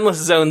Zenless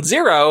Zone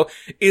Zero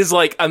is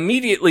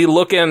immediately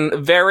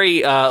looking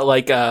very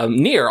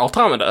Nier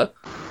Automata.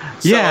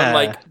 So yeah. I'm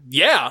like,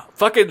 yeah,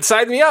 fucking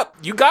sign me up.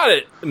 You got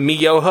it,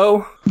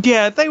 Miyoho.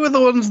 Yeah, they were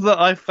the ones that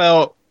I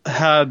felt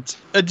had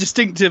a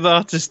distinctive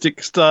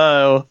artistic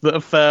style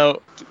that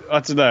felt, I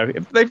don't know,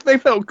 they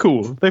felt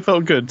cool. They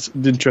felt good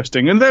and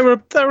interesting. And there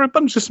were a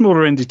bunch of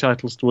smaller indie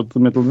titles towards the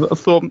middle that I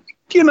thought,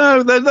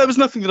 there was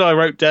nothing that I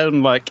wrote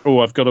down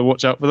I've got to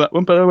watch out for that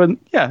one. But I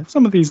went, yeah,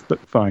 some of these look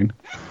fine.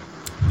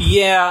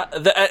 Yeah,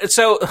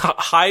 so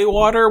High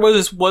Water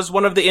was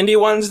one of the indie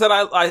ones that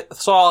I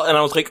saw, and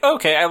I was like,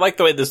 okay, I like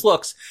the way this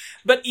looks.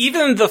 But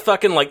even the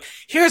fucking, like,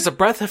 here's a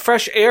breath of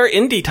fresh air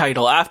indie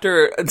title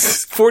after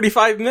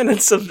 45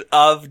 minutes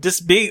of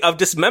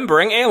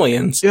dismembering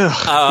aliens. Yeah,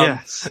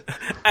 yes.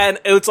 And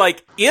it was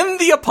like, in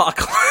the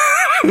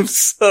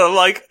apocalypse. So,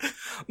 like,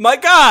 my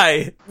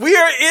guy, we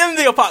are in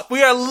the apocalypse.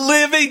 We are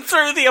living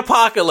through the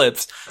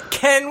apocalypse.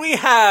 Can we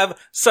have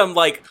some,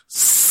 like,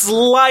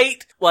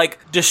 slight, like,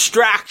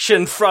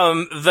 distraction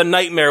from the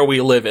nightmare we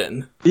live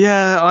in?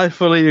 Yeah, I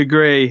fully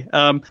agree.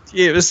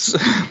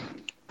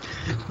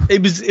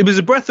 It was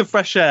a breath of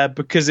fresh air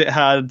because it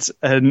had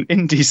an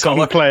indie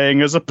song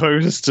playing as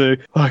opposed to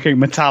fucking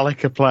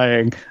Metallica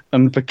playing,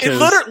 and because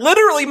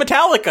literally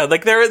Metallica.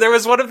 Like there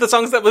was one of the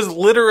songs that was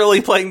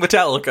literally playing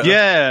Metallica.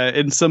 Yeah,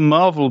 in some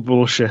Marvel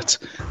bullshit.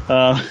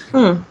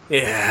 Yeah,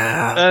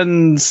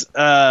 and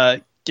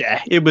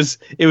yeah, it was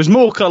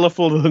more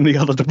colourful than the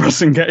other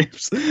depressing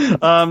games.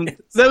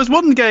 There was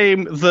one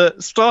game that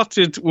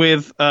started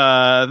with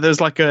there's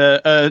like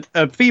a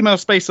female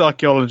space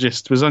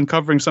archaeologist was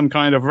uncovering some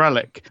kind of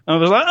relic, and I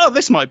was like, oh,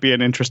 this might be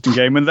an interesting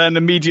game. And then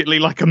immediately,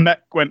 like, a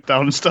mech went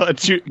down and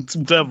started shooting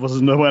some devils,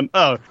 and I went,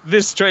 oh,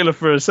 this trailer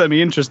for a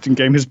semi-interesting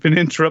game has been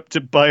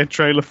interrupted by a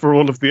trailer for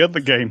all of the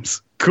other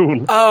games.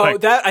 Cool. Oh,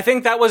 like, I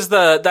think that was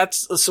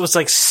it's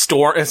like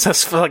Storm. It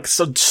says like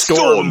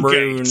Storm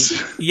Rune.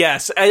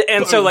 Yes,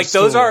 and so like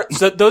those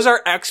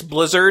are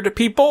ex-Blizzard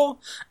people,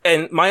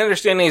 and my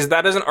understanding is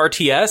that is an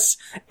RTS,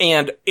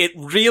 and it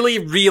really,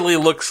 really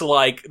looks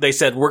like they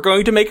said we're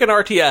going to make an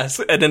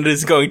RTS, and it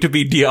is going to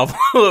be Diablo.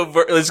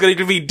 It's going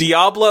to be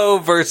Diablo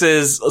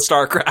versus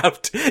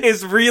StarCraft.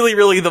 Is really,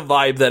 really the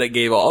vibe that it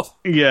gave off.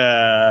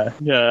 Yeah,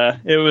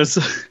 it was.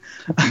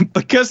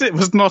 Because it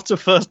was not a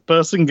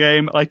first-person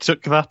game, I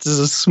took that as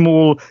a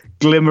small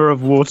glimmer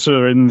of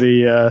water in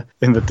the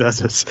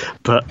desert.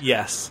 But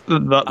yes,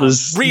 that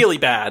was really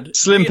bad,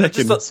 slim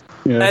pickings.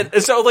 Yeah.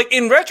 And so, like,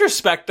 in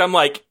retrospect, I'm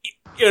like,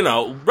 you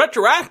know,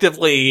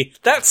 retroactively,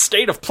 that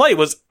state of play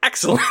was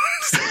excellent.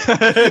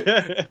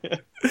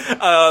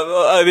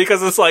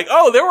 Because it's like,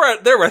 oh,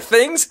 there were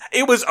things.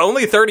 It was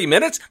only 30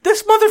 minutes.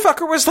 This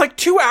motherfucker was like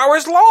 2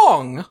 hours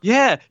long.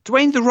 Yeah,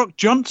 Dwayne "The Rock"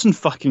 Johnson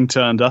fucking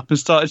turned up and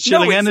started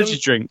shilling energy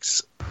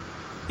drinks.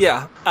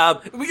 Yeah.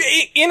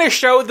 In a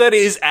show that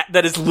is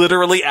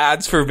literally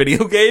ads for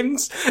video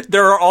games,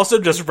 there are also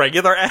just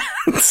regular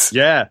ads.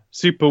 Yeah,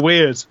 super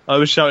weird. I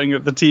was shouting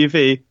at the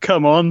TV,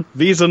 come on,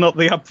 these are not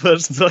the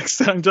adverts that I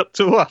signed up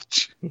to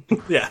watch.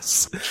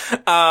 Yes.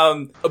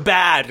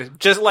 Bad.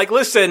 Just like,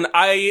 listen,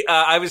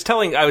 I was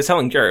telling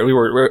Jared,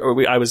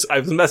 I was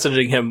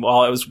messaging him while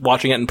I was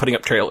watching it and putting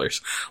up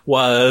trailers,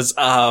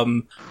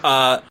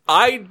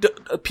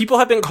 people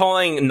have been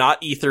calling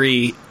not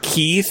E3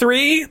 Key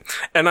 3,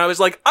 and I was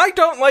like, I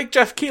don't like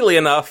Jeff Keighley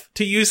enough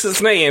to use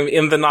his name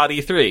in the not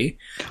E3.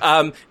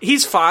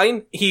 He's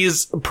fine.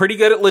 He's pretty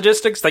good at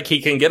logistics. Like,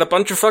 he can get a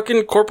bunch of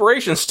fucking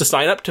corporations to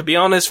sign up to be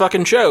on his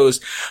fucking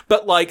shows.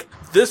 But, like,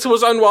 this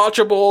was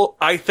unwatchable.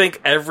 I think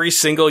every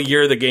single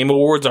year the Game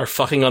Awards are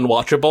fucking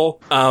unwatchable.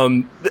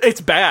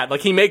 It's bad.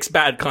 Like, he makes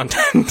bad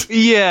content.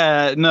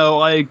 Yeah, no,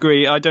 I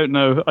agree. I don't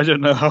know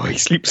how he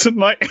sleeps at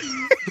night.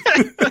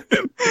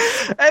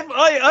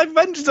 I've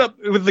ended up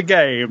with the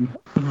game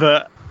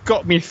that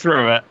got me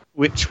through it,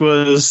 which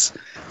was,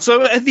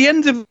 so at the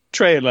end of the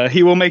trailer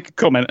he will make a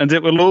comment and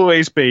it will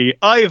always be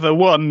either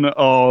one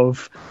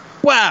of,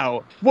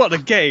 wow, what a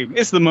game,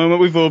 it's the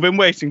moment we've all been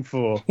waiting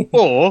for,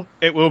 or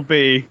it will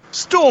be,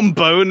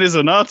 Stormbone is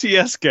an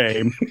RTS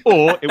game,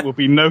 or it will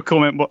be no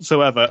comment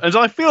whatsoever. And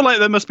I feel like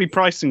there must be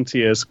pricing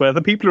tiers where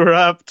the people who are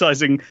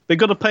advertising, they've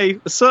got to pay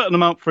a certain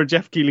amount for a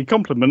Jeff Keighley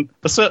compliment,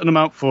 a certain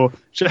amount for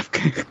Jeff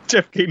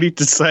Keighley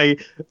to say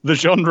the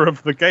genre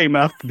of the game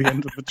after the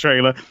end of the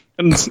trailer.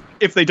 And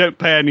if they don't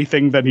pay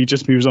anything, then he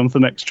just moves on to the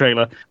next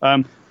trailer.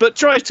 But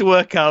try to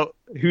work out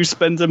who's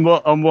spending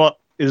what on what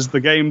is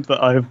the game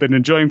that I have been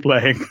enjoying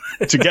playing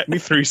to get me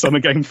through Summer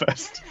Game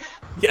Fest.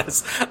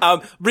 Yes.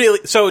 Really.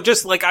 So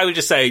just like, I would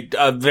just say,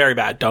 very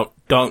bad. Don't.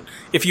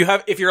 If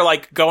you're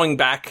like going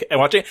back and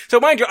watching. So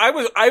mind you,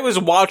 I was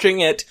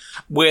watching it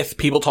with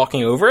people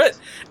talking over it,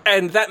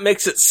 and that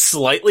makes it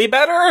slightly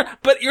better,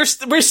 but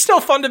we're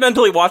still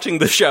fundamentally watching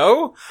the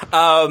show.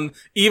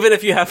 Even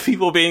if you have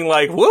people being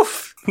like,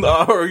 woof.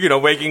 Or, you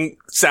know, making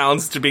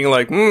sounds to being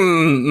like,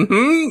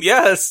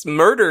 yes,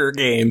 murder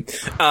game.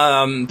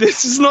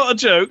 This is not a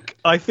joke.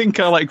 I think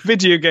I like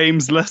video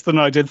games less than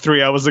I did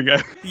 3 hours ago.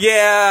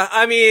 Yeah,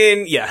 I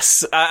mean,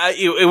 yes.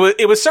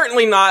 It was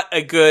certainly not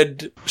a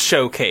good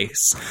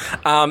showcase.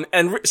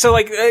 And so,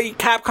 like,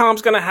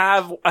 Capcom's gonna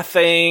have a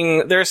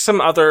thing. There's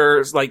some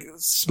other, like,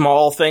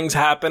 small things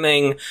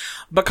happening,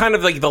 but kind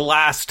of like the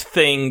last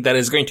thing that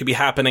is going to be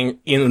happening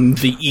in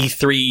the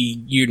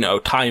E3, you know,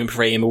 time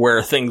frame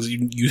where things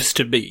used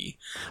to be,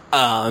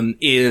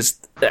 is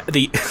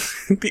the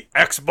the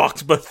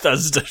Xbox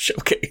Bethesda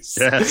showcase,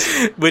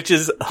 yes. Which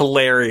is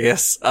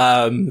hilarious.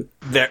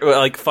 They're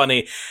like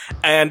funny,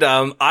 and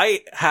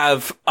I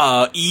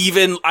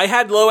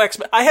had low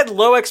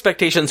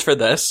expectations for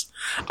this.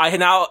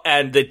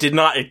 It did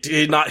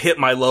not hit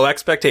my low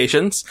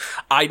expectations.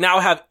 I now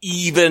have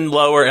even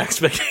lower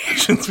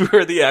expectations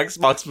for the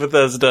Xbox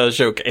Bethesda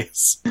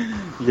showcase.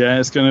 Yeah,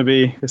 it's gonna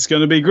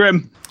be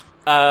grim.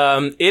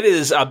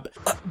 It's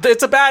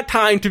a bad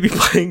time to be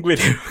playing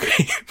video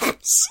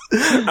games.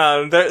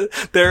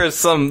 There's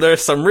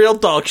some real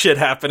dog shit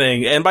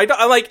happening, and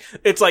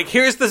it's like,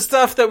 here's the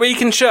stuff that we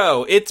can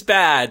show. It's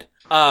bad.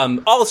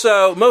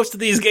 Also, most of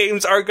these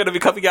games aren't going to be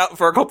coming out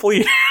for a couple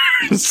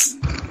years.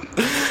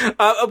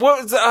 What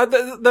was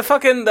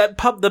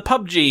the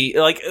PUBG,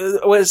 like,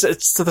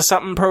 it's the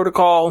something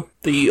protocol,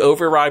 the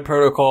override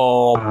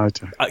protocol. I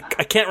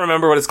can't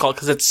remember what it's called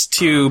because it's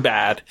too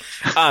bad.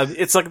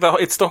 It's like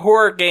it's the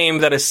horror game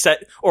that is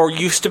set, or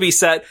used to be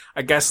set.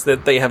 I guess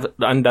that they have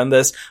undone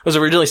this. It was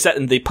originally set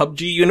in the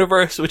PUBG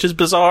universe, which is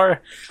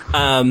bizarre.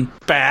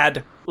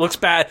 Bad. Looks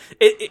bad.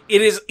 It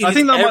is. I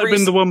think that might have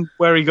been the one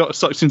where he got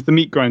sucked into the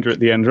meat grinder at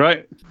the end,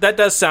 right? That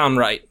does sound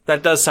right. The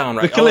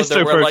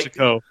Callisto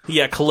Protocol.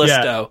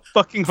 Callisto. Yeah,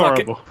 fucking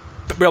horrible.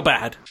 Real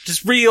bad.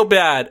 Just real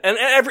bad. And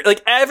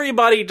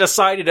everybody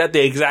decided at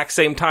the exact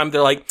same time,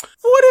 they're like,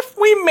 what if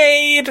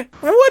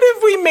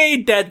we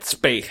made Dead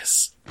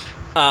Space?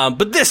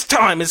 But this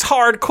time is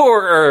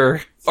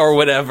hardcore or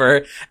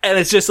whatever. And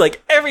it's just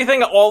like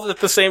everything all at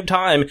the same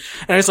time.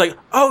 And it's like,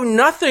 oh,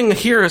 nothing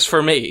here is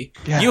for me.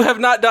 Yeah. You have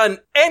not done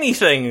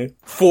anything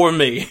for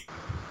me.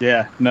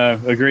 Yeah, no,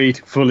 agreed.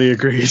 Fully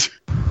agreed.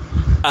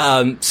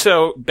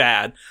 So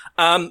bad.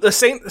 The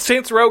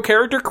Saints Row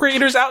character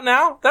creator's out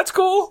now. That's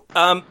cool.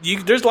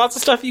 There's lots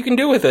of stuff you can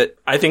do with it.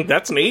 I think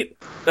that's neat.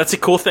 That's a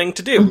cool thing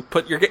to do.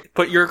 Put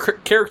your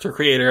character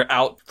creator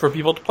out for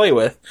people to play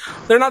with.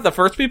 They're not the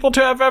first people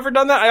to have ever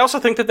done that. I also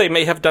think that they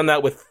may have done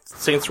that with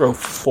Saints Row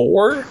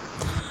 4.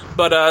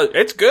 But,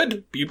 it's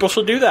good. People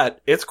should do that.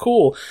 It's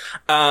cool.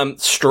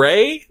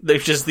 Stray,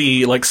 which is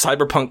the, like,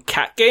 cyberpunk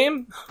cat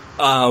game,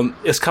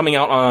 is coming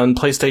out on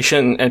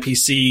PlayStation and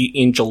PC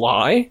in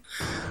July.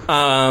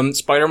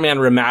 Spider-Man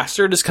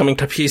Remastered is coming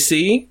to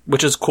PC,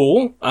 which is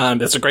cool.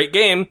 It's a great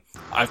game.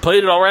 I've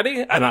played it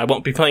already, and I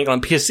won't be playing it on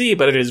PC,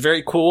 but it is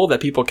very cool that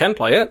people can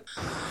play it.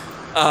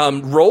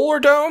 Roller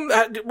Dome?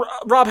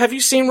 Rob, have you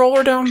seen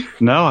Roller Dome?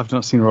 No, I've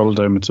not seen Roller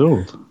Dome at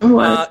all.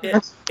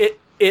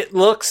 It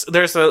looks,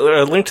 there's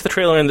a link to the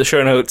trailer in the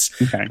show notes.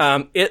 Okay.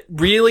 It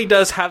really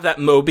does have that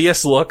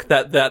Mobius look,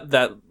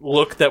 that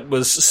look that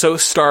was so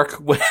stark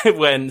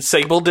when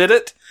Sable did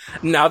it.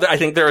 Now that I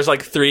think there's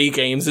like 3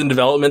 games in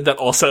development that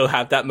also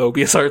have that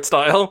Mobius art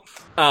style.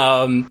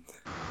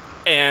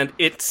 And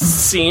it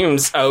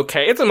seems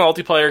okay. It's a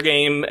multiplayer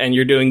game, and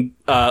you're doing,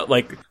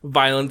 like,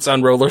 violence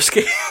on roller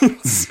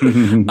skates.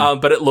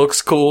 But it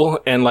looks cool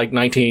and like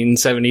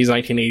 1970s,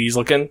 1980s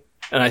looking.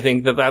 And I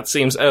think that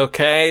seems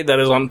okay. That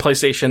is on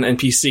PlayStation and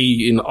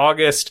PC in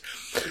August.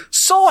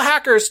 Soul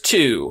Hackers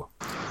 2.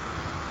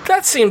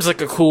 That seems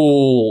like a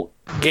cool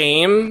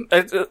game.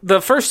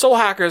 The first Soul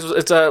Hackers,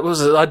 it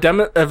was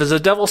a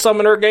Devil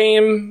Summoner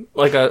game,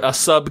 like a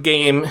sub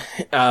game,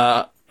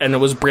 and it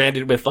was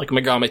branded with like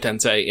Megami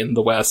Tensei in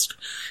the West.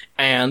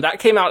 And that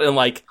came out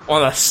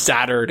on a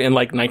Saturn in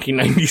like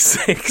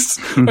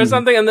 1996 or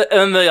something.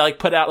 And they like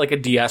put out like a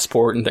DS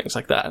port and things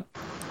like that.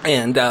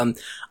 And,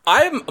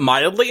 I'm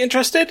mildly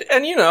interested,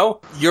 and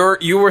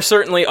you were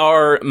certainly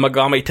our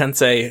Megami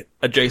Tensei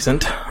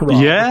adjacent, Rob.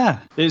 Yeah,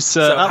 it's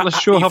Atlas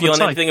Shore. You feeling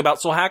anything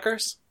about Soul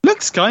Hackers?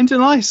 Looks kind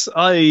of nice.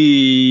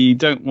 I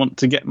don't want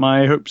to get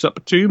my hopes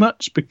up too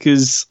much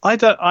because I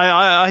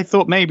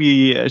thought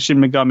maybe Shin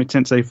Megami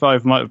Tensei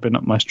 5 might have been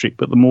up my street,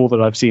 but the more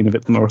that I've seen of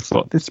it, the more I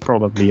thought this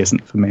probably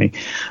isn't for me.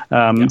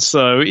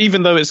 So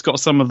even though it's got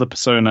some of the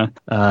Persona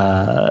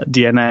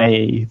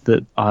DNA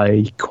that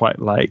I quite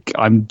like,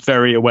 I'm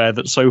very aware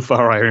that so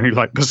far I only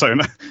like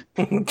Persona.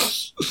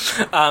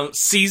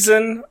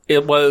 Season,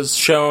 it was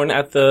shown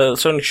at the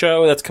Sony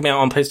show that's coming out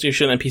on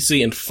PlayStation and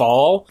PC in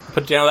fall.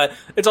 But that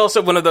it's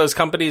also one of those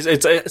companies.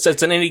 It's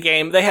an indie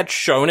game. They had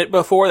shown it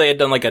before. They had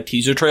done like a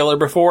teaser trailer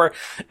before,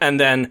 and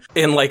then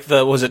in like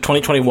was it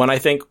 2021? I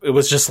think it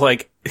was just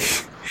like.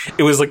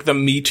 It was like the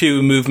Me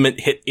Too movement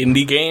hit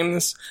indie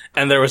games,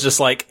 and there was just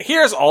like,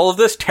 here's all of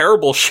this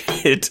terrible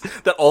shit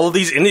that all of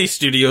these indie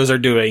studios are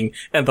doing,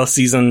 and the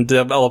Season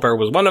developer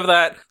was one of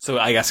that, so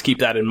I guess keep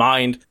that in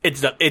mind.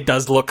 It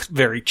does look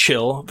very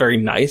chill, very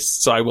nice,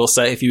 so I will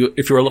say if you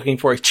were looking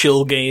for a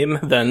chill game,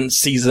 then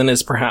Season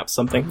is perhaps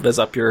something that's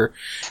up your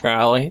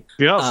alley.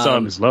 The art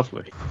style is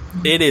lovely.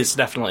 It is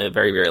definitely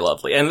very, very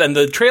lovely. And then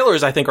the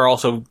trailers, I think, are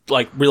also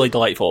like really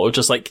delightful. It's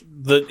just like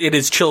it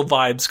is chill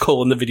vibes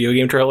cool in the video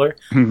game trailer.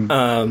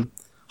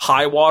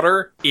 High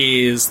Water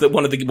is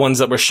one of the ones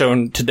that was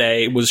shown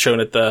today. Was shown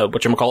at the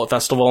whatchamacallit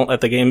festival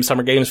at the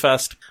Summer Games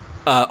Fest.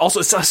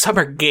 Also, it's a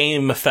Summer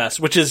Game Fest,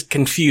 which is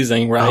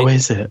confusing, right? Oh,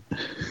 is it?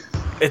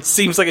 it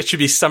seems like it should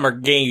be Summer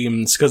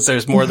Games because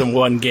there's more than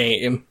one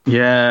game.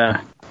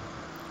 Yeah.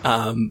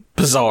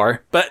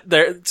 Bizarre, but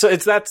that's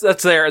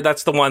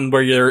the one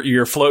where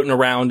you're floating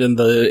around in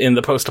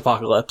the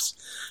post-apocalypse.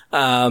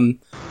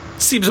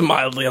 Seems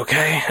mildly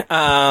okay.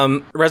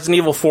 Resident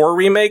Evil 4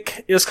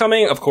 remake is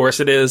coming. Of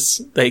course it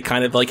is. They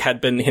kind of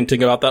had been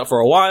hinting about that for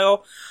a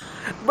while.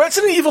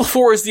 Resident Evil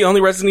 4 is the only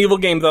Resident Evil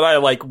game that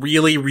I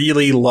really,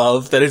 really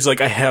love. That is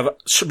I have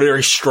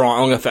very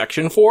strong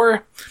affection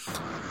for.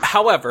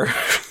 However,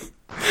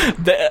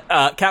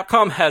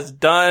 Capcom has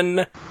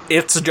done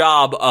its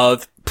job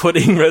of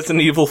putting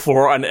Resident Evil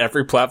 4 on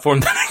every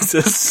platform that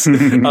exists,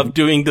 of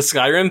doing the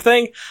Skyrim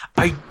thing.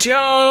 I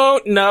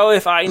don't know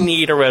if I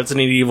need a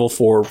Resident Evil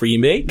 4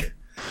 remake.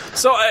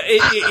 So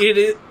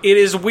it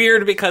is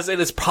weird because it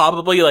is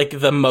probably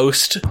the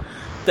most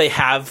they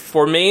have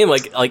for me.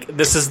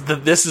 This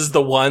is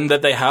the one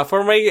that they have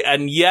for me,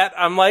 and yet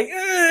I'm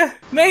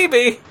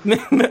maybe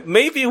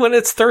when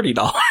it's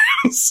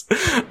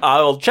 $30,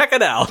 I'll check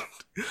it out.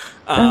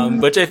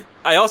 Which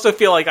I also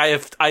feel like I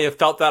have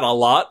felt that a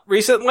lot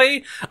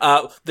recently.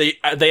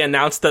 They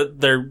announced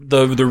that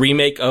the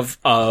remake of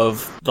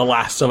The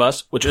Last of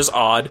Us, which is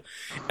odd.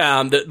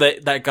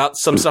 That got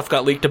some stuff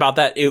got leaked about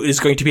that. It is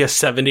going to be a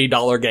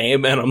 $70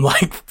 game, and I'm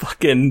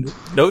fucking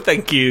no,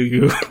 thank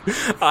you.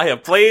 I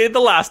have played The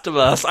Last of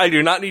Us. I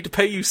do not need to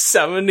pay you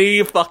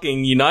 70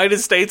 fucking United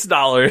States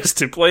dollars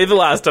to play The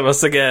Last of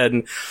Us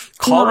again.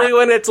 Call me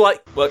when it's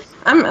what?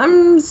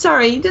 I'm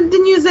sorry. The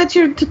news that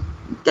you're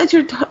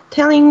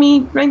telling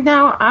me right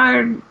now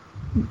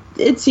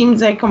it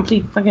seems like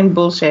complete fucking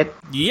bullshit.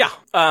 Yeah.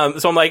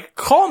 So I'm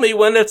call me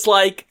when it's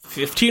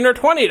 $15 or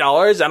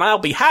 $20 and I'll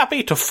be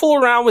happy to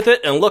fool around with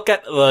it and look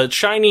at the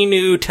shiny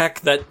new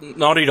tech that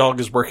Naughty Dog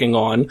is working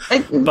on.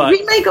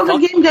 Remake of a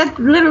game that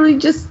literally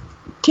just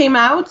came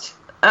out.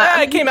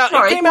 It came out.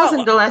 Sorry, it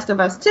wasn't The Last of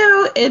Us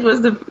 2. It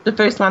was the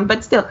first one,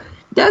 but still,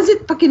 does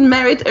it fucking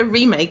merit a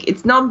remake?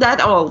 It's not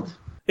that old.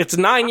 It's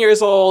 9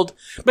 years old.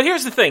 But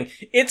here's the thing.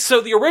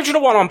 The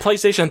original one on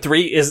PlayStation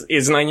 3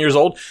 is 9 years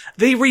old.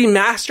 They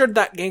remastered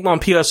that game on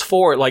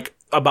PS4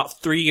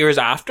 about 3 years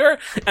after,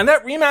 and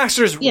that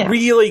remaster is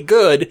really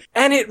good,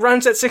 and it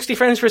runs at 60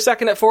 frames per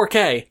second at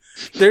 4K.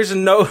 There's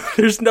no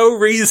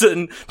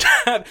reason to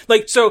have,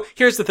 so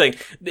here's the thing.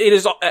 It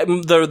is,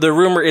 the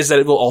rumor is that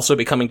it will also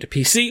be coming to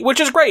PC,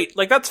 which is great.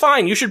 That's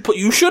fine. You should put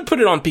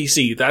it on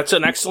PC. That's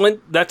an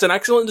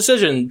excellent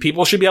decision.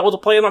 People should be able to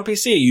play it on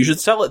PC. You should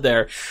sell it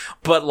there.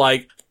 But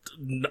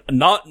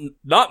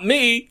not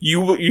me.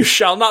 You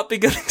shall not be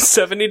getting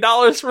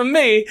 $70 from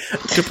me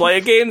to play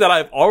a game that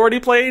I've already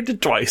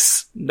played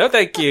twice. No,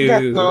 thank you.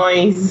 That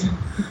noise.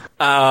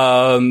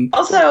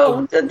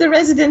 Also, the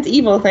Resident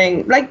Evil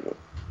thing.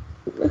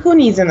 Who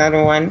needs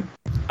another one?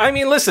 I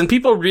mean, listen,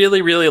 people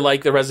really, really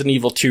like the Resident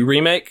Evil 2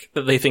 remake,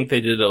 that they think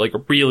they did a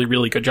really,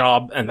 really good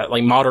job and that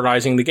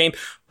modernizing the game.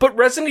 But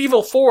Resident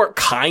Evil 4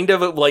 kind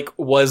of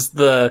was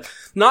the,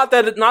 not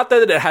that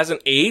it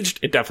hasn't aged,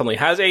 it definitely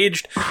has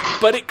aged,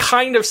 but it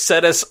kind of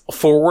set us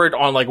forward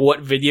on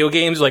what video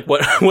games,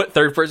 what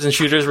third person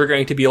shooters were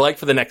going to be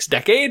for the next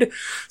decade.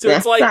 So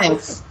it's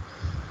thanks.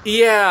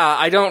 Yeah,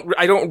 I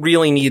don't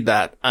really need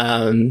that.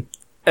 And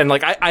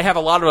I have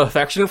a lot of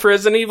affection for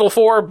Resident Evil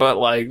 4, but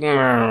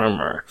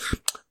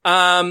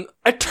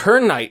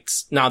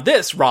Eternights. Now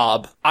this,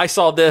 Rob, I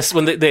saw this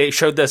when they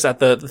showed this at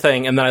the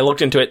thing, and then I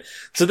looked into it.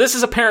 So this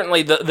is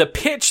apparently the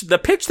pitch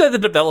that the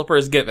developer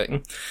is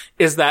giving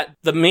is that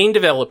the main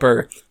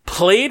developer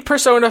played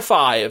Persona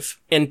 5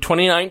 in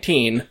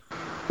 2019,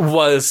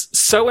 was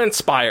so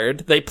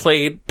inspired, they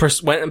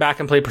went back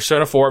and played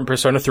Persona 4 and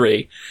Persona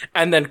 3,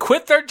 and then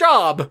quit their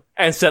job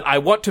and said, I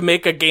want to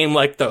make a game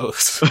like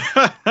those.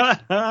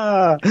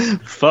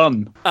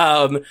 Fun.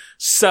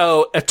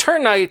 So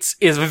Eternights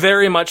is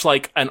very much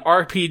an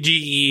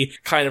RPG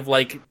kind of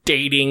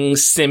dating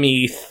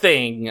simmy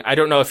thing. I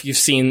don't know if you've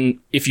seen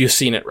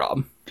it,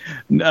 Rob.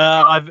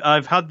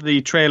 I've had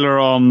the trailer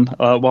on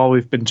while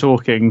we've been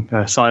talking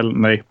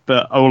silently,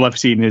 but all I've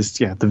seen is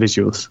the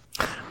visuals.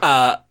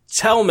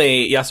 Tell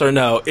me, yes or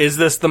no, is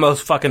this the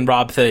most fucking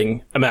Rob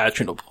thing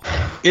imaginable?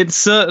 It's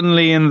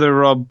certainly in the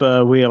Rob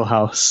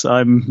wheelhouse.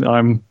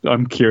 I'm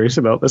curious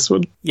about this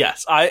one.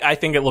 Yes, I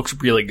think it looks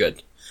really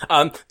good.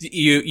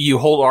 You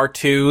hold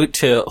R2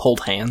 to hold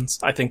hands.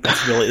 I think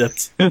that's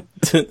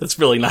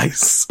really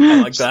nice.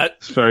 I like that.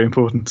 It's very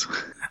important.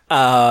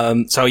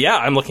 So yeah,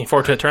 I'm looking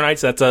forward to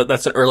Eternights.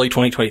 That's an early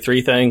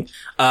 2023 thing.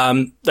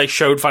 They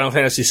showed Final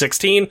Fantasy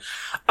 16.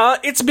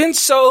 It's been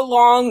so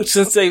long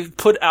since they've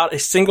put out a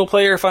single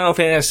player Final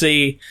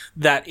Fantasy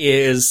that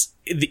is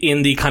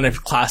in the kind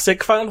of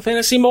classic Final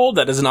Fantasy mold,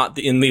 that is not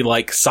in the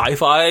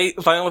sci-fi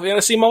Final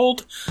Fantasy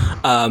mold.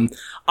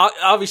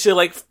 obviously,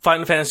 like,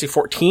 Final Fantasy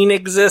XIV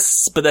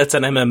exists, but that's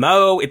an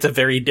MMO. It's a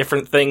very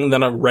different thing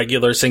than a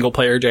regular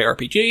single-player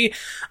JRPG.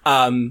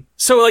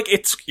 So, like,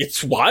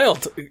 it's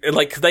wild.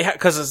 Like,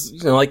 cause,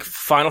 you know, like,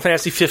 Final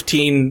Fantasy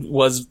XV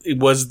was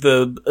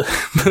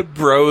the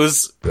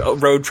bros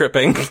road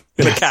tripping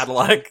in a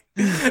Cadillac.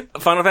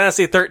 Final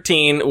Fantasy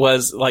XIII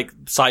was, like,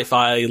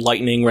 sci-fi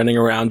lightning running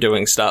around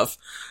doing stuff.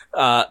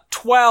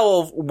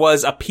 12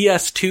 was a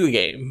PS2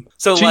 game.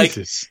 So,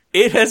 Jesus.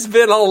 like, it has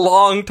been a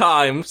long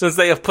time since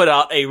they have put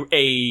out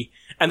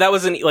and that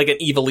was an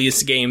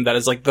Ivalice game that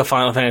is like the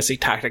Final Fantasy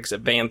Tactics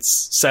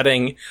Advance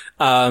setting.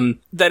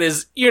 That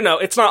is, you know,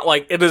 it's not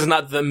like, it is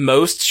not the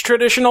most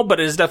traditional, but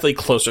it is definitely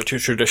closer to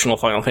traditional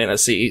Final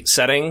Fantasy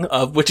setting,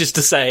 which is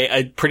to say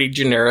a pretty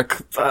generic,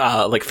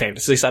 like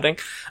fantasy setting.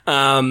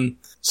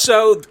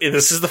 So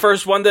this is the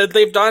first one that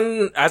they've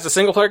done as a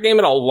single player game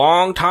in a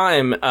long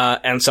time.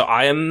 And so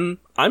I'm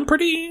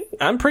pretty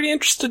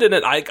interested in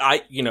it.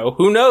 I, you know,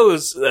 who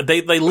knows?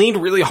 They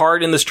leaned really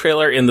hard in this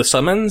trailer in the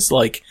summons,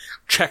 like,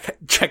 check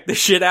this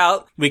shit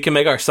out. We can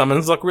make our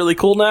summons look really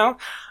cool now.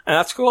 And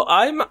that's cool.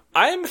 I'm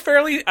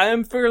fairly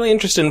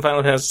interested in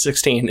Final Fantasy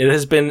 16. It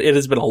has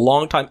been a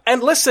long time.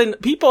 And listen,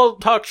 people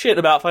talk shit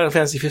about Final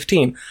Fantasy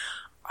 15.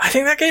 I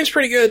think that game's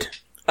pretty good.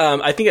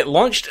 I think it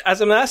launched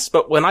as a mess,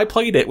 but when I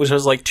played it, which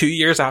was like 2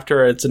 years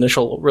after its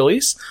initial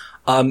release,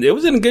 it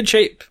was in good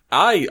shape.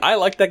 I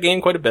liked that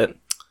game quite a bit.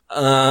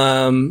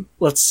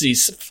 Let's see,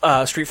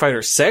 Street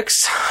Fighter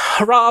 6.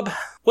 Rob,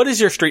 what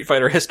is your Street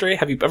Fighter history?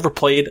 Have you ever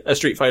played a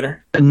Street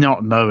Fighter?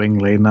 Not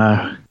knowingly,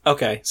 no.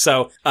 Okay,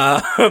 so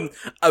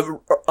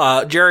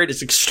Jared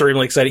is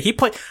extremely excited. He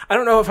played. I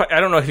don't know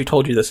if he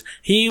told you this.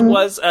 He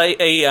was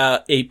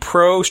a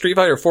pro Street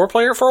Fighter 4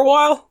 player for a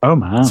while. Oh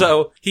man!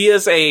 So he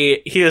is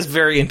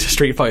very into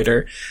Street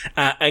Fighter,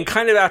 and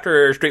kind of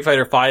after Street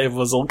Fighter 5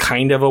 was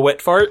kind of a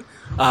wet fart.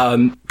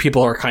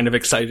 People are kind of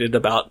excited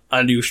about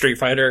a new Street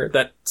Fighter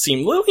that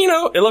seemed, you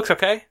know, it looks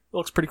okay. It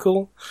looks pretty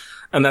cool.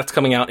 And that's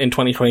coming out in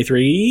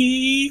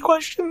 2023,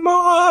 question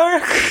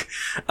mark.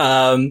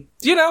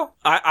 You know,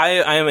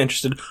 I am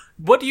interested.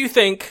 What do you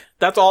think?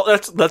 That's all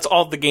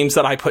the games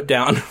that I put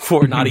down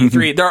for not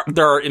E3.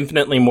 There are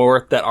infinitely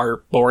more that are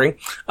boring,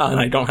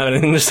 and I don't have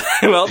anything to say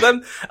about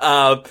them.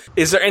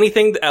 Is there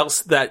anything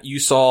else that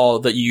you saw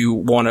that you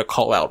want to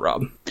call out,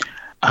 Rob?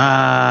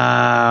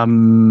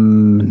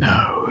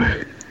 No.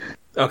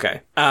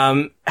 Okay.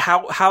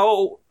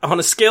 How on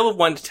a scale of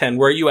 1 to 10,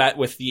 where are you at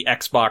with the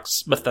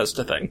Xbox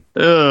Bethesda thing?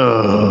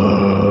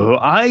 Oh,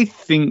 I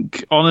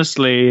think,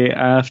 honestly,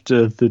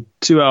 after the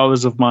 2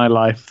 hours of my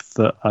life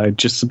that I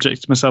just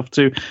subjected myself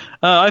to,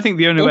 I think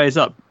the only way is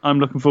up. I'm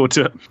looking forward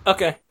to it.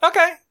 Okay,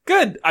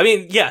 good. I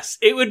mean, yes,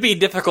 it would be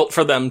difficult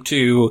for them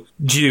to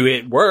do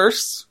it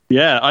worse.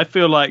 Yeah, I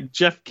feel like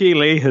Jeff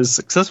Keighley has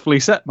successfully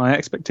set my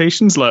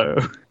expectations low.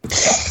 Which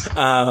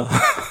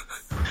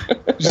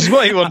is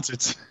what he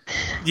wanted.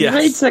 Yes.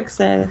 Great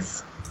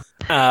success.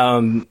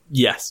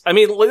 Yes. I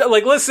mean,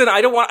 like, listen,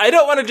 I don't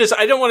want to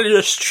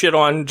just shit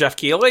on Jeff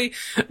Keighley,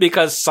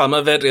 because some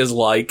of it is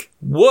like,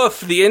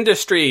 woof, the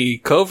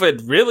industry,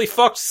 COVID really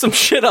fucked some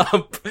shit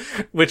up,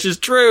 which is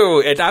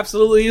true. It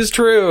absolutely is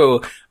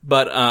true.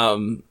 But,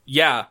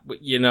 yeah,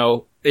 you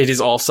know, it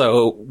is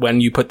also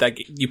when you put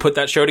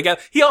that show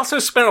together. He also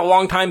spent a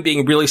long time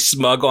being really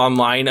smug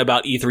online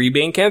about E3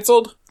 being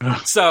canceled.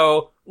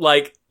 So,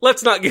 like,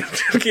 let's not give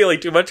Keighley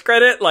too much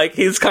credit. Like,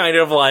 he's kind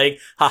of like,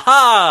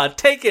 haha,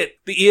 take it,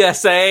 the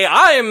ESA,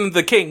 I'm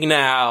the king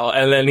now.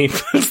 And then he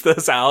puts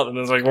this out and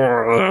it's like,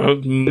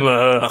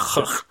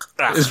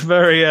 it's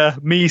very,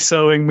 me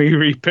sowing, me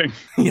reaping.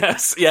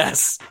 Yes,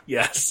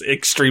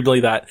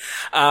 extremely that.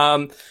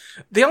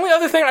 The only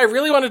other thing I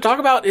really want to talk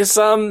about is,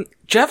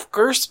 Jeff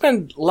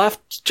Gerstmann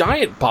left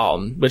Giant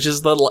Bomb, which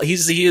is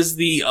he was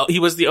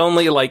the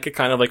only, like,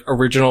 kind of like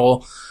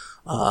original,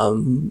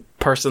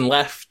 person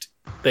left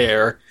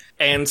there.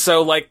 And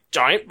so, like,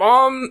 Giant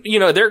Bomb, you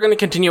know, they're going to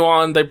continue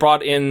on. They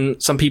brought in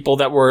some people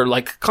that were,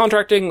 like,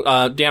 contracting.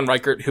 Dan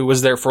Reichert, who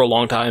was there for a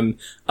long time,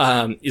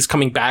 is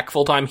coming back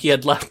full time. He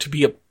had left to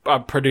be a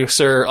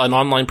producer, an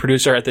online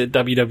producer at the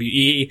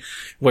WWE,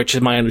 which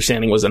in my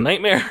understanding was a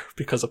nightmare,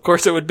 because of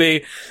course it would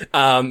be.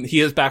 He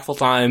is back full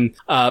time,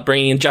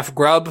 bringing in Jeff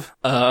Grubb,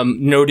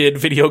 noted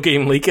video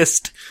game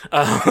leakist,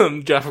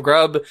 Jeff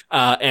Grubb,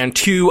 and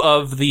two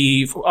of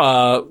the,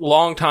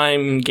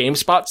 longtime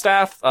GameSpot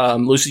staff,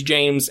 Lucy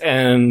James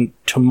and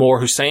Timur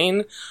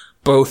Hussein,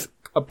 both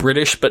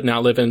British but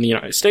now live in the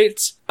United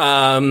States.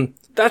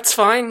 That's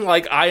fine.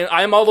 Like,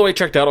 I'm all the way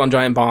checked out on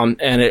Giant Bomb,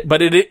 and I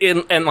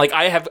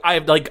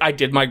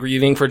did my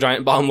grieving for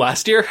Giant Bomb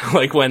last year,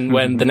 like when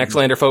the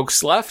Nextlander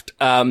folks left.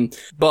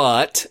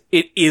 But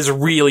it is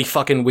really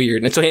fucking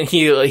weird. And so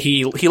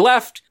he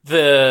left.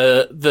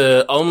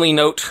 The only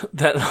note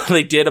that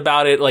they did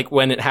about it, like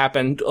when it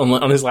happened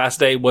on his last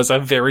day, was a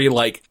very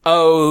like a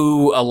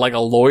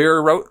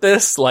lawyer wrote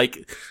this.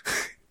 Like,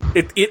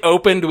 it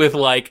opened with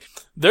like,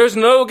 there's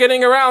no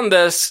getting around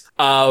this.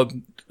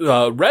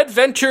 Red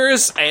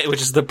Ventures,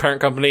 which is the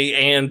parent company,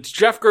 and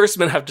Jeff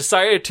Gerstmann have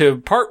decided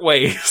to part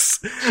ways.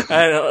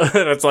 And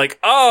it's like,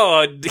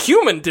 oh, a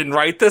human didn't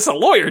write this, a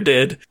lawyer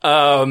did.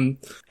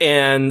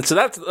 And so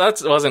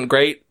that wasn't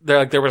great.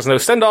 There was no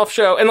send-off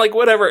show, and like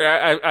whatever.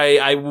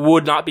 I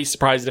would not be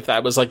surprised if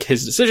that was like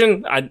his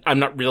decision. I'm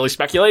not really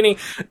speculating,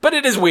 but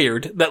it is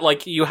weird that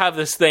like you have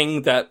this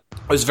thing that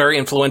was very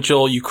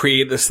influential. You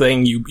create this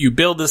thing, you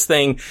build this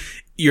thing,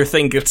 your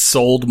thing gets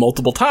sold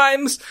multiple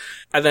times,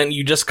 and then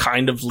you just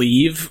kind of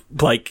leave,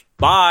 like,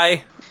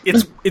 bye.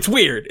 It's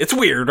weird. It's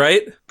weird,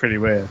 right? Pretty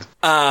weird.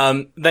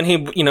 Then he,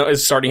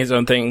 is starting his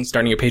own thing,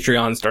 starting a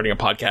Patreon, starting a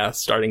podcast,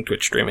 starting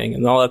Twitch streaming,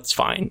 and all that's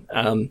fine.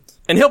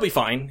 And he'll be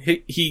fine.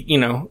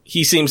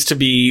 He seems to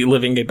be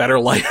living a better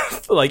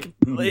life. Like,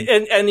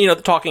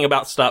 and talking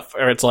about stuff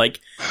where it's like,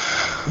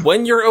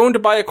 when you're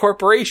owned by a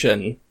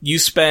corporation, you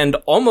spend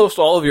almost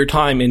all of your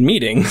time in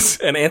meetings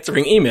and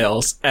answering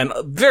emails, and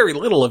very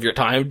little of your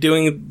time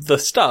doing the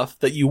stuff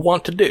that you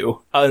want to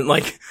do.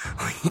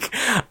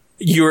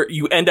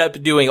 You end up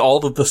doing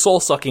all of the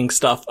soul-sucking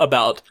stuff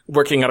about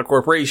working at a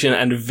corporation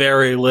and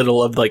very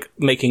little of, like,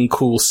 making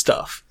cool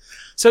stuff.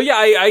 So yeah,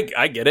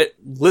 I get it.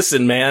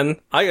 Listen, man,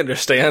 I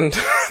understand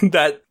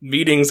that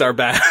meetings are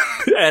bad.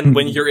 And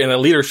when you're in a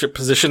leadership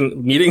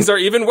position, meetings are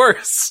even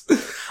worse.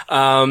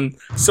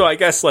 So I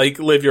guess, like,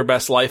 live your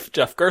best life,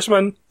 Jeff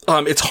Gerstmann.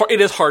 It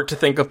is hard to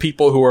think of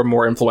people who are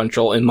more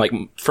influential in, like,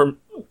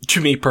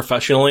 to me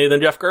professionally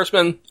than Jeff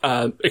Gerstmann.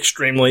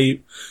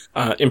 Extremely,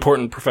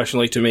 important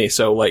professionally to me.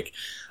 So, like,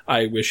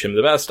 I wish him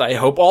the best. I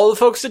hope all the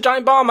folks at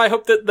Giant Bomb, I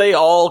hope that they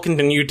all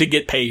continue to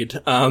get paid.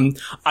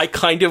 I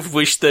kind of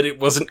wish that it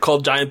wasn't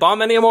called Giant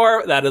Bomb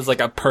anymore. That is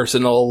like a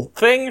personal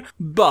thing,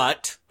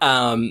 but,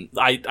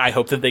 I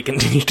hope that they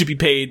continue to be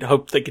paid,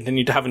 hope they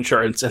continue to have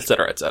insurance,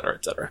 etc., etc.,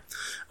 etc.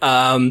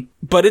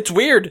 But it's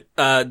weird.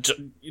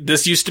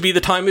 This used to be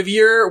the time of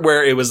year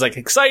where it was like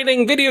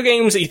exciting video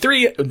games,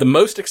 E3, the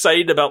most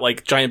excited about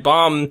like Giant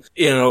Bomb,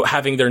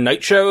 having their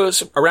night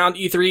shows around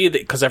E3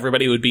 because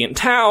everybody would be in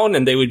town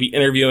and they would be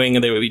interviewing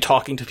and they would be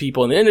talking to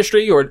people in the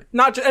industry, or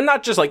not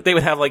just like they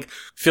would have like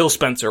Phil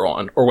Spencer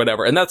on or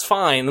whatever. And that's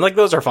fine. Like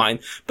those are fine.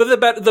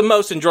 But the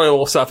most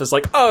enjoyable stuff is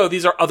like, oh,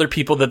 these are other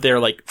people that they're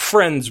like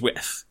friends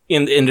with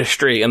in the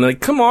industry, and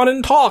like, come on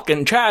and talk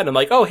and chat, and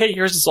like, oh, hey,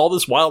 here's all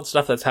this wild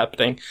stuff that's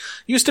happening.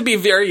 Used to be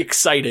very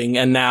exciting,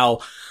 and now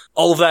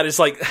all of that is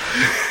like,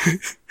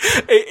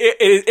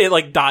 it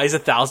like dies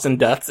 1,000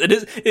 deaths.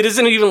 It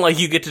isn't even like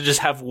you get to just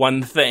have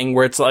one thing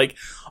where it's like,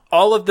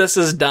 all of this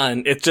is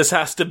done. It just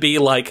has to be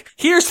like,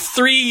 here's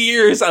 3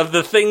 years of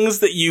the things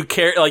that you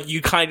care, like,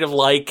 you kind of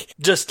like,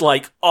 just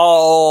like,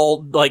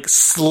 all, like,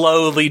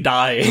 slowly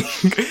dying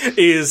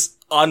is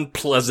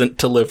unpleasant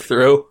to live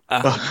through.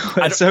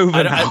 It's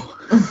over now.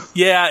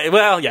 Yeah,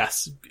 well,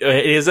 yes.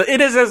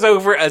 It is as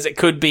over as it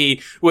could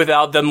be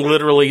without them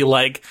literally,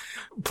 like,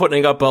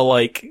 putting up a,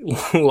 like,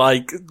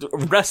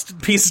 rest in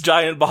peace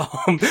Giant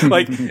Bomb.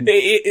 Like,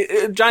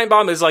 Giant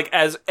Bomb is, like,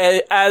 as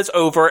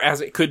over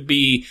as it could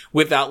be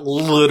without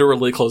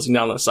literally closing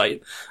down the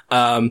site.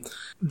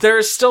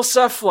 There's still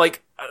stuff,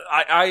 like,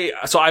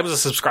 so I was a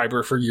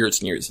subscriber for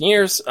years and years and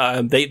years.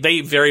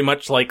 They very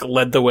much, like,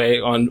 led the way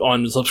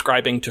on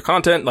subscribing to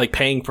content, like,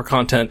 paying for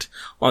content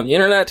on the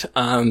internet.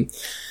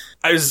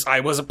 I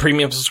was a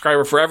premium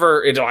subscriber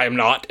forever. I am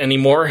not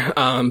anymore,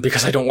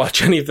 because I don't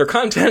watch any of their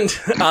content.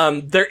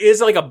 There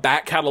is like a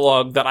back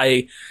catalog that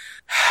I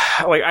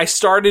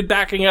started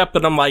backing up,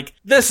 and I'm like,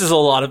 this is a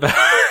lot of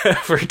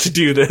effort to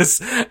do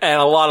this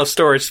and a lot of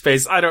storage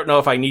space. I don't know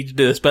if I need to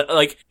do this, but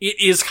like, it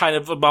is kind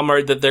of a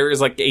bummer that there is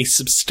like a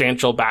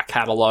substantial back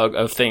catalog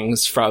of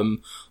things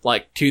from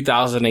like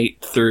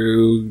 2008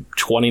 through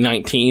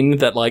 2019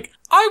 that like,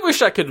 I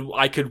wish I could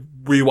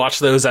rewatch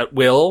those at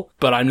will,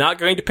 but I'm not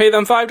going to pay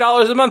them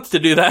 $5 a month to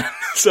do that.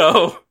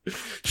 So,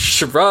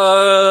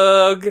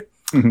 shrug.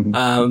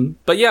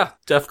 But yeah,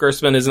 Jeff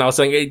Gerstmann is now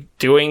saying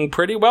doing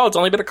pretty well. It's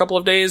only been a couple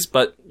of days,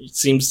 but it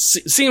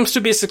seems to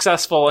be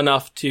successful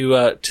enough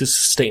to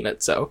sustain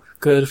it. So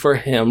good for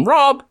him.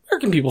 Rob, where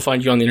can people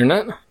find you on the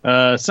internet?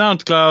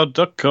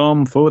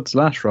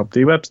 SoundCloud.com/Rob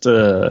D.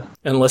 Webster.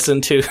 And listen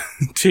to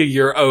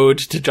your ode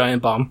to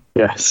Giant Bomb.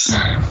 Yes.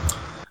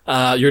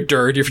 Your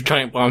dirge, your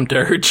Giant Bomb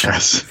dirge.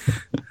 Yes.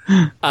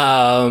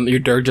 Your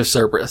dirge of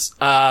Cerberus.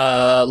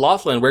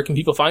 Laughlin, where can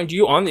people find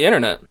you on the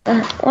internet?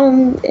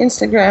 On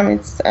Instagram,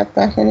 it's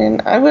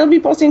 @Backanin. I will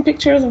be posting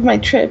pictures of my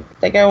trip.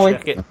 Like I always,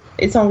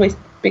 it's always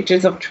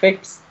pictures of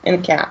trips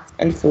and cats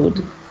and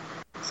food.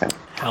 So.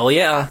 Hell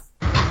yeah.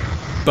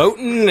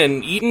 Boatin'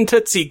 and eating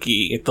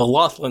tzatziki, the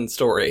Laughlin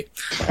story.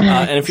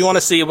 And if you want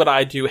to see what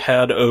I do,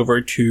 head over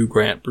to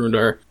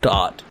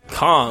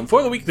grantbruner.com.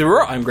 For the Weekly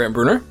Roar, I'm Grant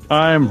Bruner.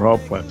 I'm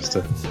Rob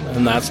Webster.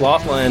 And that's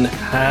Laughlin.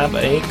 Have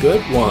a good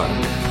one.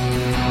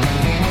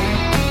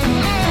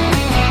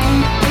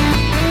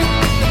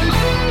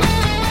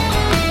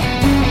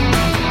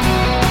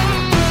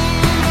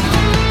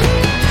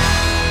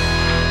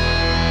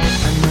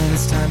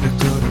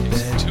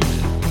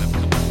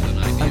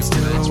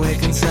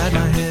 Inside my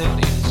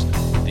head,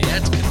 the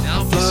ads can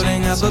now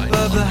floating up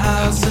above the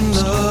house and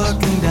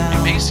looking down.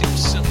 It may seem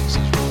silly,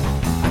 says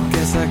Roland. I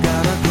guess I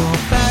gotta go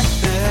back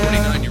there.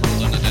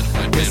 49-year-old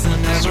unidentified Guess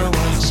man there with never a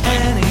was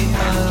sniper any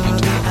rifle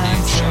other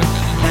answer.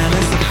 shotgun. And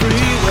as the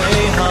freeway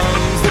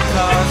hums, the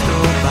cars go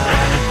by,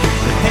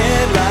 the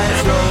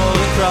headlights roll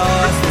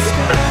across the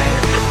sky,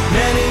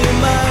 many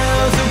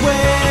miles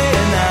away,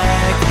 and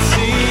I can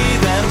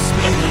see them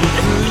spinning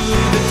through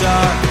the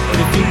dark.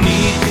 If you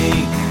need me,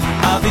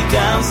 I'll be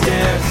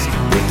downstairs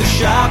with the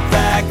shop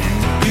vac.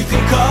 You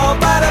can call,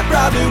 but I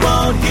probably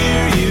won't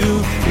hear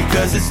you,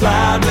 because it's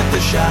loud with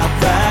the shop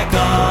vac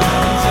on.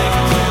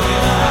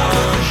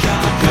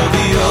 You'll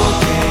be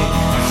okay,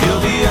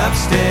 you'll be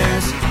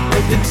upstairs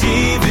with the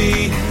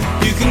TV.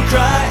 You can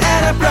cry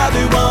and I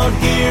probably won't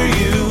hear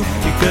you,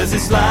 because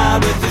it's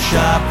loud with the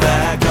shop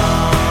vac